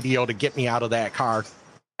the radio to get me out of that car.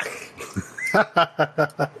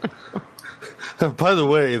 By the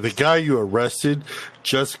way, the guy you arrested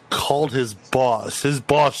just called his boss. His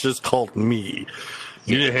boss just called me.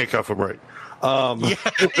 You didn't handcuff him right. Yeah.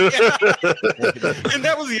 And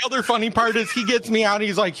that was the other funny part is he gets me out.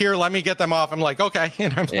 He's like, "Here, let me get them off." I'm like, "Okay."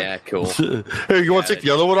 And I'm Yeah, cool. Hey, you want to take the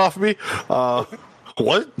other one off of me?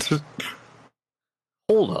 What?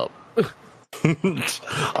 Hold up.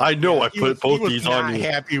 I know I He put was both these on not you.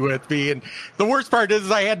 happy with me, and the worst part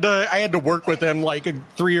is I had to work with him like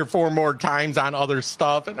 3 or 4 more times on other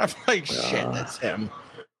stuff, and I'm like, shit, that's him.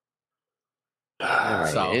 All right.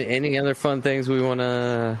 So- Any other fun things we want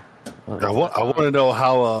to? I want to know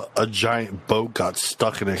how a giant boat got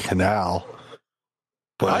stuck in a canal.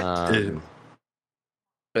 But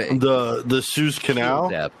the Suez Canal.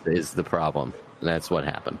 Depth is the problem. That's what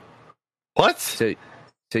happened. What? So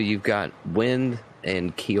you've got wind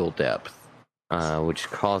and keel depth, which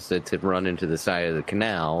caused it to run into the side of the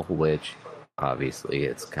canal, which obviously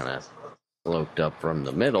it's kind of sloped up from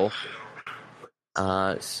the middle.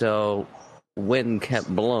 So wind kept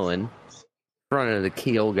blowing, front of the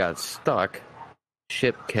keel got stuck,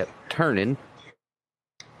 ship kept turning,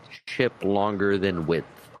 ship longer than width.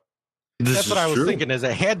 That's what I was thinking. Is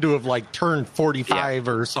it had to have like turned 45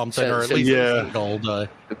 or something, or at least angled.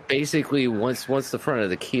 Basically, once the front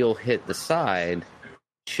of the keel hit the side,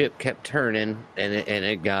 ship kept turning, and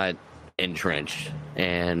it got entrenched.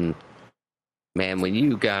 And man, when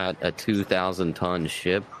you got a 2,000-ton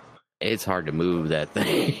ship, it's hard to move that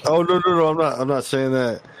thing. Oh no! I'm not saying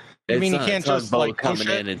that. I mean, you It's can't not a just boat like push coming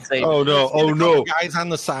it. in and say, Oh no! Guys on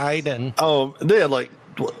the side and They had like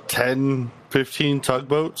 10, 15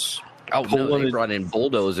 tugboats. oh no, pulling they it. brought in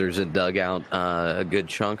bulldozers and dug out a good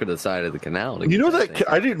chunk of the side of the canal. to You know get that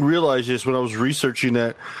I didn't realize this when I was researching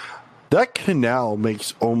that canal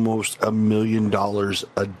makes almost $1 million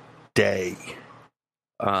a day.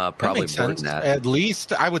 that probably makes more sense. than that. At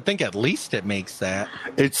least I would think at least it makes that.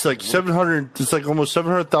 It's like 700. It's like almost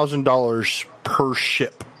 $700,000 per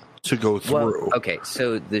ship to go through. Well, okay,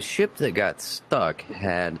 so the ship that got stuck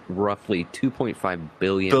had roughly $2.5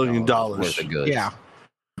 billion worth of goods. Yeah.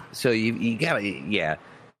 So you gotta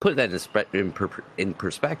put that in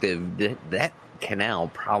perspective. That canal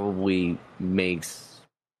probably makes,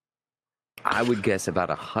 I would guess, about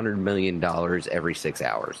 $100 million every 6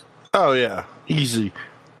 hours. Oh yeah, easy.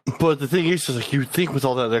 But the thing is like you think with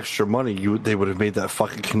all that extra money, they would have made that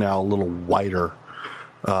fucking canal a little wider,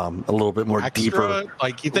 a little bit more Extra, deeper.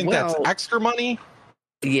 like you think that's Well- extra money?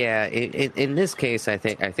 Yeah, in this case, I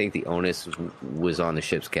think the onus was on the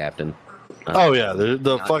ship's captain. Oh yeah, the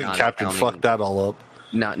not- fucking not captain counting- fucked that all up.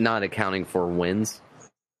 Not accounting for winds,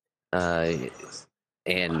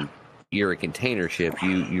 and you're a container ship.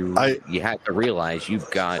 You have to realize you've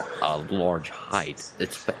got a large height.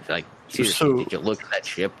 It's like seriously, So- did you look at that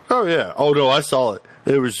ship? Oh yeah. Oh no, I saw it.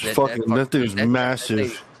 It was That that thing was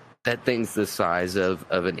massive. That thing's the size of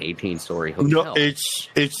an 18-story hotel. No,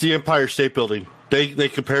 it's the Empire State Building. They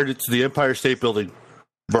compared it to the Empire State Building,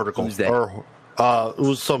 vertical. Who's that? Or it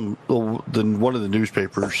was one of the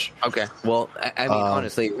newspapers. Okay. Well, I mean,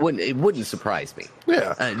 honestly, it wouldn't surprise me.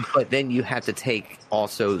 Yeah. But then you have to take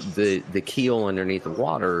also the keel underneath the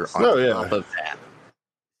water on Oh, yeah. top of that.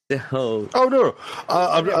 So Oh no,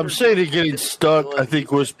 I'm saying it getting stuck. I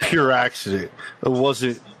think was pure accident. It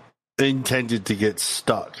wasn't intended to get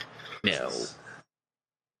stuck. no.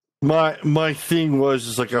 My thing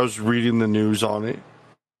was like I was reading the news on it,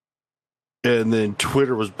 and then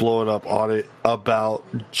Twitter was blowing up on it about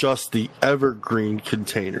just the evergreen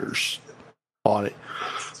containers on it.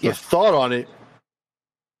 The thought on it,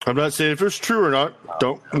 I'm not saying if it's true or not.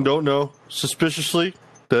 Don't know. Suspiciously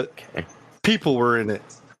that people were in it,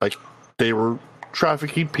 like they were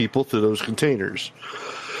trafficking people through those containers,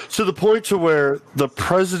 to the point to where the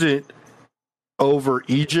president over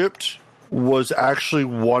Egypt was actually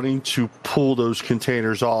wanting to pull those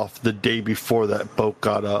containers off the day before that boat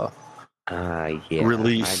got Yeah,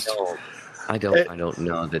 released. I don't know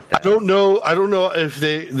that. I don't know if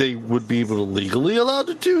they would be able to legally allowed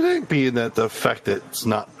to do that, being that the fact that it's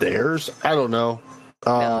not theirs. I don't know.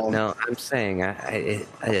 No, I'm saying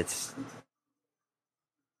it's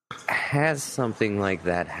has something like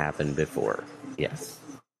that happened before? Yes.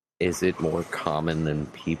 Is it more common than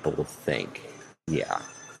people think? Yeah.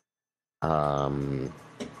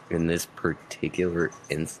 in this particular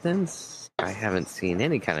instance, I haven't seen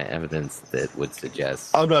any kind of evidence that would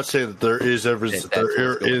suggest I'm not saying that there is evidence that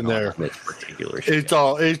they're in there. This particular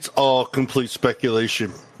It's all complete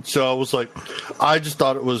speculation. So I was like, I just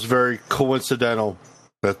thought it was very coincidental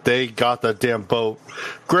that they got that damn boat.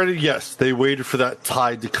 Granted, yes, they waited for that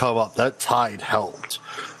tide to come up. That tide helped.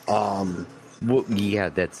 Yeah,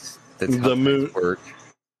 that's how the moon. things work.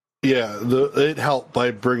 Yeah, it helped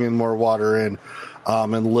by bringing more water in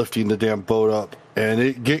and lifting the damn boat up and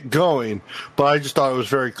it get going. But I just thought it was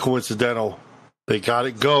very coincidental. They got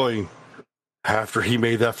it going after he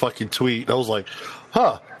made that fucking tweet. I was like,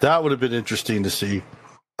 huh, that would have been interesting to see.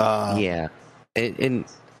 Yeah, and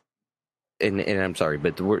I'm sorry,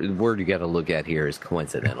 but the word you got to look at here is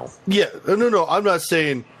coincidental. Yeah, no. I'm not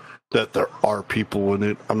saying that there are people in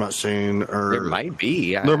it. I'm not saying There might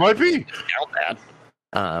be. There might be. Doubt that.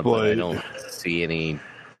 But I don't see any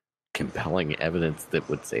compelling evidence that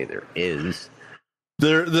would say there is.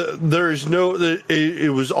 There is no.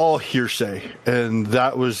 It was all hearsay, and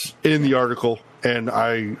that was in the article. And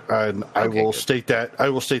I will state that. I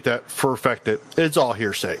will state that for a fact that it's all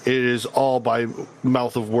hearsay. It is all by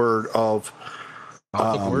mouth of word of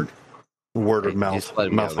word of mouth,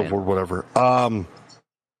 mouth of word, whatever. But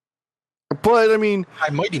I mean,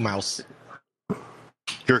 Hi, Mighty Mouse.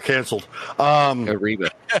 you're canceled. Ariba.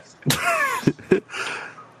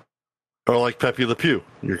 Or like Pepe Le Pew,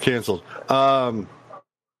 you're canceled. But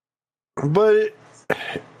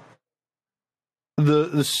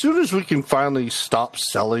as soon as we can finally stop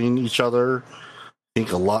selling each other, I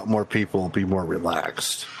think a lot more people will be more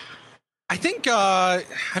relaxed. I think I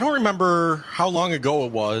don't remember how long ago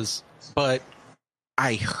it was, but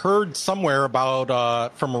I heard somewhere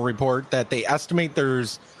about from a report that they estimate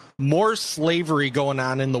there's more slavery going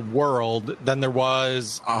on in the world than there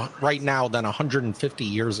was right now than 150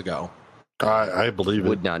 years ago. I believe it.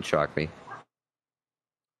 Would not shock me.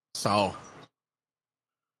 So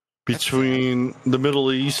Between the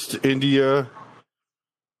Middle East, India,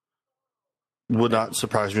 would not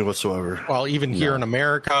surprise me whatsoever. well, even here in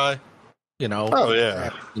America, you know. Oh,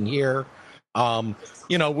 yeah. In here,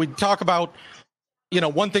 you know, we talk about, you know,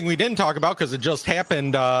 one thing we didn't talk about because it just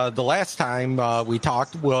happened the last time we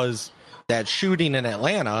talked was that shooting in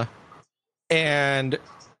Atlanta, and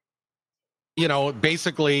you know,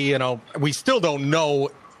 basically, you know, we still don't know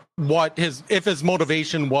what if his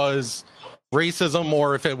motivation was racism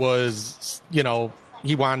or if it was, you know,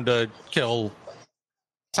 he wanted to kill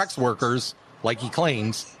sex workers like he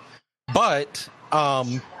claims. But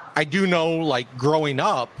I do know, like, growing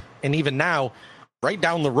up and even now, right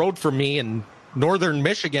down the road from me in northern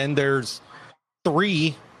Michigan, there's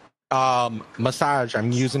 3 massage,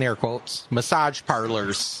 I'm using air quotes, massage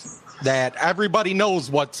parlors that everybody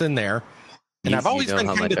knows what's in there. And I've always been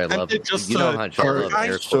kind of tempted just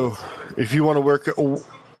to. So, if you want to work at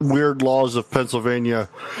weird laws of Pennsylvania,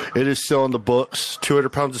 it is still in the books. 200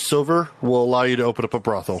 pounds of silver will allow you to open up a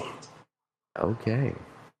brothel. Okay.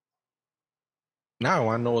 Now I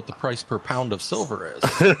want to know what the price per pound of silver is.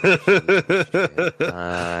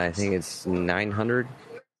 I think it's 900.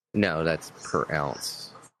 No, that's per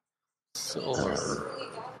ounce. Silver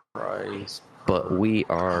price. But we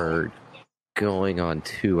are going on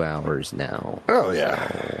 2 hours now. Oh, yeah.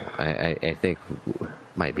 So I think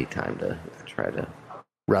might be time to try to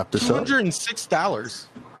Wrap this up. $206.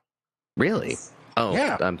 Really? Oh,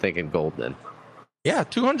 Yeah. I'm thinking gold then. Yeah,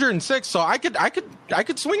 206. So I could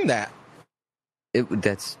swing that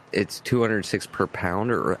It's 206 per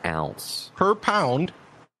pound or ounce. per pound.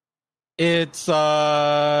 It's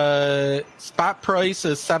spot price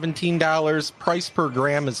is $17. Price per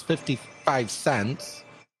gram is 55 cents.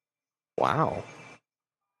 Wow.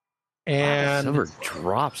 And Silver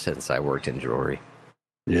dropped since I worked in jewelry.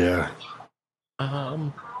 Yeah.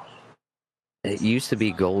 It used to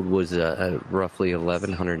be gold was roughly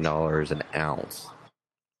 $1,100 an ounce.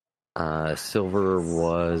 Silver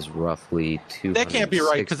was roughly $260 That can't be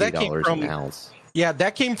right, 'cause that came from- an ounce. yeah,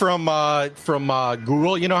 that came from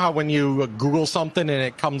Google. You know how when you Google something and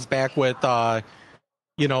it comes back with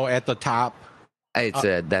you know, at the top. It's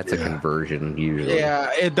that's a conversion usually.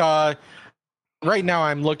 Yeah, it right now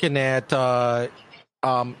I'm looking at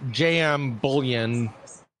JM Bullion,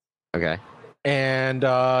 Okay. and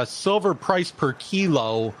silver price per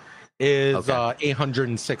kilo is Okay.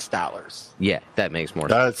 $806. Yeah, that makes more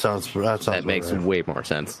sense. That That makes right. way more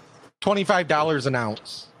sense. $25 an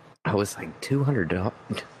ounce. I was like $200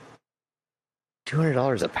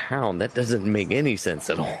 a pound. That doesn't make any sense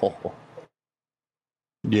at all.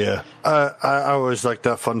 Yeah. I always like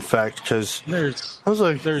that fun fact because There's I was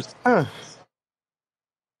like, huh.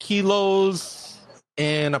 kilos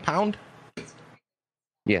in a pound.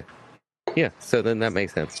 Yeah. Yeah. So then that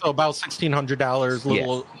makes sense. So about $1,600,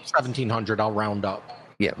 little $1,700. I'll round up.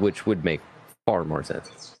 Yeah, which would make far more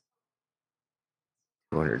sense.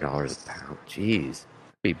 $200 a pound. Jeez.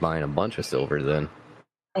 Be buying a bunch of silver then.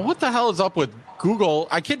 What the hell is up with Google?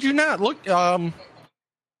 I kid you not. Look, Yeah,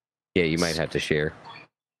 you might have to share.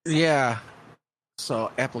 yeah.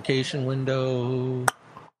 So application window.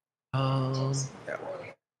 That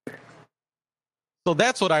one. So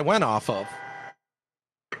that's what I went off of.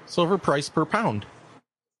 Silver price per pound.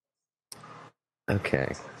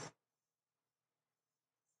 Okay.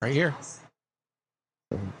 Right here.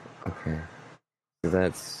 Okay. So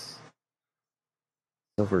that's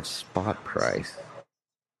silver spot price.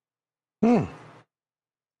 But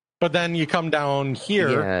then you come down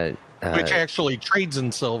here, Yeah. which actually trades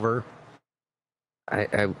in silver.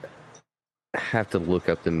 I have to look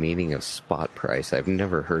up the meaning of spot price. I've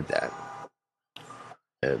never heard that.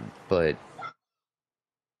 But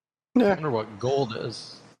I wonder what gold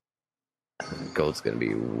is. gold's going to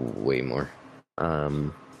be way more.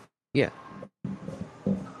 Yeah.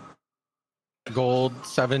 Gold,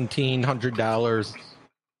 $1,700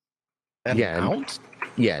 an Yeah. ounce.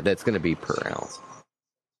 Yeah, that's going to be per ounce.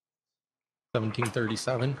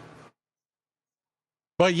 1737.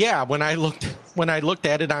 But yeah, when I looked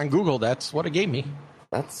at it on Google, that's what it gave me.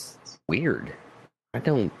 That's weird. I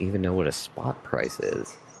don't even know what a spot price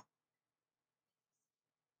is.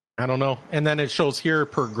 I don't know. And then it shows here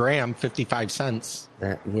per gram 55 cents.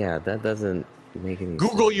 That doesn't make any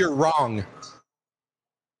Google, sense. you're wrong.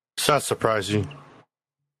 It's not surprising.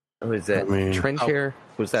 Oh, is that I mean- TrendShare?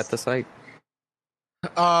 Was that the site?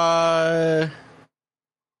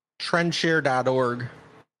 Trendshare.org.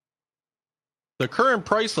 The current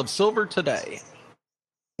price of silver today.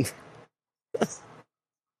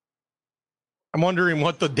 I'm wondering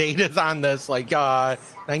what the date is on this, like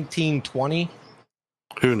 1920.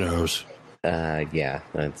 Who knows? Yeah,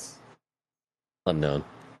 that's unknown.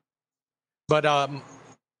 But all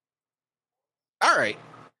right.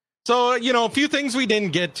 So, a few things we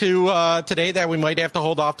didn't get to today that we might have to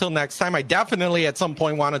hold off till next time. I definitely at some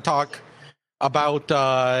point want to talk about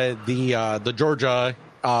the Georgia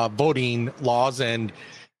voting laws, and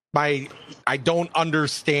I don't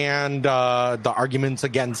understand the arguments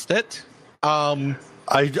against it. I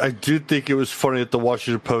did think it was funny that the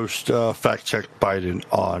Washington Post fact checked Biden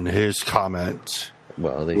on his comments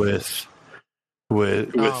Well, they with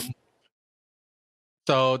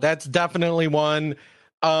So that's definitely one.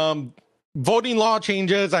 Voting law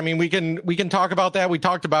changes. I mean, we can talk about that. We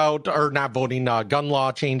talked about, or not voting, gun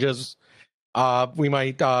law changes. We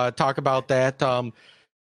might talk about that.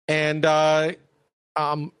 And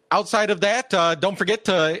outside of that, don't forget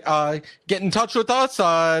to get in touch with us.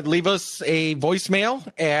 Leave us a voicemail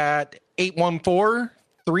at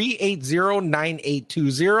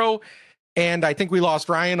 814-380-9820. And I think we lost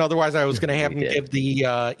Ryan. Otherwise, I was going to have him give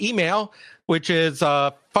the email, which is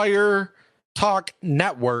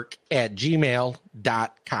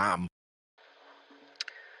firetalknetwork@gmail.com.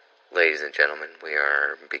 Ladies and gentlemen, we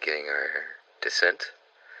are beginning our descent.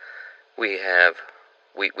 We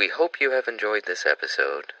hope you have enjoyed this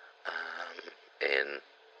episode, and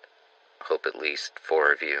hope at least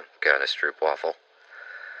 4 of you got a stroopwafel.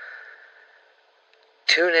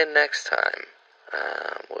 Tune in next time.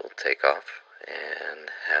 We'll take off and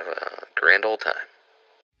have a grand old time.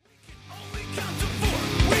 We can only count to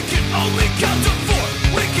 4. We can only count to 4.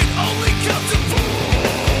 We can only count to 4.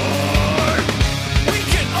 We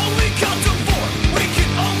can only count to 4.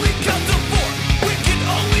 We can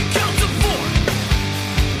only count to 4.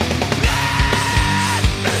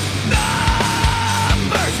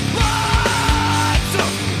 Numbers, lots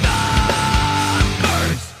of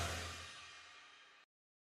numbers.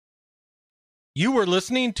 You were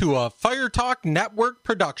listening to a Fire Talk Network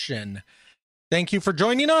production. Thank you for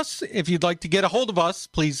joining us. If you'd like to get a hold of us,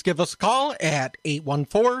 please give us a call at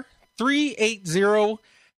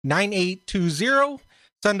 814-380-9820.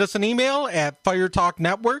 Send us an email at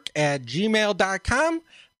firetalknetwork@gmail.com.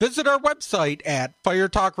 Visit our website at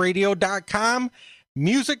firetalkradio.com.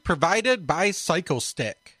 Music provided by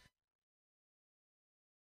Psychostick.